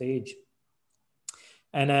earlier stage.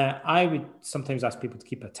 And I would sometimes ask people to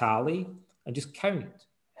keep a tally and just count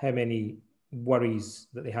how many worries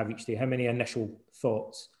that they have each day, how many initial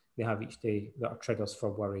thoughts they have each day that are triggers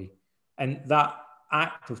for worry. And that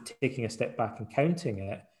act of taking a step back and counting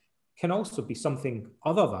it can also be something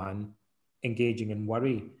other than engaging in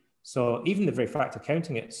worry. So even the very fact of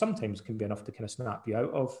counting it sometimes can be enough to kind of snap you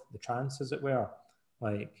out of the trance, as it were.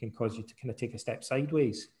 Like, can cause you to kind of take a step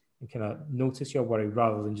sideways and kind of notice your worry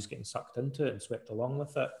rather than just getting sucked into it and swept along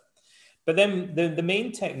with it. But then the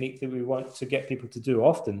main technique that we want to get people to do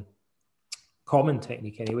often, common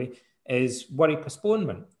technique anyway, is worry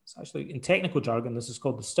postponement. It's actually, in technical jargon, this is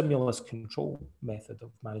called the stimulus control method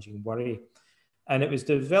of managing worry. And it was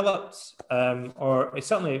developed, or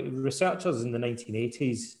certainly researchers in the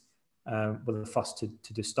 1980s were the first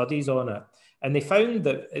to do studies on it. And they found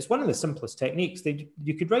that it's one of the simplest techniques.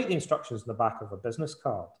 You could write the instructions on the back of a business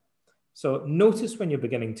card. So notice when you're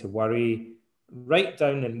beginning to worry, write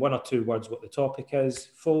down in 1 or 2 words what the topic is,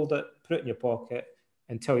 fold it, put it in your pocket,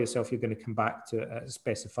 and tell yourself you're going to come back to it at a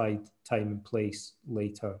specified time and place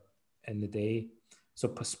later in the day. So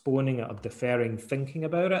postponing it or deferring thinking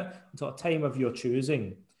about it until a time of your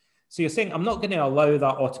choosing. So you're saying, I'm not going to allow that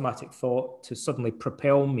automatic thought to suddenly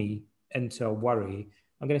propel me into a worry.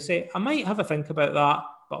 I'm going to say, I might have a think about that,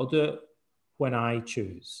 but I'll do it when I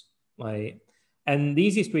choose. And the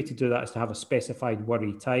easiest way to do that is to have a specified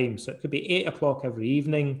worry time. So it could be 8 o'clock every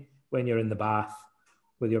evening when you're in the bath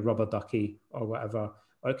with your rubber ducky or whatever.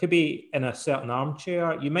 Or it could be in a certain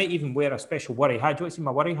armchair. You might even wear a special worry hat. Do you want to see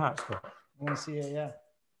my worry hat, Scott? I want to see it, yeah.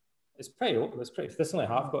 It's pretty old. It's pretty. This is only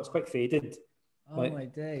half got. It's quite faded. Oh my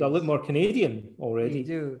days! Do I look more Canadian already? You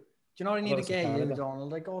do. Do you know what I need to get you,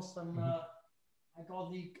 Donald? I got some. I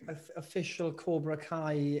got the official Cobra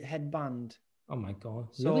Kai headband. Oh my god!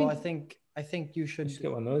 So really? I think you should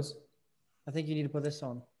get one of those. I think you need to put this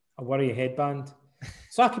on. A worry headband.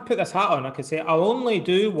 So I could put this hat on. I could say I'll only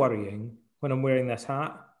do worrying when I'm wearing this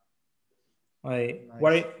hat. Nice.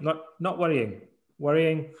 Worry, not worrying.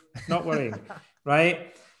 Worrying, not worrying.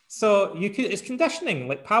 Right? So it's conditioning,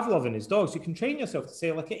 like Pavlov and his dogs. You can train yourself to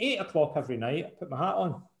say, like, at 8 o'clock every night, I put my hat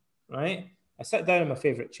on, right? I sit down in my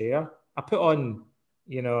favorite chair. I put on,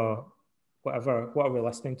 what are we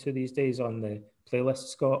listening to these days on the playlist,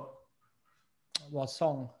 Scott? What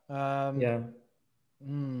song? Yeah. I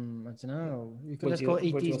don't know. You could just go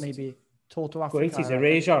 80s maybe. Toto Africa. 80s,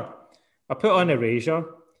 Erasure. I put on Erasure.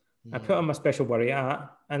 Yeah. I put on my special worry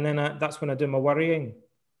hat, and then that's when I do my worrying.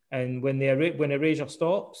 And when Erasure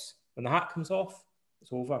stops, when the hat comes off,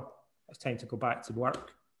 it's over. It's time to go back to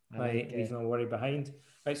work, leaving a worry behind.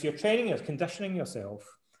 Right, so you're conditioning yourself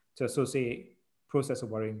to associate process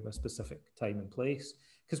of worrying with a specific time and place.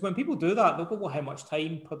 Because when people do that, they'll go, well, how much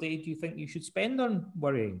time per day do you think you should spend on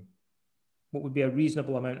worrying? What would be a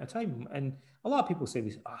reasonable amount of time? And a lot of people say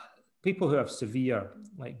this, people who have severe,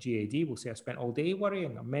 like GAD, will say, I spent all day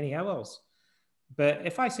worrying, or many hours. But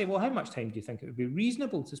if I say, well, how much time do you think it would be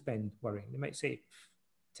reasonable to spend worrying? They might say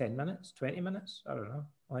 10 minutes, 20 minutes, I don't know.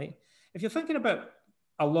 Right? If you're thinking about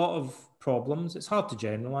a lot of problems, it's hard to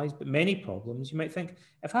generalize, but many problems, you might think,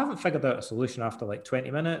 if I haven't figured out a solution after like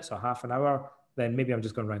 20 minutes or half an hour, then maybe I'm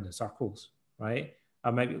just going around in circles, right?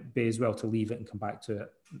 I might be as well to leave it and come back to it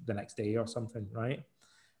the next day or something, right?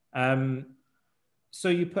 So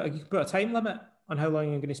you put a time limit on how long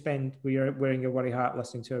you're going to spend wearing your worry hat,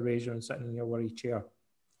 listening to Erasure, and sitting in your worry chair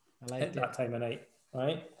at that time of night,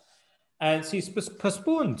 right? And so you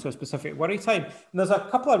postpone to a specific worry time. And there's a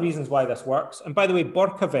couple of reasons why this works. And by the way,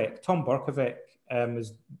 Tom Berkovec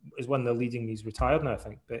is one of the leading, he's retired now, I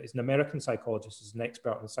think, but he's an American psychologist, he's an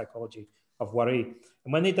expert in the psychology of worry.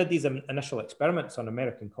 And when they did these initial experiments on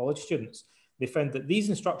American college students, they found that these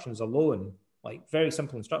instructions alone, like very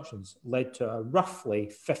simple instructions, led to a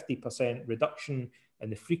roughly 50% reduction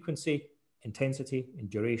in the frequency, intensity,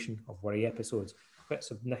 and duration of worry episodes. Quite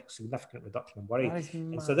a significant reduction in worry.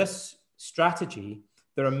 And so this strategy,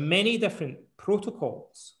 there are many different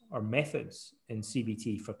protocols or methods in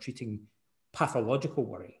CBT for treating pathological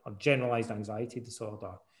worry or generalized anxiety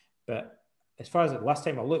disorder. But as far as the last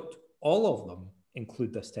time I looked, all of them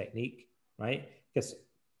include this technique, right? Because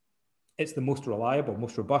it's the most reliable,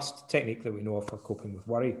 most robust technique that we know of for coping with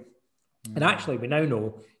worry. And actually, we now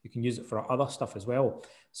know you can use it for other stuff as well.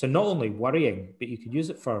 So not only worrying, but you could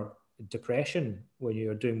use it for depression when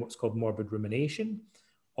you're doing what's called morbid rumination,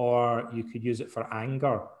 or you could use it for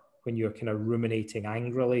anger when you're kind of ruminating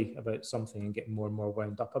angrily about something and getting more and more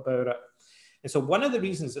wound up about it. And so one of the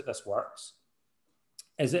reasons that this works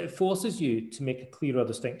is that it forces you to make a clearer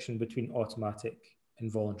distinction between automatic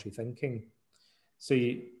and voluntary thinking. So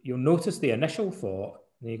you'll notice the initial thought,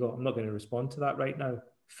 and you go, I'm not going to respond to that right now.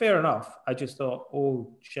 Fair enough. I just thought,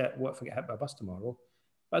 oh shit, what if I get hit by a bus tomorrow?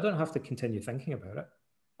 But I don't have to continue thinking about it.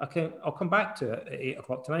 I'll come back to it at 8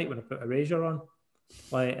 o'clock tonight when I put Erasure on.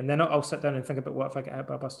 Like, and then I'll sit down and think about what if I get hit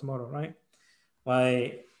by a bus tomorrow, right?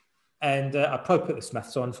 Like, and I'd probably put the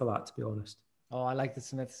Smiths on for that, to be honest. Oh, I like the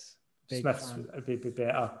Smiths. Smiths would be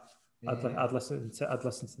better. Yeah. I'd listen to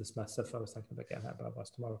the Smiths if I was thinking about getting hit by a bus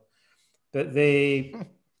tomorrow. But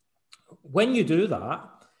when you do that,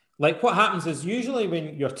 like what happens is usually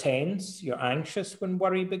when you're tense, you're anxious when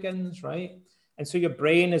worry begins, right? And so your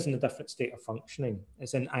brain is in a different state of functioning.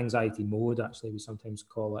 It's in anxiety mode, actually, we sometimes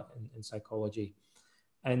call it in psychology.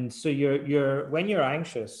 And so when you're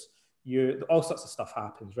anxious, all sorts of stuff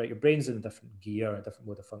happens, right? Your brain's in a different gear, a different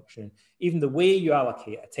mode of functioning. Even the way you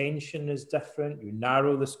allocate attention is different. You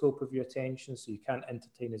narrow the scope of your attention, so you can't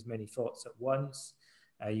entertain as many thoughts at once.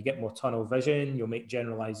 You get more tunnel vision. You'll make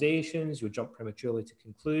generalizations. You'll jump prematurely to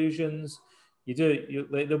conclusions.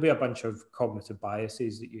 There'll be a bunch of cognitive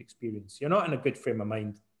biases that you experience. You're not in a good frame of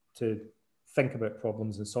mind to think about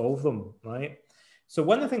problems and solve them, right? So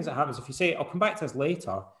one of the things that happens, if you say, I'll come back to this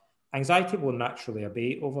later, anxiety will naturally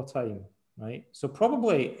abate over time, right? So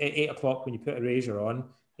probably at 8 o'clock when you put a razor on,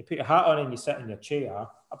 you put your hat on and you sit in your chair,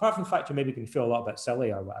 apart from the fact you're maybe going to feel a little bit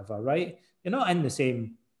silly or whatever, right? You're not in the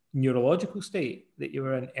same neurological state that you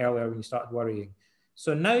were in earlier when you started worrying.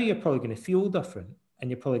 So now you're probably going to feel different and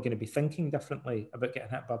you're probably going to be thinking differently about getting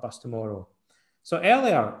hit by a bus tomorrow. So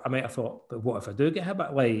earlier, I might have thought, but what if I do get hit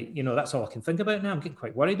by, that's all I can think about now. I'm getting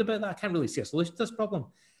quite worried about that. I can't really see a solution to this problem.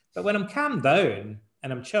 But when I'm calmed down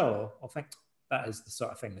and I'm chill, I'll think that is the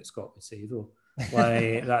sort of thing that Scott would say, though.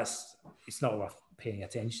 It's not worth paying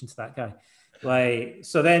attention to that guy.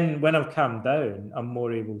 So then when I'm calmed down, I'm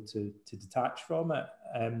more able to detach from it.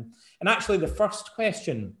 And actually the first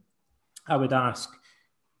question I would ask,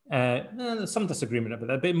 there's some disagreement about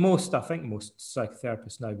that, but I think most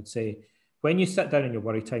psychotherapists now would say, when you sit down in your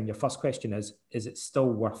worry time, your first question is it still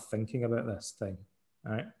worth thinking about this thing?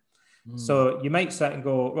 All right. So you might sit and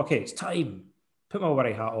go, okay, it's time. Put my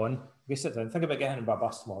worry hat on. We sit down, think about getting by a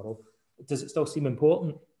bus tomorrow. Does it still seem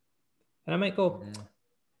important? And I might go,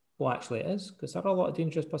 well, actually it is, because there are a lot of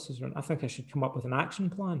dangerous buses around. I think I should come up with an action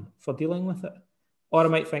plan for dealing with it. Or I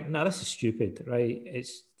might think, no, this is stupid, right?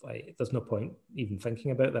 It's like, there's no point even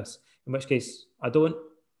thinking about this. In which case, I don't,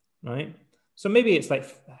 right? So maybe it's like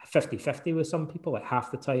 50-50 with some people. Like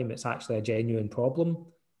half the time, it's actually a genuine problem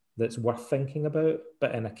that's worth thinking about,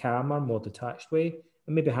 but in a calmer, more detached way.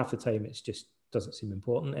 And maybe half the time, it just doesn't seem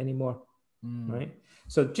important anymore, right?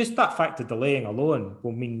 So just that fact of delaying alone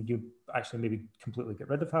will mean you actually maybe completely get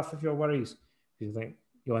rid of half of your worries.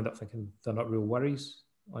 You'll end up thinking they're not real worries,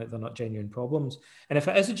 like they're not genuine problems. And if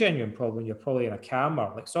it is a genuine problem, you're probably in a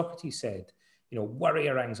calmer, like Socrates said, worry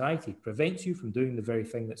or anxiety prevents you from doing the very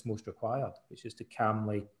thing that's most required, which is to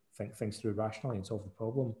calmly think things through rationally and solve the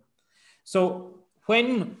problem. So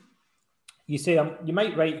when you say, you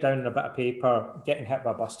might write down in a bit of paper, getting hit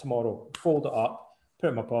by a bus tomorrow, fold it up, put it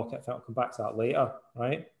in my pocket, I think I'll come back to that later,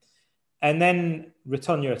 right? And then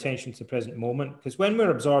return your attention to the present moment. Because when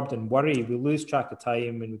we're absorbed in worry, we lose track of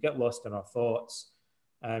time and we get lost in our thoughts.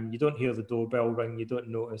 You don't hear the doorbell ring, you don't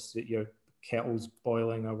notice that your kettle's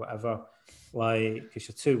boiling or whatever, because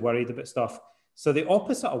you're too worried about stuff. So the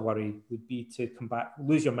opposite of worry would be to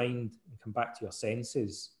lose your mind and come back to your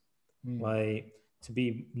senses, to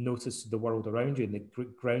be noticed of the world around you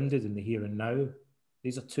and grounded in the here and now.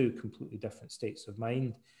 These are two completely different states of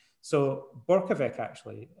mind. So Borkovic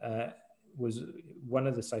actually was one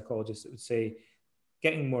of the psychologists that would say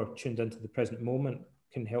getting more tuned into the present moment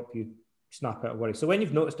can help you snap out of worry. So when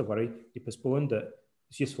you've noticed a worry, you postponed it,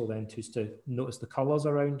 it's useful then just to notice the colours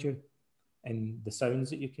around you and the sounds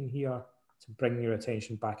that you can hear to bring your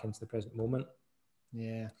attention back into the present moment.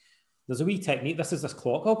 Yeah. There's a wee technique. This is this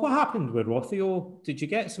clock. Oh, what happened with Rothio? Did you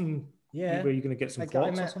get some? Yeah. Were you going to get some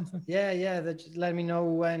clocks or something? Yeah. They just let me know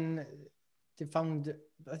when they found,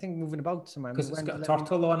 I think, moving about somewhere. Because it's got a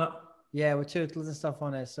turtle on it. Yeah, with turtles and stuff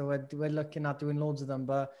on it. So we're looking at doing loads of them.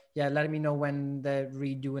 But yeah, letting me know when they're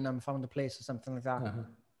redoing them, found a place or something like that.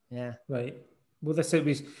 Yeah. Right. Well, so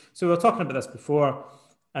we were talking about this before.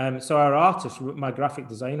 So our artist, my graphic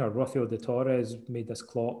designer, Rothio de Torres, made this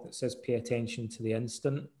clock that says, pay attention to the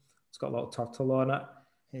instant. It's got a little turtle on it.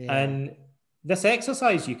 Yeah. And this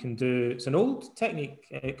exercise you can do, it's an old technique.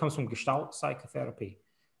 It comes from Gestalt psychotherapy.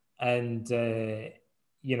 And,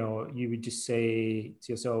 you would just say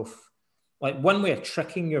to yourself, like one way of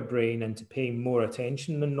tricking your brain into paying more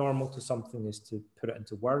attention than normal to something is to put it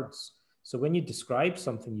into words. So when you describe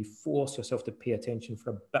something, you force yourself to pay attention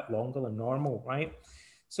for a bit longer than normal, right?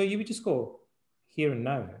 So you would just go, here and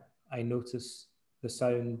now, I notice the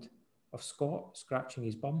sound of Scott scratching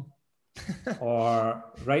his bum. Or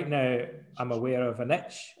right now, I'm aware of an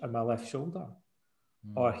itch on my left shoulder.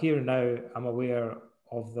 Or here and now, I'm aware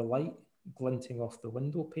of the light glinting off the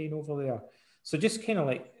window pane over there. So just kind of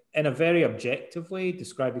like in a very objective way,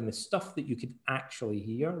 describing the stuff that you can actually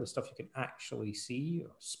hear, the stuff you can actually see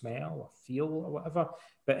or smell or feel or whatever,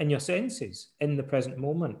 but in your senses, in the present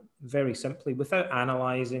moment, very simply, without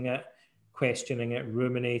analyzing it, questioning it,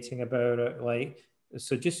 ruminating about it. Like,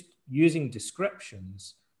 so just using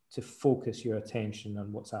descriptions to focus your attention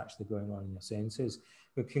on what's actually going on in your senses.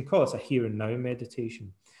 We can call this a here and now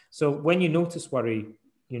meditation. So when you notice worry,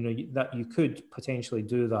 you know, that you could potentially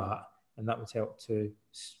do that, and that would help to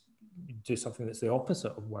do something that's the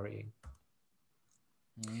opposite of worrying.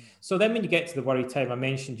 So then when you get to the worry time, I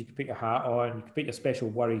mentioned you could put your hat on, you could put your special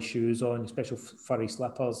worry shoes on, your special furry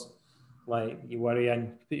slippers, like you worry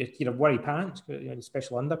in, put your worry pants, your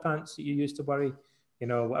special underpants that you use to worry, you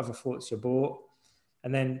know, whatever floats your boat.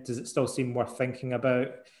 And then does it still seem worth thinking about?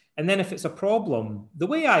 And then if it's a problem, the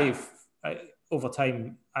way over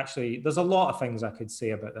time, actually, there's a lot of things I could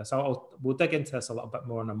say about this. We'll dig into this a little bit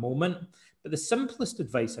more in a moment. But the simplest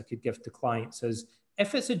advice I could give to clients is,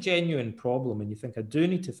 if it's a genuine problem and you think I do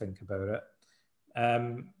need to think about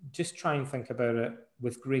it, just try and think about it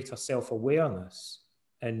with greater self-awareness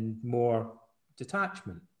and more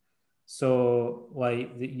detachment. So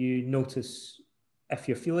like that you notice if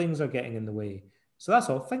your feelings are getting in the way. So that's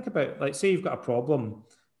all. Think about, like, say you've got a problem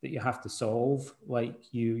that you have to solve, like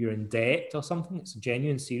you're in debt or something. It's a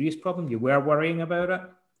genuine, serious problem. You were worrying about it,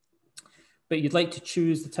 but you'd like to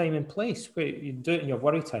choose the time and place where you do it in your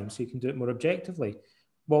worry time so you can do it more objectively.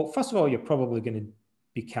 Well, first of all, you're probably going to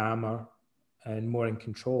be calmer and more in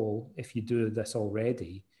control if you do this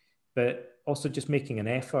already, but also just making an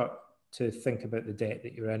effort to think about the debt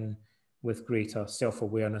that you're in with greater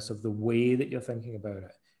self-awareness of the way that you're thinking about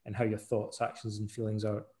it and how your thoughts, actions, and feelings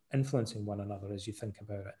are influencing one another as you think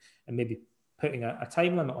about it, and maybe putting a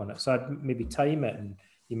time limit on it. So I'd maybe time it, and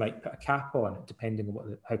you might put a cap on it depending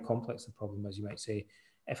on how complex the problem is. You might say,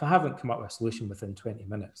 if I haven't come up with a solution within 20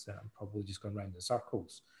 minutes, then I'm probably just going round in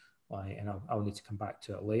circles, right? And I'll need to come back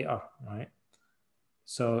to it later, right?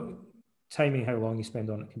 So timing how long you spend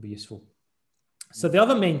on it can be useful. So the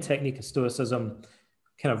other main technique of Stoicism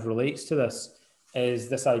kind of relates to this, is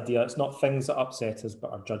this idea, it's not things that upset us,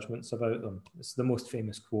 but our judgments about them. It's the most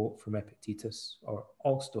famous quote from Epictetus, or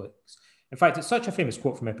all Stoics. In fact, it's such a famous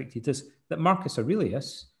quote from Epictetus that Marcus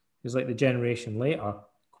Aurelius, who's like the generation later,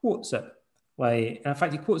 quotes it. Like, in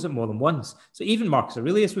fact, he quotes it more than once. So even Marcus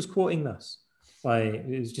Aurelius was quoting this. Like,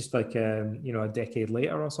 it was just like, a decade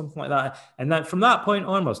later or something like that. And then from that point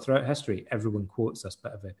onwards, throughout history, everyone quotes this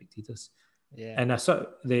bit of Epictetus. Yeah. And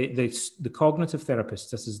the cognitive therapists,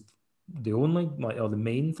 this is the only, or the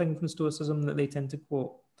main thing from Stoicism that they tend to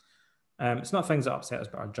quote. It's not things that upset us,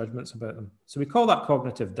 but our judgments about them. So we call that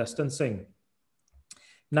cognitive distancing.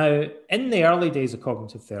 Now, in the early days of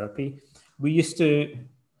cognitive therapy, we used to,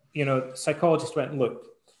 psychologists went, look,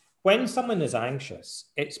 when someone is anxious,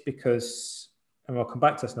 it's because, and we'll come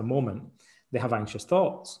back to this in a moment, they have anxious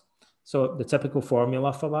thoughts. So the typical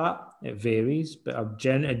formula for that, it varies, but a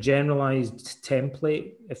generalized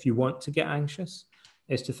template, if you want to get anxious,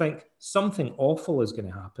 is to think something awful is going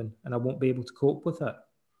to happen and I won't be able to cope with it.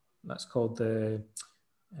 That's called the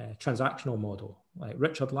transactional model, like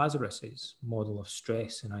Richard Lazarus's model of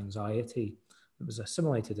stress and anxiety. It was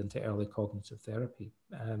assimilated into early cognitive therapy.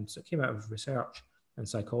 So it came out of research in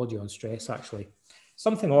psychology on stress, actually.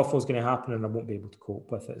 Something awful is going to happen and I won't be able to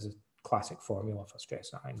cope with it is a classic formula for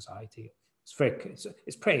stress and anxiety.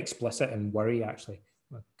 It's pretty explicit in worry, actually.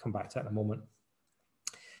 I'll come back to that in a moment.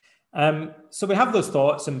 So we have those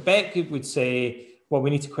thoughts, and Beck would say, well, we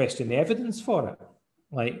need to question the evidence for it.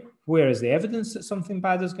 Like, where is the evidence that something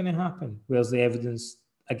bad is going to happen? Where's the evidence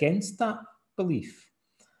against that belief?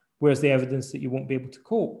 Where's the evidence that you won't be able to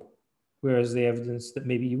cope? Where's the evidence that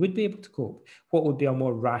maybe you would be able to cope? What would be a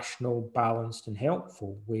more rational, balanced, and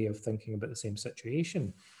helpful way of thinking about the same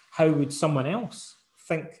situation? How would someone else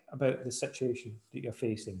think about the situation that you're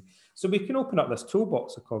facing? So we can open up this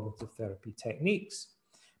toolbox of cognitive therapy techniques.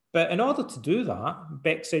 But in order to do that,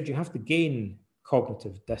 Beck said you have to gain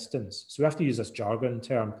cognitive distance. So we have to use this jargon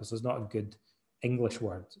term because there's not a good English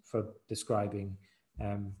word for describing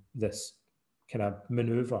this kind of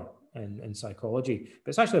maneuver in psychology. But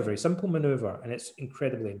it's actually a very simple maneuver and it's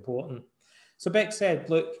incredibly important. So Beck said,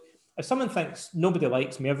 look, if someone thinks nobody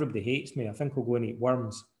likes me, everybody hates me, I think I'll go and eat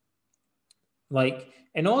worms. Like,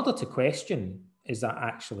 in order to question, is that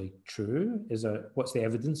actually true? What's the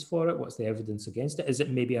evidence for it? What's the evidence against it? Is it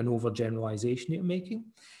maybe an overgeneralization you're making?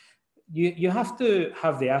 You have to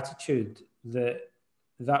have the attitude that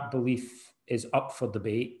that belief is up for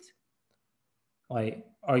debate. Like,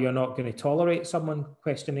 or you're not going to tolerate someone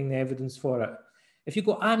questioning the evidence for it. If you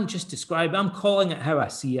go, I'm calling it how I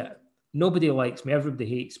see it. Nobody likes me, everybody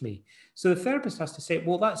hates me. So the therapist has to say,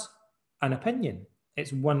 well, that's an opinion.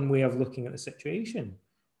 It's one way of looking at the situation.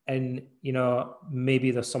 And, you know,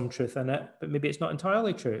 maybe there's some truth in it, but maybe it's not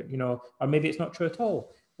entirely true, you know, or maybe it's not true at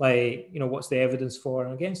all. Like, you know, what's the evidence for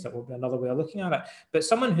and against it will be another way of looking at it. But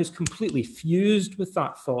someone who's completely fused with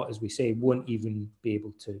that thought, as we say, won't even be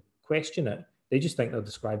able to question it. They just think they're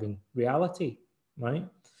describing reality, right?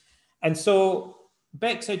 And so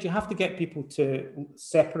Beck said you have to get people to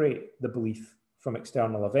separate the belief from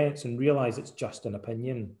external events and realize it's just an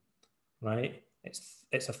opinion, right?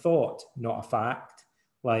 It's a thought, not a fact.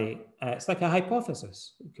 Like, it's like a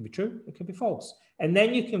hypothesis. It could be true, it could be false. And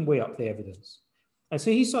then you can weigh up the evidence. And so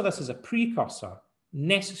he saw this as a precursor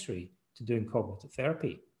necessary to doing cognitive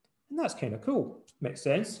therapy. And that's kind of cool. Makes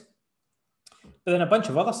sense. But then a bunch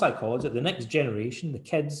of other psychologists, the next generation, the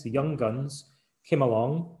kids, the young guns, came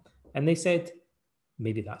along and they said,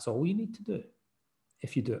 maybe that's all you need to do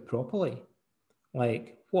if you do it properly.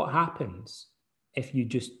 Like, what happens if you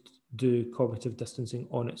just do cognitive distancing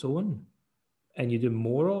on its own and you do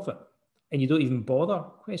more of it and you don't even bother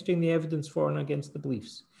questioning the evidence for and against the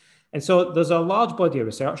beliefs? And so there's a large body of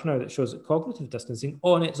research now that shows that cognitive distancing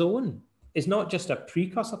on its own is not just a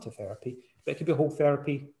precursor to therapy, but it could be a whole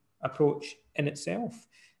therapy approach in itself.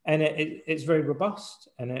 And it's very robust,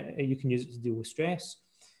 and you can use it to deal with stress.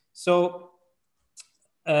 So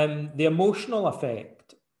the emotional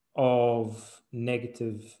effect of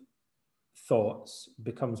negative thoughts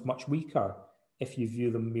becomes much weaker if you view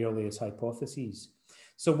them merely as hypotheses.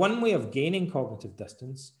 So one way of gaining cognitive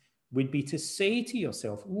distance would be to say to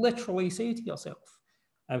yourself, literally say to yourself,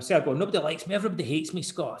 say I go, nobody likes me, everybody hates me,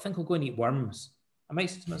 Scott, I think I'll go and eat worms. I might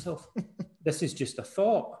say to myself, this is just a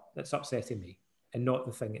thought that's upsetting me and not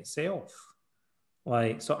the thing itself.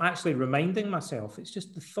 Like, so actually reminding myself, it's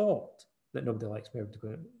just the thought that nobody likes me,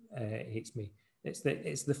 everybody hates me. It's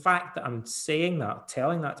the fact that I'm saying that,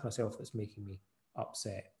 telling that to myself that's making me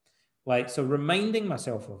upset. Like, so reminding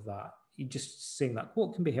myself of that, you just saying that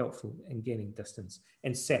quote can be helpful in gaining distance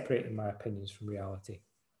and separating my opinions from reality.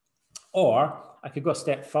 Or I could go a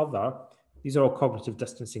step further. These are all cognitive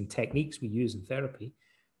distancing techniques we use in therapy.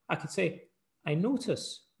 I could say, I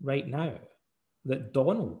notice right now that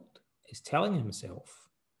Donald is telling himself,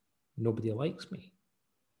 nobody likes me,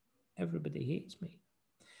 everybody hates me.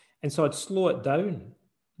 And so I'd slow it down,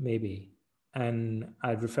 maybe, and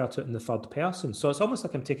I'd refer to it in the third person. So it's almost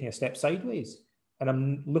like I'm taking a step sideways and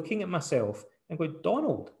I'm looking at myself and going,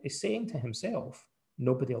 Donald is saying to himself,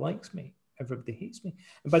 nobody likes me, everybody hates me.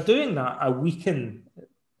 And by doing that, I weaken.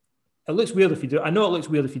 It looks weird if you do it. I know it looks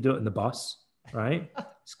weird if you do it in the bus, right,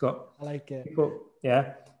 Scott? I like it.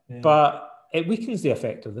 Yeah. But it weakens the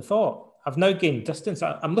effect of the thought. I've now gained distance.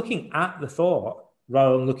 I'm looking at the thought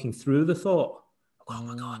rather than looking through the thought. I go, oh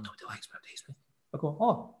my God, nobody likes me, nobody hates me. I go,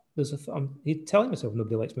 oh, there's I'm telling myself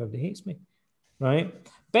nobody likes me, nobody hates me, right?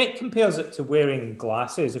 Beck compares it to wearing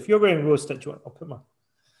glasses. If you're wearing rose-tinted, I'll put my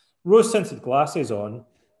rose-tinted glasses on,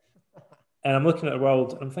 and I'm looking at the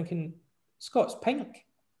world, and I'm thinking, Scott's pink,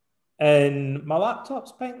 and my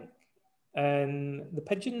laptop's pink, and the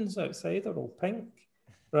pigeons outside are all pink,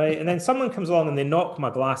 right? And then someone comes along and they knock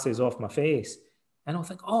my glasses off my face, and I'll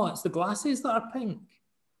think, oh, it's the glasses that are pink.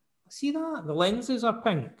 See that? The lenses are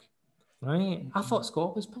pink, right? I thought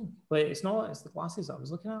Scott was pink, but it's not. It's the glasses that I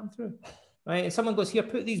was looking at him through, right? And someone goes, here,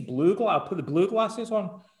 put these blue glasses. I'll put the blue glasses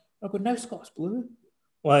on. I go, now Scott's blue.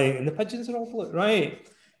 Like, and the pigeons are all blue, right?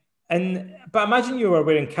 But imagine you were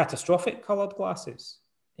wearing catastrophic coloured glasses.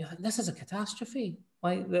 You're like, this is a catastrophe.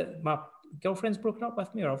 Like, my girlfriend's broken up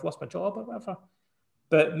with me, or I've lost my job, or whatever.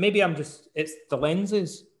 But maybe it's the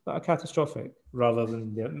lenses that are catastrophic rather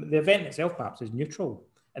than the event itself, perhaps, is neutral.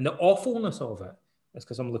 And the awfulness of it is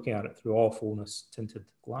because I'm looking at it through awfulness tinted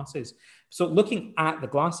glasses. So looking at the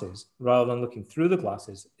glasses rather than looking through the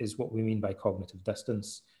glasses is what we mean by cognitive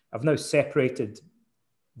distance. I've now separated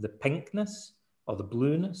the pinkness or the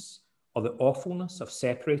blueness or the awfulness. I've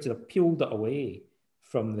separated, I've peeled it away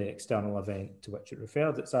from the external event to which it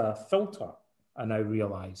referred. It's a filter, I now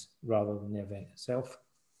realize, rather than the event itself.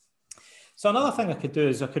 So another thing I could do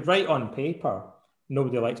is I could write on paper,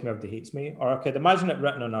 nobody likes me, everybody hates me, or I could imagine it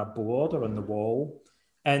written on a board or on the wall.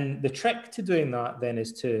 And the trick to doing that then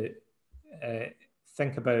is to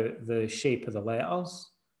think about the shape of the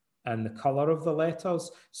letters and the color of the letters.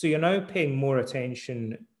 So you're now paying more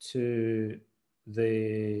attention to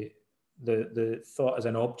the thought as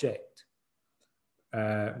an object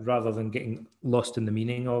rather than getting lost in the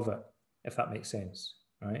meaning of it, if that makes sense,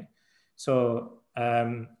 right? So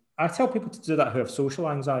I tell people to do that who have social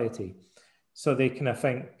anxiety. So they kind of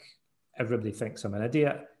think, everybody thinks I'm an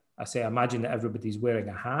idiot. I say, imagine that everybody's wearing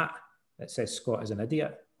a hat that says Scott is an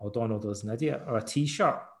idiot "Oh, Donald is an idiot," or a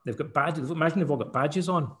T-shirt. They've got badges. Imagine they've all got badges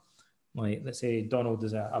on, like let's say Donald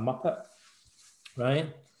is a Muppet,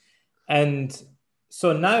 right? And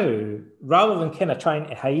so now, rather than kind of trying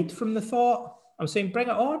to hide from the thought, I'm saying bring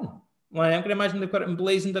it on. Like, I'm going to imagine they've got it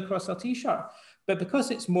emblazoned across their T-shirt. But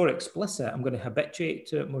because it's more explicit, I'm going to habituate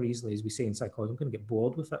to it more easily, as we say in psychology. I'm going to get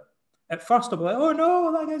bored with it. At first, I'll be like, oh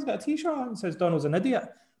no, that guy's got a T-shirt on and says Donald's an idiot.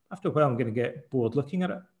 After a while, I'm going to get bored looking at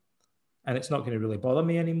it. And it's not going to really bother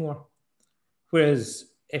me anymore. Whereas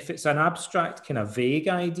if it's an abstract, kind of vague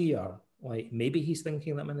idea, like maybe he's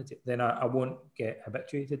thinking that minute, then I won't get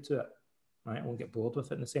habituated to it. Right? I won't get bored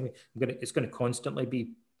with it in the same way. It's going to constantly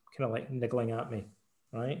be kind of like niggling at me.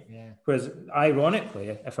 Right? Yeah. Whereas ironically,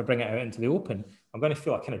 if I bring it out into the open, I'm going to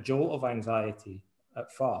feel a kind of jolt of anxiety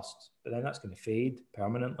at first, but then that's going to fade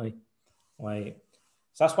permanently. Like,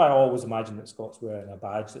 so that's why I always imagine that Scott's wearing a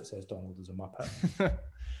badge that says Donald is a Muppet.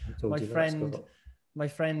 My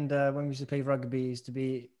friend, when we used to play rugby, used to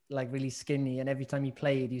be like really skinny, and every time he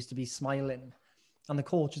played, he used to be smiling. And the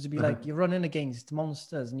coaches would be like, "You're running against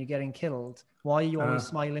monsters and you're getting killed. Why are you always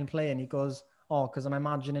smiling playing?" He goes, "Oh, because I'm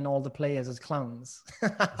imagining all the players as clowns."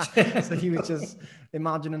 So he was just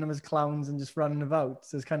imagining them as clowns and just running about.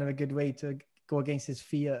 So it's kind of a good way to go against his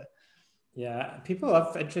fear. Yeah, people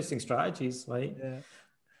have interesting strategies, right? Yeah.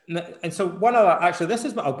 And so one of actually,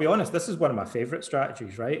 I'll be honest, this is one of my favorite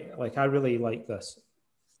strategies, right? Like, I really like this.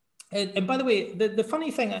 And by the way, the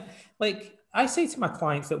funny thing, like, I say to my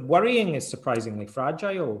clients that worrying is surprisingly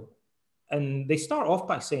fragile. And they start off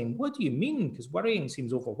by saying, "What do you mean?" Because worrying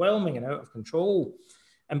seems overwhelming and out of control.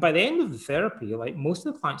 And by the end of the therapy, like, most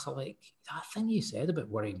of the clients are like, "That thing you said about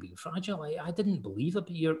worrying being fragile, I didn't believe it,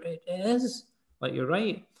 but it is. Like, you're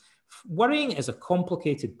right. Worrying is a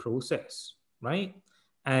complicated process, right?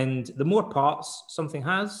 And the more parts something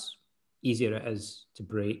has, easier it is to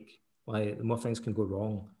break. Like, the more things can go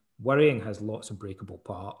wrong. Worrying has lots of breakable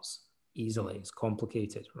parts easily. It's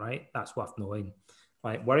complicated, right? That's worth knowing.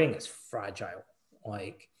 Like, worrying is fragile.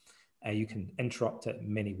 Like, you can interrupt it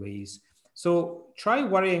in many ways. So try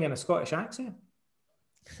worrying in a Scottish accent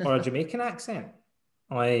or a Jamaican accent.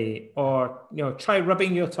 Like, or, you know, try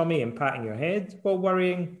rubbing your tummy and patting your head while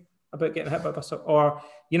worrying about getting hit by a bus. Or,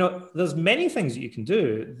 you know, there's many things that you can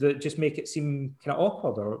do that just make it seem kind of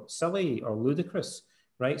awkward or silly or ludicrous,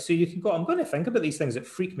 right? So you can go, I'm going to think about these things that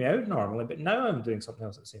freak me out normally, but now I'm doing something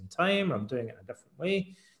else at the same time, or I'm doing it in a different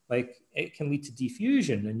way. Like, it can lead to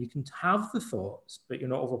diffusion, and you can have the thoughts, but you're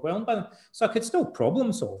not overwhelmed by them. So I could still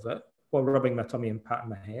problem solve it while rubbing my tummy and patting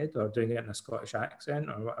my head, or doing it in a Scottish accent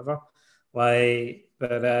or whatever. Like,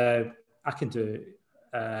 but I can do,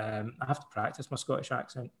 I have to practice my Scottish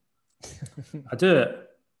accent. I do it.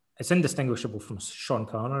 It's indistinguishable from Sean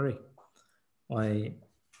Connery. Like,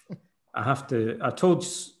 I told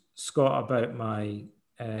Scott about my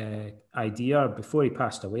idea before he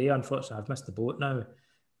passed away. Unfortunately, I've missed the boat now.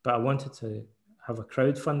 But I wanted to have a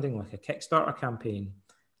crowdfunding, like a Kickstarter campaign,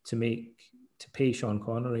 to pay Sean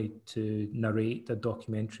Connery to narrate a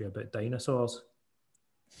documentary about dinosaurs.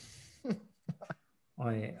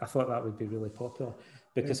 I thought that would be really popular,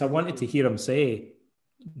 because I wanted to hear him say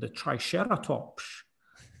the Triceratops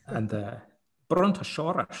and the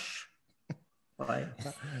Brontosaurus. Right.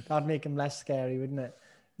 That'd make him less scary, wouldn't it?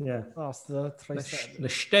 Yeah. Oh, the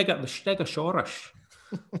Stegosaurus.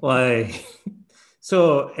 Like,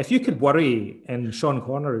 so if you could worry in Sean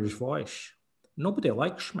Connery's voice, nobody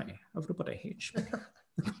likes me, everybody hates me.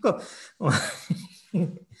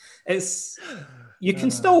 You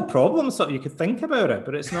can still problem solve, you could think about it,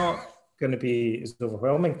 but it's not going to be as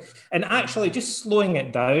overwhelming. And actually just slowing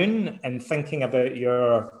it down and thinking about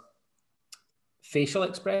your facial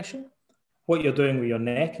expression, what you're doing with your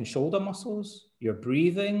neck and shoulder muscles, your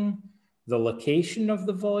breathing, the location of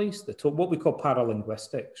the voice, what we call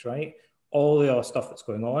paralinguistics, right? All the other stuff that's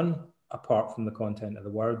going on apart from the content of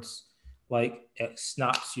the words, like, it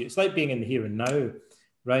snaps you. It's like being in the here and now,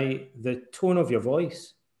 right? The tone of your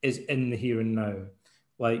voice is in the here and now.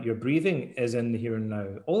 Like, your breathing is in the here and now.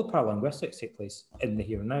 All the paralinguistics take place in the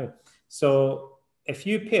here and now. So if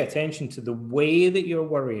you pay attention to the way that you're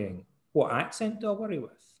worrying, what accent do I worry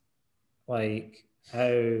with? Like,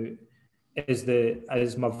 how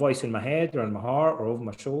is my voice in my head or in my heart or over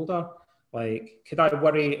my shoulder? Like, could I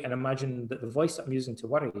worry and imagine that the voice that I'm using to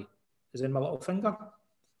worry is in my little finger?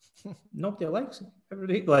 Nobody likes it.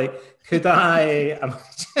 Everybody, like, could I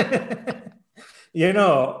imagine? You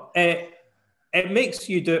know, it makes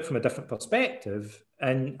you do it from a different perspective,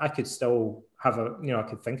 and I could still have I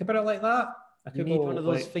could think about it like that. I could need one of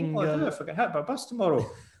those fingers. Oh, if I get hit by a bus tomorrow,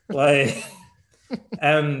 like,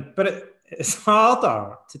 but it's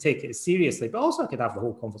harder to take it seriously. But also, I could have the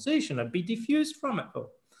whole conversation and be diffused from it,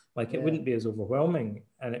 though. Like it wouldn't be as overwhelming,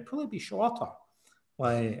 and it'd probably be shorter.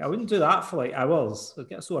 Like I wouldn't do that for like hours. I'd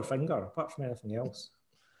get a sore finger apart from anything else.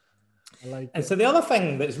 So the other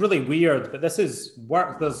thing that's really weird, but this is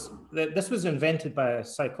work. This was invented by a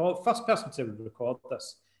psychologist. First person to record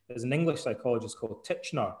this is an English psychologist called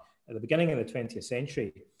Titchener at the beginning of the 20th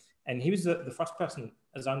century, and he was the first person,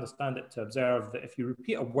 as I understand it, to observe that if you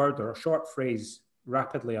repeat a word or a short phrase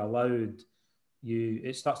rapidly aloud,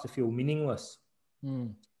 it starts to feel meaningless.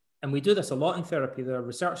 And we do this a lot in therapy. There are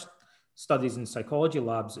research studies in psychology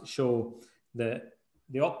labs that show that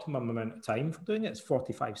the optimum amount of time for doing it is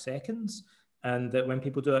 45 seconds. And that when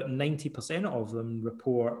people do it, 90% of them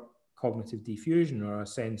report cognitive diffusion or a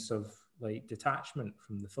sense of like detachment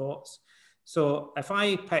from the thoughts. So if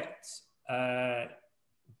I picked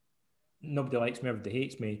Nobody Likes Me, Everybody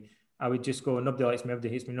Hates Me, I would just go, nobody likes me, everybody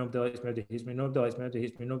hates me, nobody likes me, everybody hates me, nobody likes me, everybody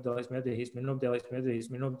hates me, nobody likes me, everybody hates me, nobody likes me,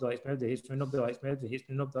 everybody hates me, nobody likes me, everybody hates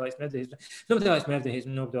me, nobody likes me, everybody hates me, nobody likes me, everybody hates me, nobody likes me, everybody hates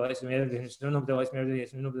me, nobody likes me, everybody hates me, nobody likes me, everybody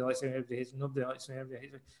hates me, nobody likes me, everybody hates me, nobody likes me, everybody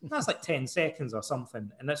hates me. That's like 10 seconds or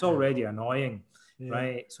something, and it's already annoying,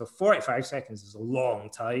 right? So 45 seconds is a long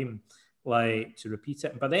time, like, to repeat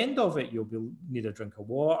it. And by the end of it, you'll need a drink of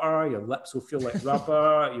water, your lips will feel like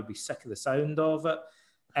rubber, you'll be sick of the sound of it.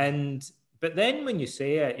 But then when you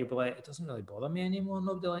say it, you'll be like, it doesn't really bother me anymore.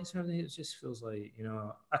 Nobody likes me. It just feels like,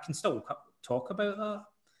 I can still talk about that.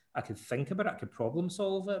 I could think about it. I could problem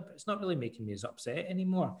solve it, but it's not really making me as upset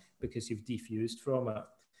anymore because you've defused from it.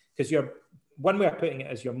 Because one way of putting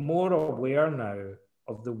it is you're more aware now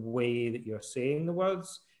of the way that you're saying the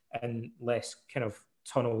words and less kind of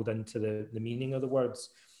tunneled into the meaning of the words.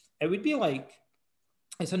 It would be like,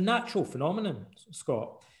 it's a natural phenomenon,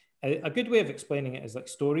 Scott. A good way of explaining it is like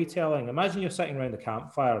storytelling. Imagine you're sitting around the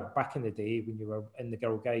campfire back in the day when you were in the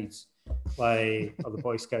Girl Guides, like, or the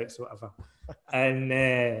Boy Scouts or whatever.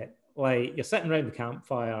 And like you're sitting around the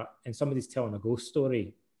campfire and somebody's telling a ghost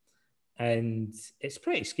story. And it's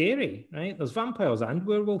pretty scary, right? There's vampires and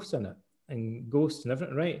werewolves in it and ghosts and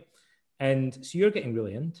everything, right? And so you're getting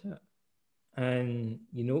really into it. And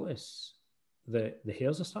you notice that the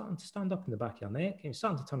hairs are starting to stand up in the back of your neck and you're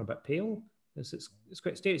starting to turn a bit pale. It's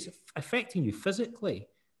quite scary. It's affecting you physically,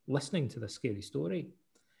 listening to this scary story.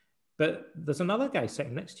 But there's another guy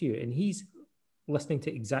sitting next to you and he's listening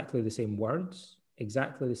to exactly the same words,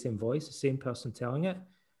 exactly the same voice, the same person telling it.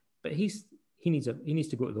 But he needs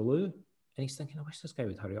to go to the loo and he's thinking, I wish this guy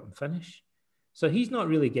would hurry up and finish. So he's not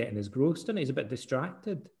really getting as grossed in it. He's a bit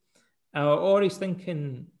distracted. Or he's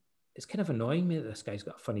thinking, it's kind of annoying me that this guy's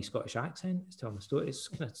got a funny Scottish accent. He's telling the story. It's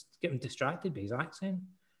kind of getting distracted by his accent.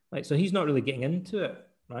 Like, so he's not really getting into it,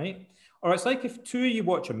 right? Or it's like if two of you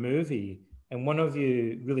watch a movie and one of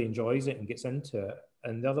you really enjoys it and gets into it,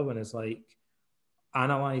 and the other one is like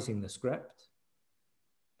analyzing the script.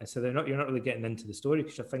 And so you're not really getting into the story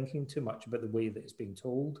because you're thinking too much about the way that it's being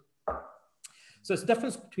told. So it's the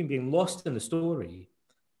difference between being lost in the story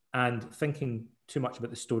and thinking too much about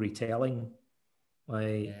the storytelling.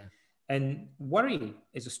 And worry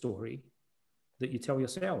is a story that you tell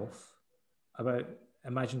yourself about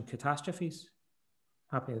imagined catastrophes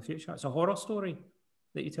happening in the future. It's a horror story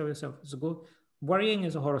that you tell yourself. Worrying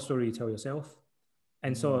is a horror story you tell yourself.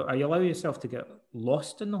 And so are you allowing yourself to get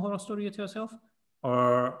lost in the horror story you tell yourself?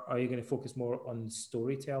 Or are you going to focus more on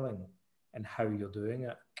storytelling and how you're doing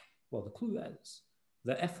it? Well, the clue is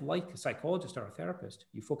that if, like a psychologist or a therapist,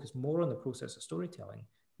 you focus more on the process of storytelling,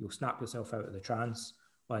 you'll snap yourself out of the trance.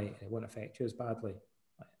 It won't affect you as badly.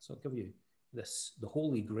 So it'll give you the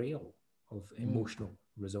holy grail of emotional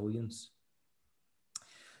resilience.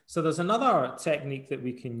 So there's another technique that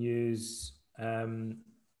we can use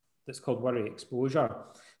that's called worry exposure.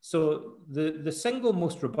 So the single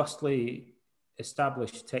most robustly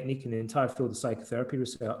established technique in the entire field of psychotherapy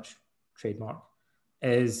research, trademark,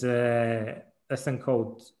 is this thing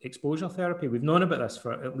called exposure therapy. We've known about this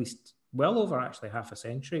for at least well over actually half a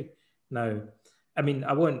century now. I mean,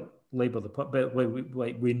 I won't label but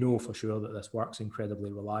we know for sure that this works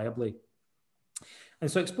incredibly reliably. And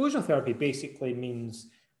so exposure therapy basically means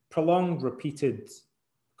prolonged, repeated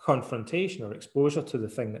confrontation or exposure to the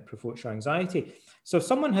thing that provokes your anxiety. So if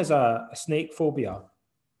someone has a snake phobia,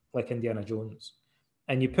 like Indiana Jones,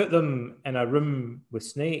 and you put them in a room with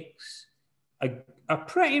snakes, a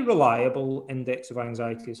pretty reliable index of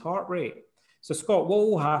anxiety is heart rate. So Scott, what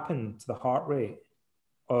will happen to the heart rate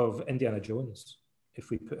of Indiana Jones if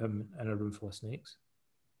we put him in a room full of snakes?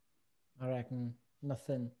 I reckon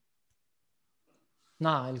nothing.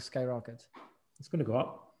 Nah, it'll skyrocket. It's going to go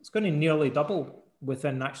up. It's going to nearly double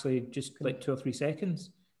within actually just like 2 or 3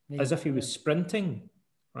 seconds, as if he was sprinting,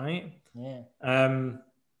 right? Yeah.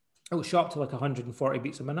 It'll show up to like 140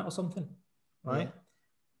 beats a minute or something, right?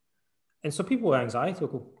 And so people with anxiety will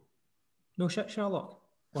go, no shit, Sherlock.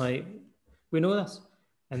 Like, we know this.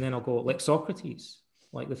 And then I'll go, like Socrates,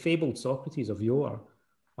 like the fabled Socrates of yore,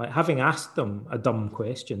 like having asked them a dumb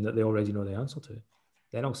question that they already know the answer to,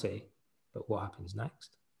 then I'll say, but what happens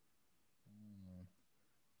next?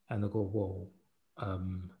 And they'll go, well,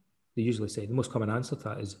 they usually say the most common answer to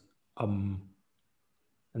that is, and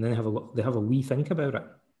then they have a wee think about it.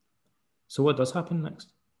 So what does happen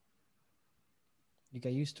next? You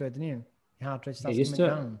get used to it, don't you? Your heart rate starts coming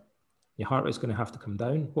down. Your heart rate's going to have to come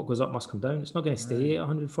down. What goes up must come down. It's not going to stay at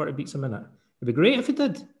 140 beats a minute. It'd be great if it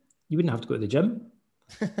did. You wouldn't have to go to the gym.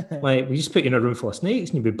 Like, we just put you in a room full of snakes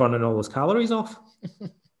and you'd be burning all those calories off.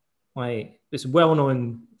 Like, it's a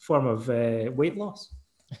well-known form of weight loss.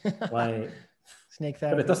 Like, snake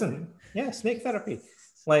therapy. But it doesn't. Yeah, snake therapy.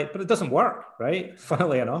 Like, but it doesn't work, right?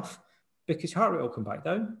 Funnily enough, because your heart rate will come back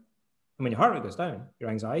down. And when your heart rate goes down, your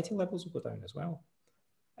anxiety levels will go down as well.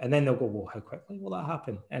 And then they'll go, well, how quickly will that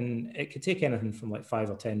happen? And it could take anything from like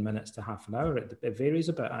 5 or 10 minutes to half an hour. It varies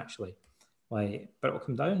a bit, actually. Like, but it will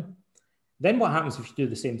come down. Then what happens if you do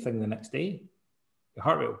the same thing the next day? Your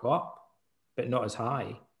heart rate will go up, but not as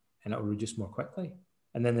high, and it will reduce more quickly.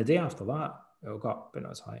 And then the day after that, it will go up, but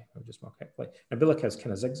not as high. It will reduce more quickly. And Abilica is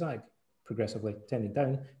kind of zigzag, progressively tending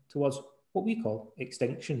down towards what we call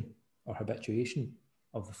extinction or habituation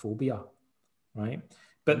of the phobia, right?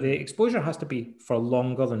 But the exposure has to be for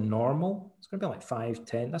longer than normal. It's going to be like 5,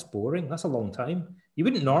 10. That's boring. That's a long time. You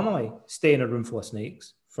wouldn't normally stay in a room full of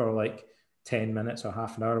snakes for like 10 minutes or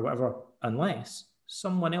half an hour or whatever, unless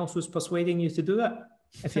someone else was persuading you to do it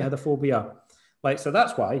if you had a phobia. Like, so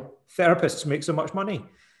that's why therapists make so much money.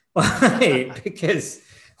 Like, because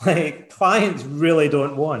like clients really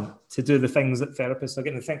don't want to do the things that therapists are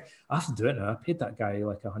getting to think, I have to do it now. I paid that guy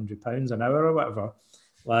like £100 an hour or whatever.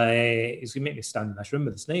 Like, he's going to make me stand in this room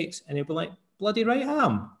with the snakes. And he'll be like, bloody right I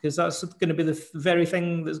am, because that's going to be the very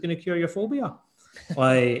thing that's going to cure your phobia.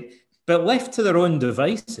 Like, but left to their own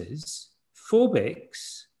devices,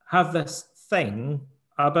 phobics have this thing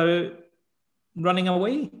about running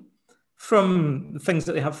away from things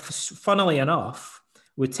that they have. Funnily enough,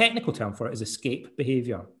 the technical term for it is escape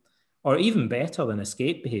behavior, or even better than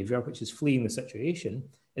escape behavior, which is fleeing the situation,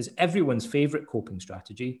 is everyone's favorite coping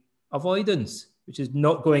strategy, avoidance, which is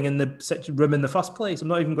not going in the room in the first place. I'm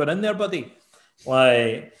not even going in there, buddy.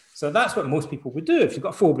 Like, so that's what most people would do. If you've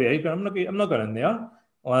got a phobia, you go, I'm not going in there.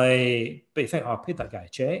 Like, but you think, oh, I paid that guy a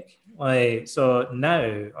check. Like, so now,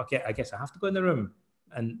 okay, I guess I have to go in the room.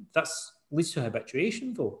 And that's leads to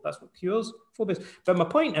habituation, though. That's what cures phobias. But my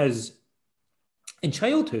point is, in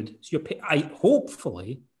childhood,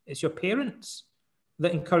 hopefully, it's your parents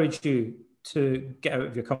that encourage you to get out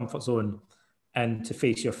of your comfort zone and to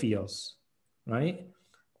face your fears, right?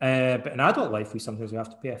 But in adult life, we have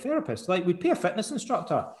to pay a therapist. Like, we'd pay a fitness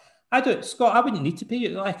instructor. Scott, I wouldn't need to pay you.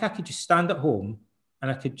 Like, I could just stand at home and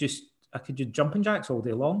I could just jumping jacks all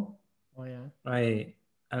day long. Oh yeah. Right.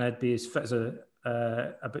 And I'd be as fit as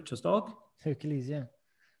a butcher's dog. Hercules, yeah.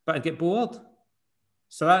 But I'd get bored.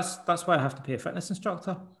 So that's why I have to pay a fitness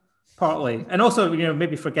instructor, partly. And also,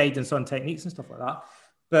 maybe for guidance on techniques and stuff like that.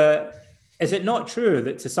 But is it not true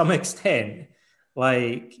that to some extent,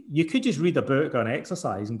 like, you could just read a book on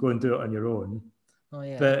exercise and go and do it on your own? Oh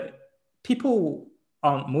yeah. But people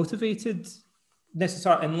aren't motivated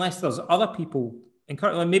necessarily unless there's other people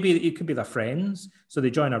encourage. Like, maybe it could be their friends, so they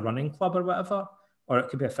join a running club or whatever, or it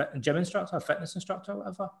could be a gym instructor, a fitness instructor, or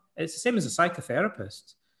whatever. It's the same as a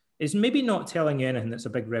psychotherapist. It's maybe not telling you anything that's a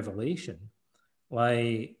big revelation,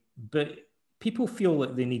 like, but people feel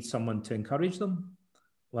like they need someone to encourage them,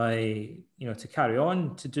 like, to carry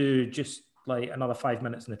on, to do just like another 5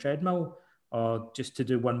 minutes on the treadmill, or just to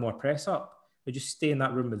do one more press up, or just stay in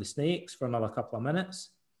that room with the snakes for another couple of minutes.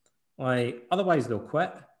 Like, otherwise they'll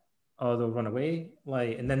quit or they'll run away,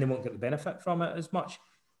 like, and then they won't get the benefit from it as much.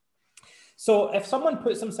 So if someone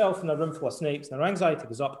puts themselves in a room full of snakes and their anxiety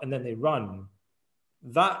goes up and then they run,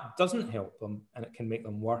 that doesn't help them and it can make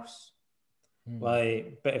them worse.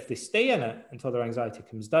 Like, but if they stay in it until their anxiety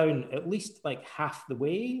comes down, at least like half the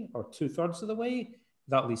way or 2/3 of the way,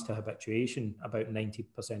 that leads to habituation about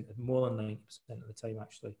 90%, more than 90% of the time,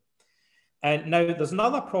 actually. And now there's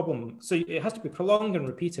another problem. So it has to be prolonged and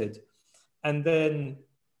repeated. And then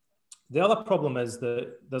the other problem is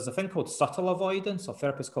that there's a thing called subtle avoidance, or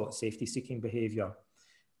therapists call it safety-seeking behavior.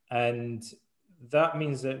 And that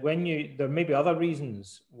means that there may be other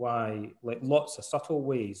reasons why, like lots of subtle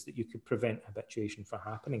ways that you could prevent habituation from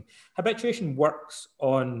happening. Habituation works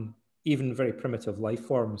on even very primitive life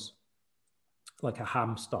forms, like a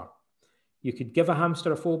hamster. You could give a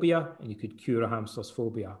hamster a phobia and you could cure a hamster's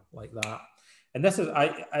phobia like that. And this is,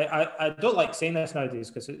 I don't like saying this nowadays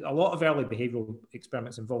because a lot of early behavioural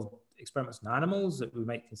experiments involve experiments in animals that we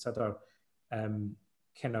might consider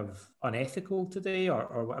kind of unethical today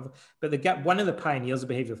or whatever. But one of the pioneers of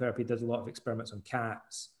behavioural therapy did a lot of experiments on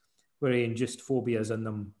cats where he induced phobias in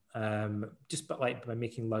them, just by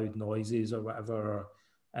making loud noises or whatever,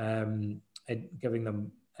 and giving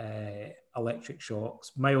them electric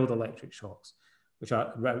shocks, mild electric shocks, which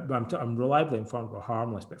I'm reliably informed were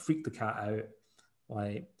harmless, but freaked the cat out.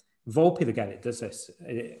 Like Volpe, the guy that does this,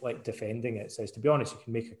 like defending it, says, to be honest, you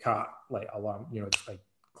can make a cat like alarm, just by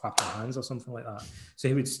clapping hands or something like that. So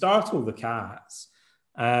he would startle the cats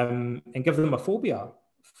and give them a phobia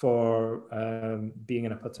for being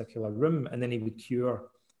in a particular room, and then he would cure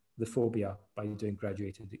the phobia by doing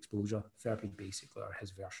graduated exposure therapy, basically, or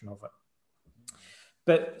his version of it.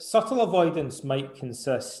 But subtle avoidance might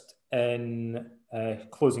consist in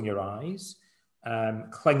closing your eyes,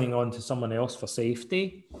 clinging on to someone else for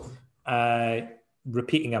safety,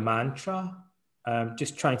 repeating a mantra,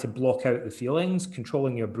 just trying to block out the feelings,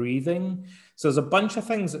 controlling your breathing. So there's a bunch of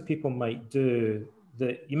things that people might do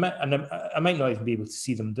that you might, and I might not even be able to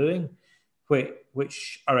see them doing,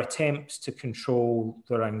 which are attempts to control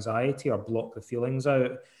their anxiety or block the feelings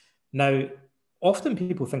out. Now, often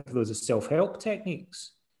people think of those as self-help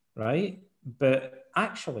techniques, right? But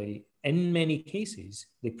actually, in many cases,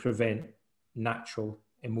 they prevent natural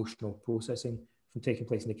emotional processing from taking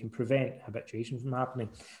place, and they can prevent habituation from happening.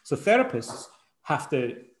 So therapists have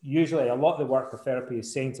to, usually a lot of the work of therapy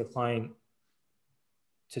is saying to a client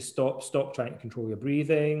to stop trying to control your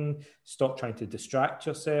breathing, stop trying to distract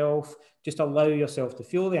yourself, just allow yourself to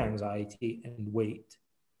feel the anxiety and wait,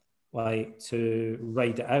 like to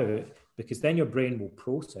ride it out, because then your brain will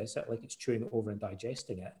process it like it's chewing it over and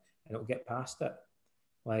digesting it, and it'll get past it.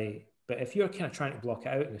 But if you're kind of trying to block it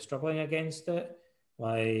out and you're struggling against it,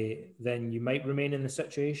 then you might remain in the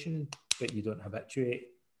situation, but you don't habituate.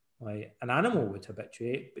 An animal would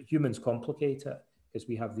habituate, but humans complicate it because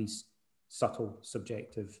we have these subtle,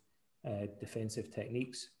 subjective, defensive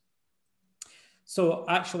techniques. So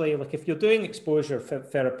actually, if you're doing exposure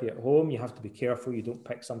therapy at home, you have to be careful you don't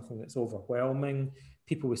pick something that's overwhelming.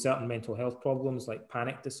 People with certain mental health problems like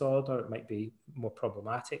panic disorder, it might be more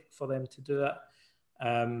problematic for them to do it.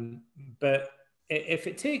 But if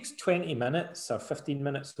it takes 20 minutes or 15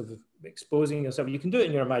 minutes of exposing yourself, you can do it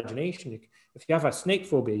in your imagination. If you have a snake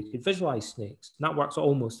phobia, you can visualize snakes, and that works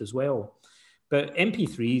almost as well. But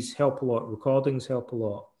MP3s help a lot, recordings help a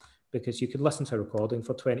lot, because you can listen to a recording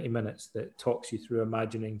for 20 minutes that talks you through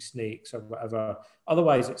imagining snakes or whatever.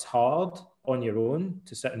 Otherwise, it's hard on your own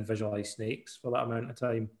to sit and visualize snakes for that amount of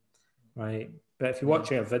time, right? But if you're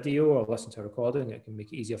watching a video or listen to a recording, it can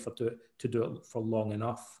make it easier to do it for long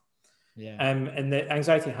enough. Yeah. And the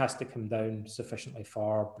anxiety has to come down sufficiently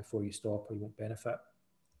far before you stop, or you won't benefit.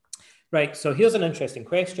 Right, so here's an interesting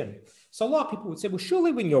question. So a lot of people would say, well,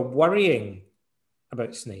 surely when you're worrying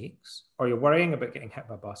about snakes, or you're worrying about getting hit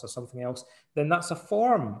by a bus or something else, then that's a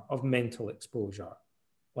form of mental exposure.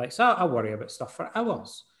 So I worry about stuff for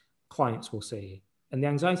hours, clients will say, and the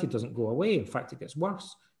anxiety doesn't go away. In fact, it gets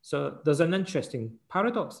worse. So there's an interesting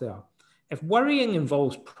paradox there. If worrying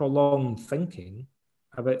involves prolonged thinking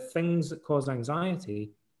about things that cause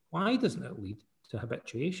anxiety, why doesn't it lead to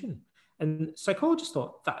habituation? And psychologists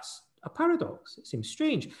thought that's a paradox. It seems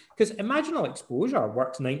strange, because imaginal exposure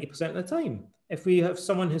works 90% of the time. If we have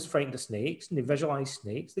someone who's frightened of snakes and they visualize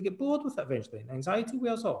snakes, they get bored with it eventually and anxiety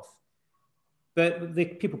wears off. But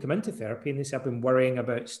people come into therapy and they say, I've been worrying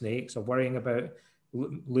about snakes or worrying about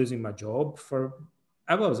losing my job for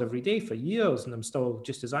hours every day for years, and I'm still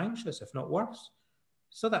just as anxious, if not worse.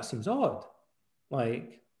 So that seems odd.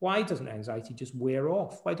 Why doesn't anxiety just wear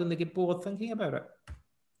off? Why don't they get bored thinking about it?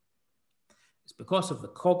 It's because of the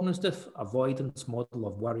cognitive avoidance model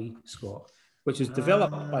of worry, Scott, which was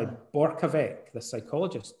developed by Borkovec, the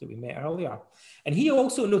psychologist that we met earlier. And he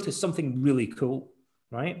also noticed something really cool,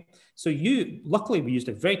 right? So luckily we used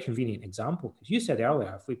a very convenient example, because you said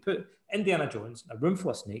earlier, if we put Indiana Jones in a room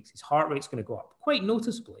full of snakes, his heart rate's going to go up quite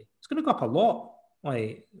noticeably. It's going to go up a lot,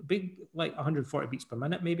 big, 140 beats per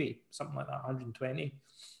minute, maybe something like that, 120.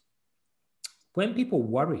 When people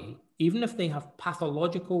worry, even if they have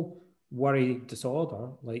pathological worry disorder,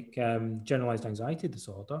 like generalized anxiety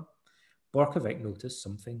disorder, Borkovec noticed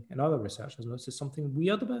something, and other researchers noticed something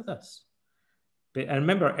weird about this. But I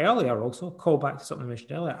remember earlier also, call back to something I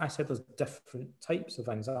mentioned earlier, I said there's different types of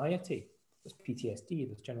anxiety. There's PTSD,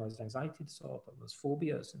 there's generalized anxiety disorder, there's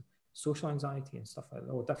phobias and social anxiety and stuff like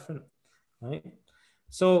that, all different, right?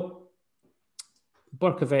 So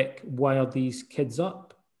Borkovec wired these kids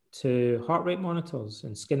up to heart rate monitors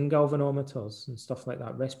and skin galvanometers and stuff like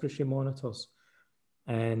that, respiratory monitors,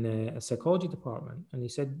 in a psychology department, and he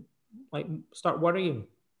said, like, start worrying,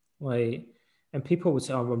 like, and people would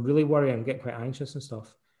say, oh, I'm really worried, I'm getting quite anxious and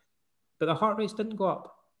stuff, but the heart rates didn't go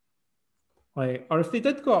up, like, or if they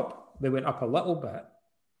did go up, they went up a little bit,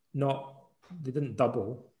 they didn't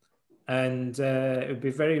double, and it would be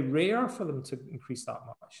very rare for them to increase that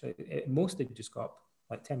much. At most, they'd just go up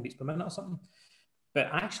like 10 beats per minute or something. But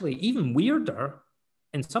actually, even weirder,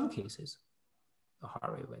 in some cases, the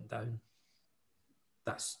heart rate went down.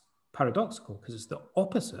 That's paradoxical because it's the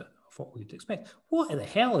opposite of what we'd expect. What the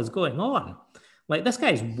hell is going on? Like, this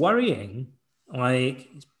guy's worrying, like,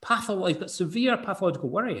 he's got severe pathological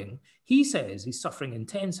worrying. He says he's suffering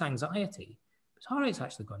intense anxiety. His heart rate's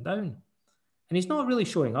actually gone down. And he's not really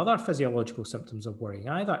showing other physiological symptoms of worrying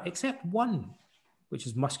either, except one, which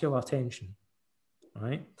is muscular tension,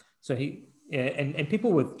 right? So and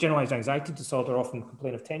people with generalized anxiety disorder often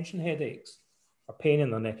complain of tension headaches or pain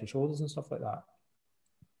in their neck and shoulders and stuff like that.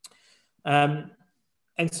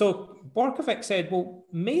 And so Borkovic said, well,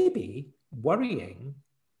 maybe worrying,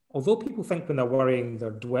 although people think when they're worrying,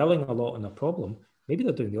 they're dwelling a lot on a problem, maybe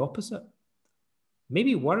they're doing the opposite.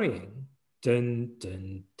 Maybe worrying, dun,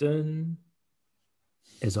 dun, dun,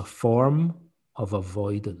 is a form of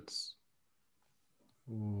avoidance.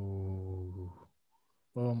 Ooh.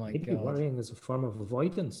 Oh my Maybe God. worrying is a form of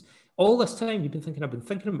avoidance. All this time you've been thinking, I've been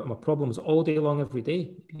thinking about my problems all day long, every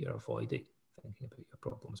day. Maybe you're avoiding thinking about your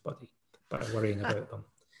problems, buddy, by worrying about them.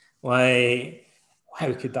 Like,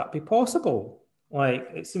 how could that be possible? Like,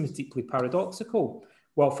 it seems deeply paradoxical.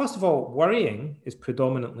 Well, first of all, worrying is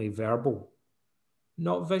predominantly verbal,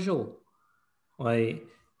 not visual. Like,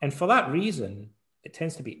 and for that reason, it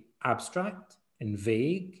tends to be abstract and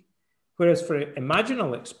vague. Whereas for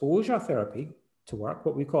imaginal exposure therapy to work,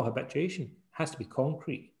 what we call habituation, has to be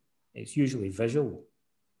concrete. It's usually visual,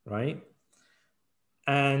 right?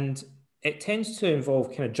 And it tends to involve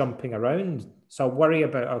kind of jumping around. So I worry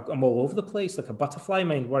about, I'm all over the place, like a butterfly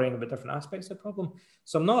mind, worrying about different aspects of the problem.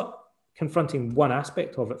 So I'm not confronting one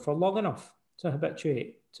aspect of it for long enough to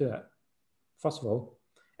habituate to it. First of all,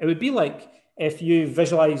 it would be like if you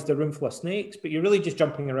visualized a room full of snakes, but you're really just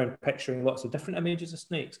jumping around picturing lots of different images of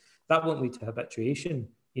snakes. That won't lead to habituation.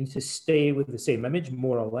 You need to stay with the same image,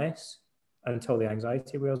 more or less, until the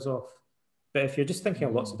anxiety wears off. But if you're just thinking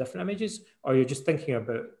of lots of different images, or you're just thinking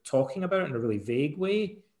about talking about it in a really vague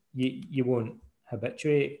way, you won't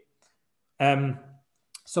habituate.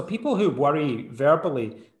 So people who worry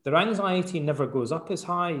verbally, their anxiety never goes up as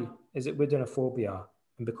high as it would in a phobia.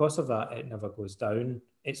 And because of that, it never goes down.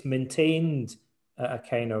 It's maintained at a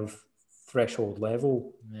kind of threshold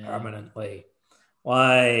level permanently.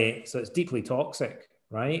 Why? So it's deeply toxic,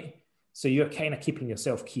 right? So you're kind of keeping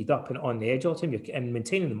yourself keyed up and on the edge all the time, and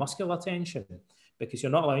maintaining the muscular tension because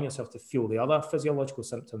you're not allowing yourself to feel the other physiological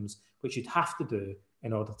symptoms, which you'd have to do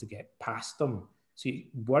in order to get past them. So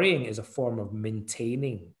worrying is a form of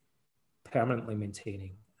permanently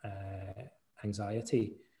maintaining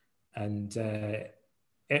anxiety. And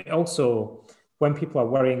it also, when people are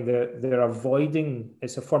worrying, they're avoiding,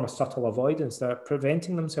 it's a form of subtle avoidance. They're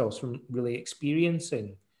preventing themselves from really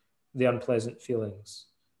experiencing the unpleasant feelings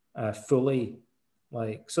fully.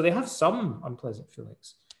 So they have some unpleasant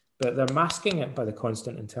feelings, but they're masking it by the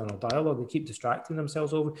constant internal dialogue. They keep distracting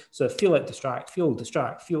themselves over. So they feel like distract.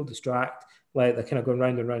 Like they're kind of going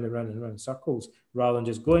round and round and round and round in circles rather than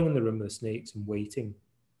just going in the room with the snakes and waiting,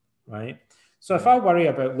 right? So if I worry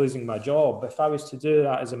about losing my job, if I was to do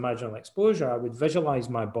that as imaginal exposure, I would visualize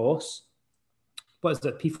my boss. What is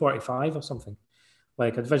it, P45 or something?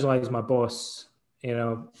 Like I'd visualize my boss,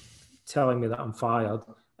 telling me that I'm fired.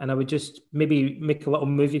 And I would just maybe make a little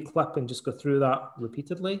movie clip and just go through that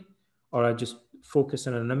repeatedly. Or I'd just focus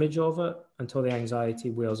on an image of it until the anxiety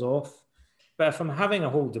wears off. But if I'm having a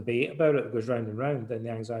whole debate about it that goes round and round, then the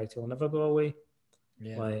anxiety will never go away.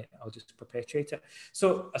 Yeah. I'll just perpetuate it.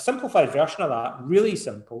 So a simplified version of that, really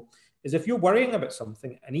simple, is if you're worrying about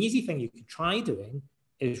something, an easy thing you could try doing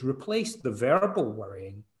is replace the verbal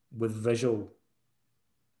worrying with visual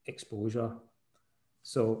exposure.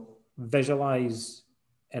 So visualize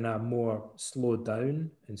in a more slowed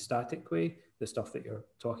down and static way the stuff that you're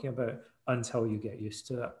talking about until you get used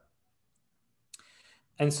to it.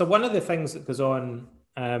 And so one of the things that goes on,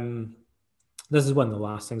 this is one of the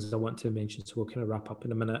last things I want to mention, so we'll kind of wrap up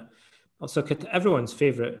in a minute. Also, everyone's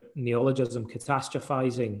favorite neologism,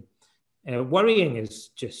 catastrophizing. Worrying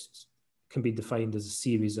can be defined as a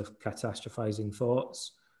series of catastrophizing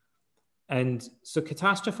thoughts. And so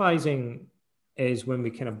catastrophizing is when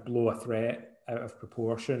we kind of blow a threat out of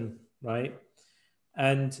proportion, right?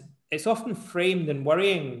 And it's often framed in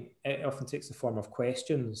worrying, it often takes the form of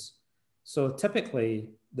questions. So typically,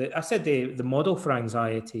 the model for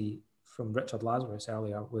anxiety from Richard Lazarus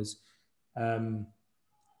earlier was,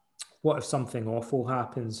 what if something awful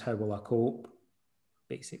happens? How will I cope?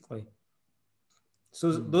 Basically.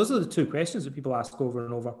 So those are the two questions that people ask over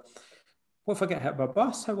and over. What if I get hit by a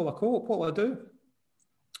bus? How will I cope? What will I do?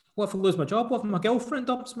 What if I lose my job? What if my girlfriend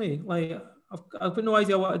dumps me? Like, I've got no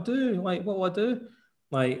idea what to do. Like, what will I do?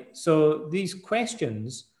 Like, so these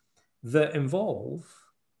questions that involve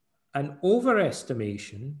an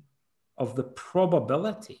overestimation of the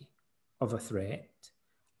probability of a threat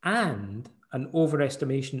and an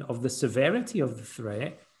overestimation of the severity of the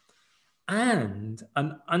threat and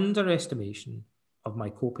an underestimation of my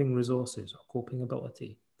coping resources or coping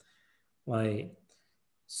ability. Like,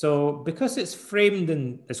 so because it's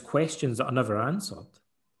framed as questions that are never answered,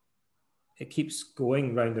 it keeps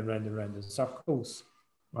going round and round and round in circles,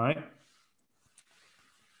 right?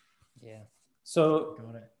 Yeah. So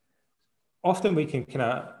Got it. Often we can kind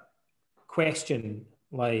of question,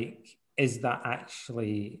 like, is that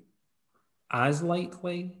actually as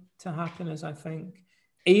likely to happen as I think?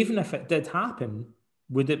 Even if it did happen,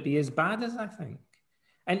 would it be as bad as I think?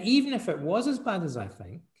 And even if it was as bad as I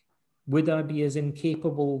think, would I be as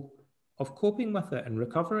incapable of coping with it and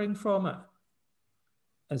recovering from it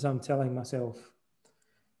as I'm telling myself?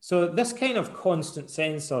 So this kind of constant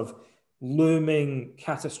sense of looming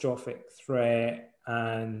catastrophic threat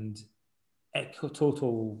and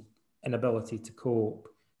total inability to cope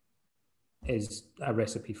is a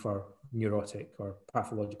recipe for neurotic or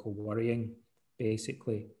pathological worrying,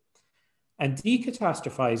 basically. And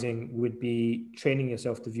decatastrophizing would be training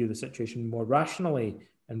yourself to view the situation more rationally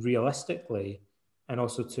and realistically, and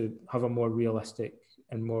also to have a more realistic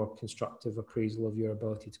and more constructive appraisal of your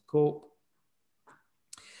ability to cope.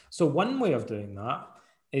 So one way of doing that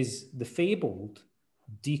is the fabled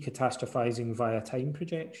decatastrophizing via time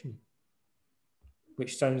projection,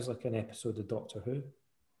 which sounds like an episode of Doctor Who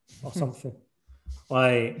or something.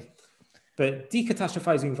 But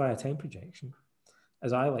decatastrophizing via time projection,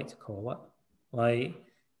 as I like to call it,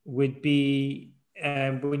 would be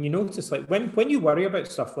when you notice, like when you worry about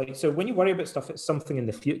stuff, when you worry about stuff, it's something in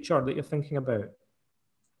the future that you're thinking about.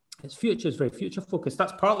 Its future is very future focused.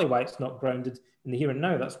 That's partly why it's not grounded in the here and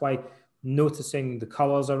now. That's why noticing the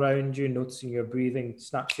colors around you, noticing your breathing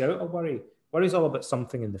snaps you out of worry. Worry is all about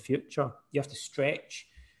something in the future. You have to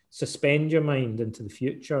suspend your mind into the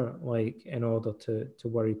future, in order to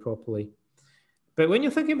worry properly. But when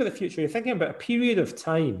you're thinking about the future, you're thinking about a period of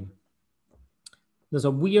time. There's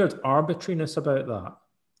a weird arbitrariness about that,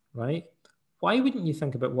 right? Why wouldn't you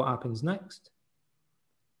think about what happens next?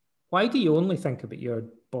 Why do you only think about your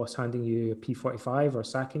boss handing you a P45 or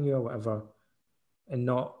sacking you or whatever, and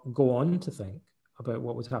not go on to think about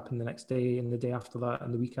what would happen the next day and the day after that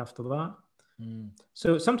and the week after that?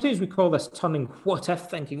 So sometimes we call this turning what if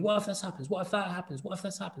thinking. What if this happens? What if that happens? What if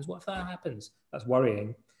this happens? What if that happens? That's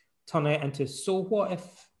worrying. Turn it into so what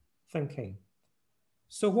if thinking.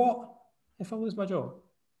 So what if I lose my job?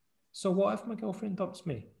 So what if my girlfriend dumps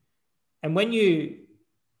me? And when you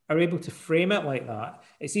are able to frame it like that,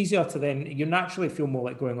 it's easier to then, you naturally feel more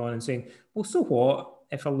like going on and saying, well, so what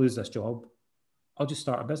if I lose this job? I'll just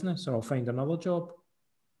start a business or I'll find another job.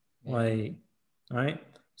 Yeah. Right?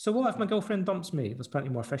 So what if my girlfriend dumps me? There's plenty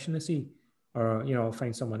more fish in the sea. Or, I'll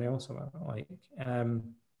find someone else.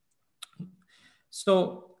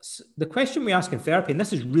 So the question we ask in therapy, and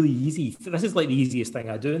this is really easy. This is like the easiest thing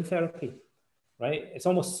I do in therapy, right? It's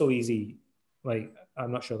almost so easy.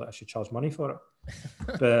 I'm not sure that I should charge money for it,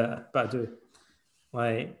 but I do.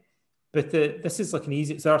 This is like an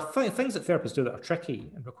easy. There are things that therapists do that are tricky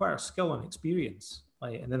and require skill and experience.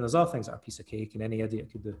 And then there's other things that are a piece of cake and any idiot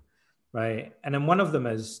could do. Right. And then one of them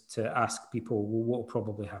is to ask people, well, what will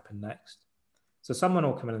probably happen next? So someone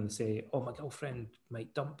will come in and say, oh, my girlfriend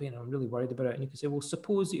might dump me and I'm really worried about it. And you can say, well,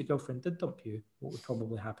 suppose that your girlfriend did dump you, what would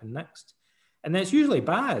probably happen next? And then it's usually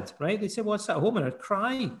bad, right? They say, well, I'd sit at home and I'd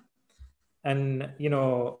cry. And,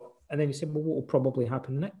 and then you say, well, what will probably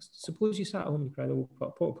happen next? Suppose you sat at home and cried, well,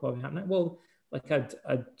 what will probably happen next? Well,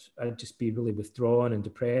 I'd just be really withdrawn and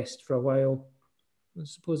depressed for a while. And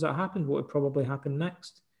suppose that happened, what would probably happen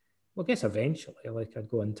next? Well, I guess eventually, I'd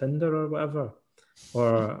go on Tinder or whatever.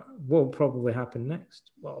 Or what will probably happen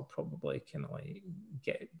next? Well, I'll probably kind of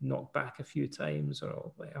get knocked back a few times, or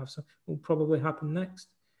I'll have some. What will probably happen next?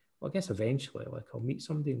 Well, I guess eventually, I'll meet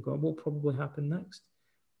somebody and go, what will probably happen next?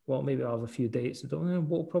 Well, maybe I'll have a few dates. I don't know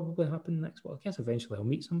what will probably happen next. Well, I guess eventually I'll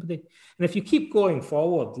meet somebody. And if you keep going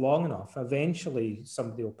forward long enough, eventually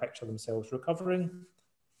somebody will picture themselves recovering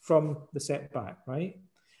from the setback, right?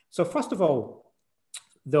 So first of all,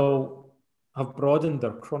 they'll have broadened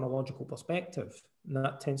their chronological perspective, and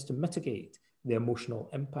that tends to mitigate the emotional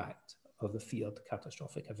impact of the feared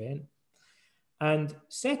catastrophic event. And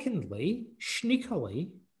secondly, sneakily,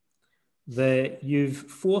 you've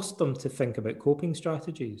forced them to think about coping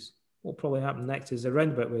strategies. What will probably happen next is a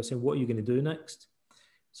roundabout way of saying, what are you going to do next?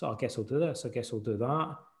 So I guess I'll do this, I guess I'll do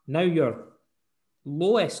that. Now your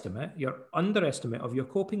low estimate, your underestimate of your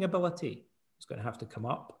coping ability is going to have to come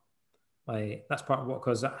up. Like, that's part of what,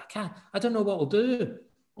 because I don't know what I'll do.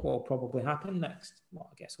 What will probably happen next? Well,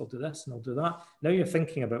 I guess I'll do this and I'll do that. Now you're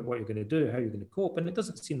thinking about what you're going to do, how you're going to cope, and it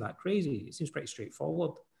doesn't seem that crazy. It seems pretty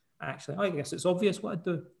straightforward. Actually, I guess it's obvious what I'd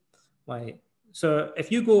do. Like, so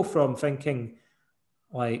if you go from thinking,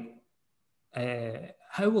 like,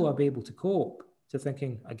 how will I be able to cope, to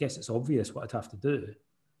thinking, I guess it's obvious what I'd have to do,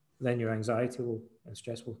 then your anxiety and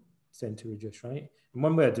stress will tend to reduce, right? And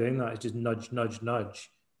one way of doing that is just nudge, nudge,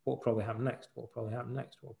 nudge. What will probably happen next? What will probably happen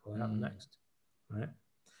next? What will probably happen next? Right?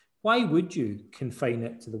 Why would you confine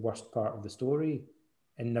it to the worst part of the story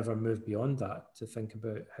and never move beyond that to think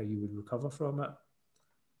about how you would recover from it?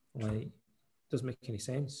 Like, it doesn't make any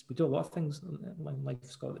sense. We do a lot of things in life,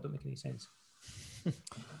 Scott, that don't make any sense.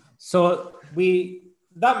 So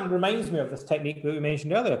that reminds me of this technique that we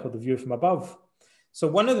mentioned earlier called the view from above. So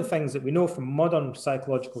one of the things that we know from modern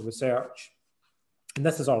psychological research, and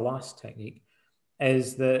this is our last technique,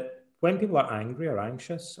 is that when people are angry or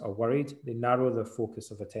anxious or worried, they narrow their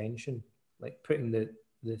focus of attention, like putting the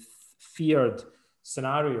feared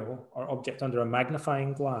scenario or object under a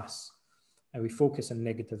magnifying glass, and we focus on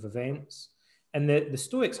negative events. And the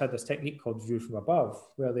Stoics had this technique called view from above,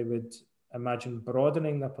 where they would imagine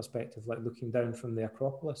broadening their perspective, like looking down from the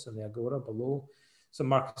Acropolis and the Agora below. So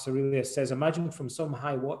Marcus Aurelius says, imagine from some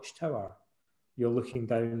high watchtower, you're looking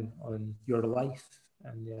down on your life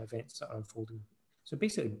and the events that are unfolding. So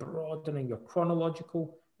basically broadening your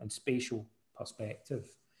chronological and spatial perspective.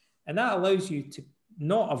 And that allows you to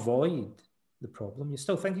not avoid the problem. You're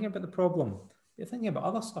still thinking about the problem, but you're thinking about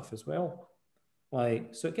other stuff as well.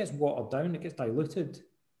 Like, so it gets watered down, it gets diluted.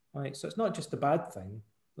 Right? So it's not just a bad thing.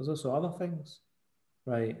 There's also other things.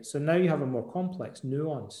 Right? So now you have a more complex,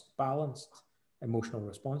 nuanced, balanced emotional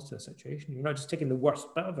response to the situation. You're not just taking the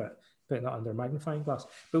worst bit of it, putting that under a magnifying glass.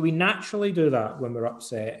 But we naturally do that when we're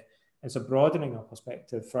upset. And so broadening our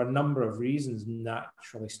perspective for a number of reasons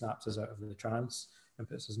naturally snaps us out of the trance and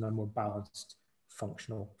puts us in a more balanced,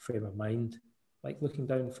 functional frame of mind, like looking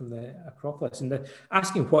down from the Acropolis. And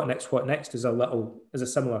asking what next is a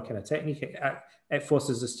similar kind of technique. It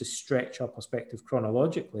forces us to stretch our perspective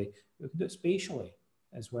chronologically. We can do it spatially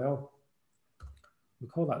as well. We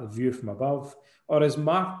call that the view from above. Or as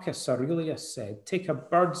Marcus Aurelius said, take a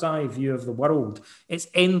bird's eye view of the world, its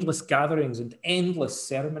endless gatherings and endless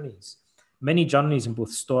ceremonies, many journeys in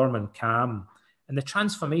both storm and calm, and the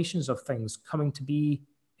transformations of things coming to be,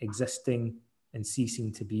 existing and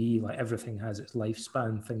ceasing to be. Like, everything has its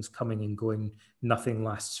lifespan, things coming and going, nothing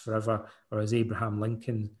lasts forever. Or as Abraham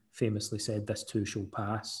Lincoln famously said, this too shall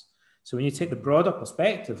pass. So when you take the broader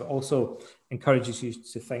perspective, it also encourages you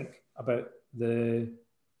to think about the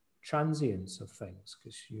transience of things,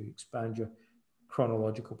 because you expand your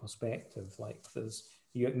chronological perspective. Like,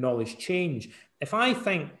 you acknowledge change. If I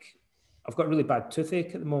think I've got really bad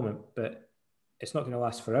toothache at the moment, but it's not going to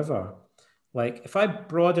last forever, like, if I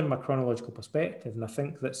broaden my chronological perspective and I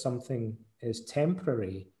think that something is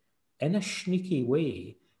temporary, in a sneaky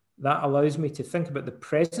way, that allows me to think about the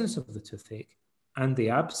presence of the toothache and the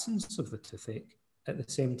absence of the toothache at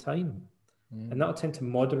the same time. And that'll tend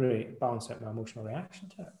to balance out my emotional reaction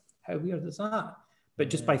to it. How weird is that? But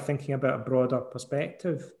just by thinking about a broader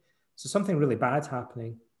perspective. So something really bad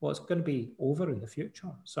happening, well, it's going to be over in the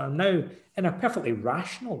future. So I'm now, in a perfectly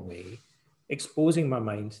rational way, exposing my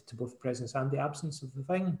mind to both the presence and the absence of the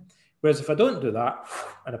thing. Whereas if I don't do that,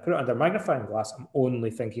 and I put it under a magnifying glass, I'm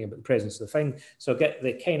only thinking about the presence of the thing. So I get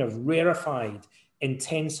the kind of rarefied,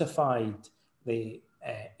 intensified, the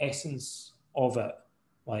essence of it,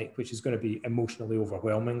 like, which is going to be emotionally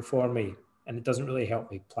overwhelming for me. And it doesn't really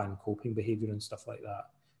help me plan coping behavior and stuff like that.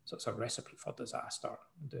 So it's a recipe for disaster,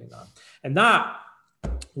 doing that. And that,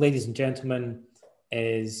 ladies and gentlemen,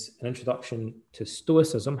 is an introduction to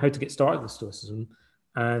Stoicism, how to get started with Stoicism,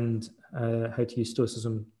 and how to use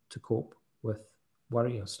Stoicism to cope with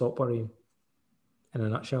worry or stop worrying, in a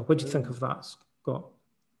nutshell. What do you think of that, Scott?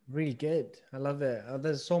 Really good. I love it.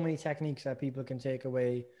 There's so many techniques that people can take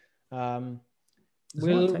away. We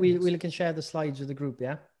can share the slides with the group,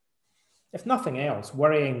 yeah? If nothing else,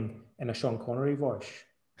 worrying in a Sean Connery voice.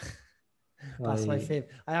 That's my favorite.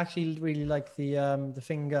 I actually really like the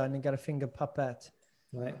finger, and you get a finger puppet.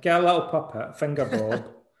 Right. Get a little puppet, finger bob,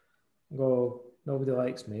 go, nobody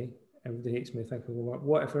likes me. everybody hates me thinking, well,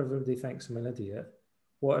 what if everybody thinks I'm an idiot?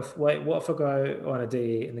 What if I go out on a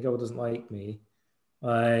date and the girl doesn't like me?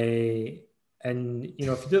 And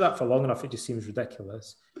if you do that for long enough, it just seems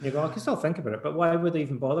ridiculous. And you go, I can still think about it, but why would I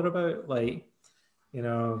even bother about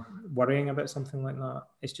worrying about something like that?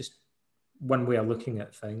 It's just one way of looking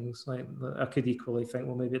at things. Like, I could equally think,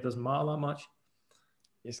 well, maybe it doesn't matter that much.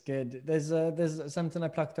 It's good. There's something I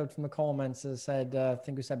plucked out from the comments that said, I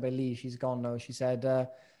think it was said by Lee, she's gone now. She said,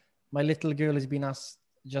 my little girl has been asked,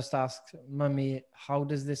 Mummy, how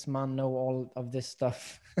does this man know all of this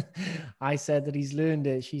stuff? I said that he's learned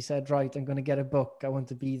it. She said, right, I'm going to get a book. I want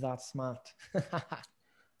to be that smart.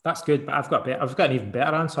 That's good, but I've got an even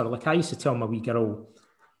better answer. Like, I used to tell my wee girl,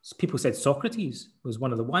 people said Socrates was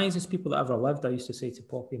one of the wisest people that ever lived. I used to say to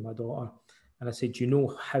Poppy, my daughter, and I said, do you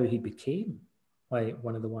know how he became like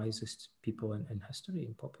one of the wisest people in history?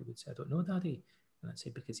 And Poppy would say, I don't know, Daddy. And I'd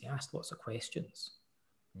say, because he asked lots of questions.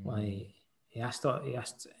 Like, he asked all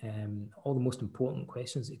the most important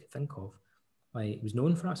questions that he could think of. Like, he was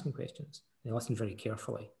known for asking questions. And he listened very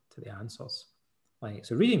carefully to the answers. Like,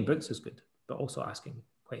 so reading books is good, but also asking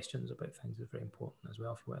questions about things is very important as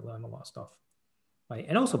well if you want to learn a lot of stuff. Like,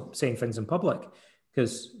 and also saying things in public,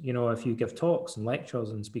 because if you give talks and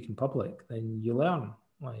lectures and speak in public, then you learn.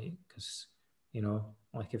 Like, because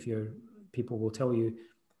like, if people will tell you,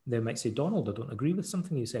 they might say, Donald, I don't agree with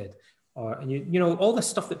something you said. And all this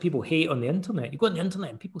stuff that people hate on the internet. You go on the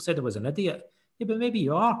internet and people said I was an idiot. Yeah, but maybe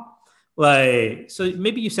you are. Like, so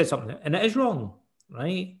maybe you said something and it is wrong,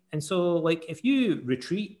 right? And so, like, if you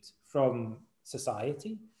retreat from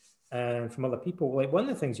society and from other people, like, one of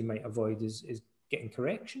the things you might avoid is getting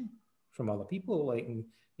correction from other people. Like,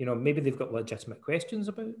 maybe they've got legitimate questions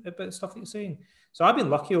about stuff that you're saying. So I've been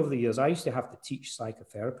lucky over the years. I used to have to teach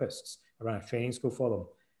psychotherapists. I ran a training school for them,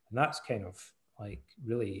 and that's kind of like,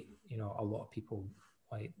 really, a lot of people,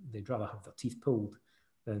 like, they'd rather have their teeth pulled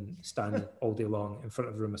than stand all day long in front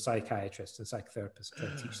of a room of psychiatrists and psychotherapists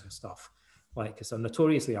trying to teach them stuff. Like, because they're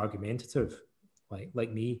notoriously argumentative,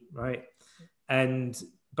 like me, right?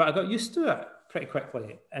 But I got used to it pretty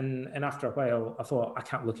quickly. And after a while, I thought, I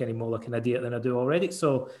can't look any more like an idiot than I do already.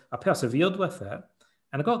 So I persevered with it.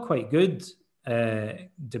 And I got quite good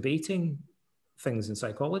debating things in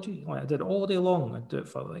psychology. Like, I did all day long. I'd do it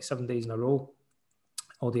for like 7 days in a row,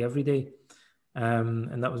 all day, every day.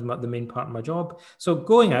 And that was the main part of my job. So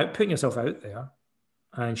going out, putting yourself out there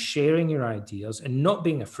and sharing your ideas and not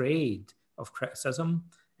being afraid of criticism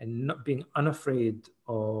and not being unafraid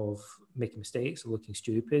of making mistakes or looking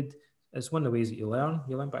stupid is one of the ways that you learn.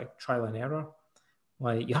 You learn by trial and error.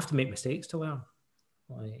 Like, you have to make mistakes to learn.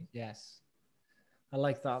 Like, yes. I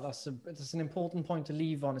like that. That's an important point to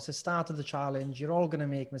leave on. It's the start of the challenge. You're all going to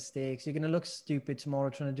make mistakes. You're going to look stupid tomorrow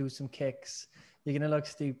trying to do some kicks. You're going to look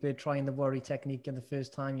stupid trying the worry technique, and the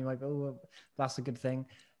first time you might go, oh, that's a good thing.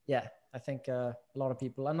 Yeah, I think a lot of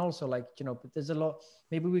people, and also, like, but there's a lot,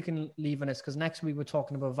 maybe we can leave on this because next week we're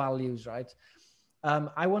talking about values, right?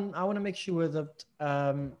 I want to make sure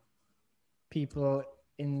that people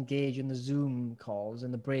engage in the Zoom calls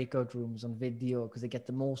and the breakout rooms on video because they get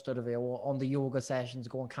the most out of it, or on the yoga sessions,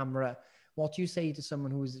 go on camera. What do you say to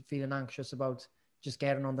someone who's feeling anxious about just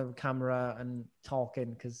getting on the camera and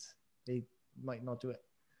talking because they might not do it?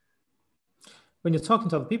 When you're talking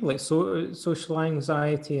to other people, like social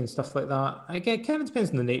anxiety and stuff like that, again, it kind of depends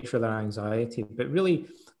on the nature of their anxiety, but really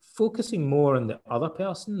focusing more on the other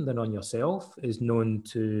person than on yourself is known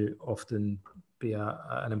to often be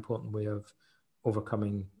an important way of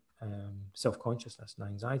overcoming self-consciousness and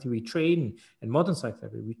anxiety. We train in modern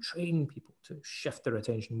psychotherapy, we train people to shift their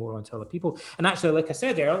attention more onto other people. And actually, like I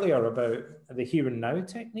said earlier about the here and now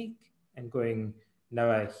technique and going, now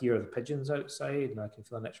I hear the pigeons outside and I can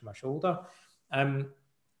feel an itch in my shoulder.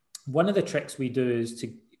 One of the tricks we do is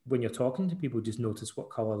to, when you're talking to people, just notice what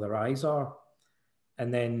color their eyes are.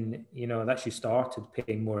 And then, that's you started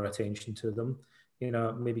paying more attention to them.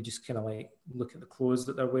 Maybe just kind of like look at the clothes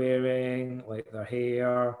that they're wearing, like their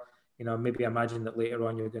hair, maybe imagine that later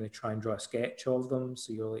on you're going to try and draw a sketch of them.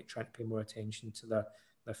 So you're like trying to pay more attention to their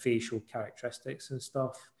facial characteristics and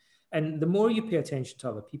stuff. And the more you pay attention to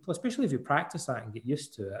other people, especially if you practice that and get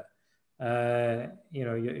used to it,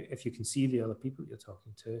 if you can see the other people you're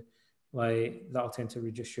talking to, like, that'll tend to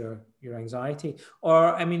reduce your anxiety.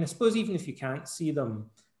 Or, I suppose even if you can't see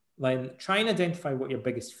them, like, try and identify what your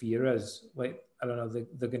biggest fear is. Like, I don't know,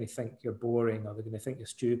 they're going to think you're boring, or they're going to think you're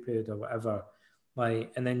stupid or whatever.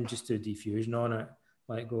 Like, and then just do diffusion on it.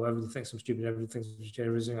 Like, go, everyone thinks I'm stupid, everyone thinks I'm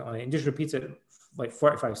stupid, and just repeat it like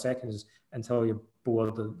 45 seconds until you're bored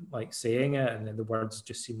of like saying it, and then the words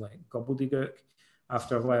just seem like gobbledygook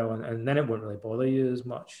after a while, and then it won't really bother you as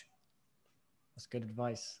much. That's good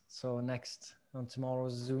advice. So next on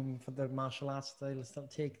tomorrow's Zoom for the martial arts, they'll still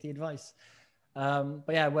take the advice. But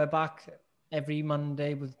yeah, we're back every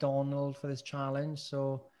Monday with Donald for this challenge.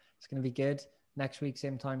 So it's going to be good. Next week,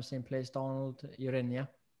 same time, same place. Donald, you're in, yeah?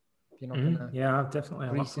 You're not going to... Yeah, definitely.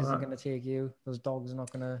 Reese isn't going to take you. Those dogs are not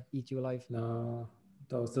going to eat you alive. No,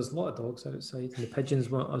 dogs. There's a lot of dogs outside. And the pigeons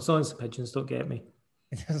won't... As long as the pigeons don't get me.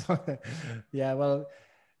 Yeah, well...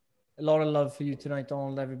 A lot of love for you tonight,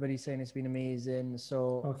 Donald. Everybody's saying it's been amazing.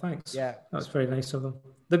 So, oh, thanks. Yeah, that's very nice of them.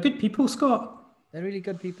 They're good people, Scott. They're really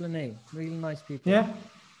good people, really nice people. Yeah,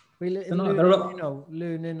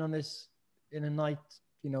 learning on this in a night.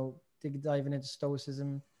 Diving into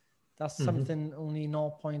stoicism. That's something only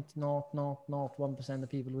 0.0001% of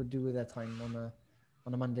people would do with their time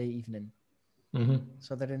on a Monday evening.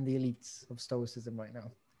 So they're in the elites of stoicism right now.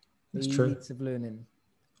 That's the true. Elites of learning.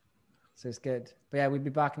 So it's good. But yeah, we'll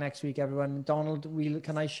be back next week, everyone. Donald,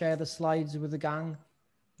 can I share the slides with the gang?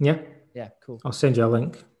 Yeah. Yeah, cool. I'll send you a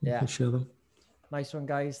link. Yeah. You can share them. Nice one,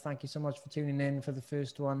 guys. Thank you so much for tuning in for the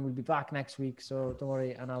first one. We'll be back next week, so don't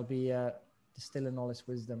worry. And I'll be distilling all this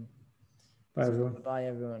wisdom. Bye, everyone. Bye,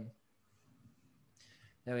 everyone.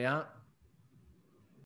 There we are.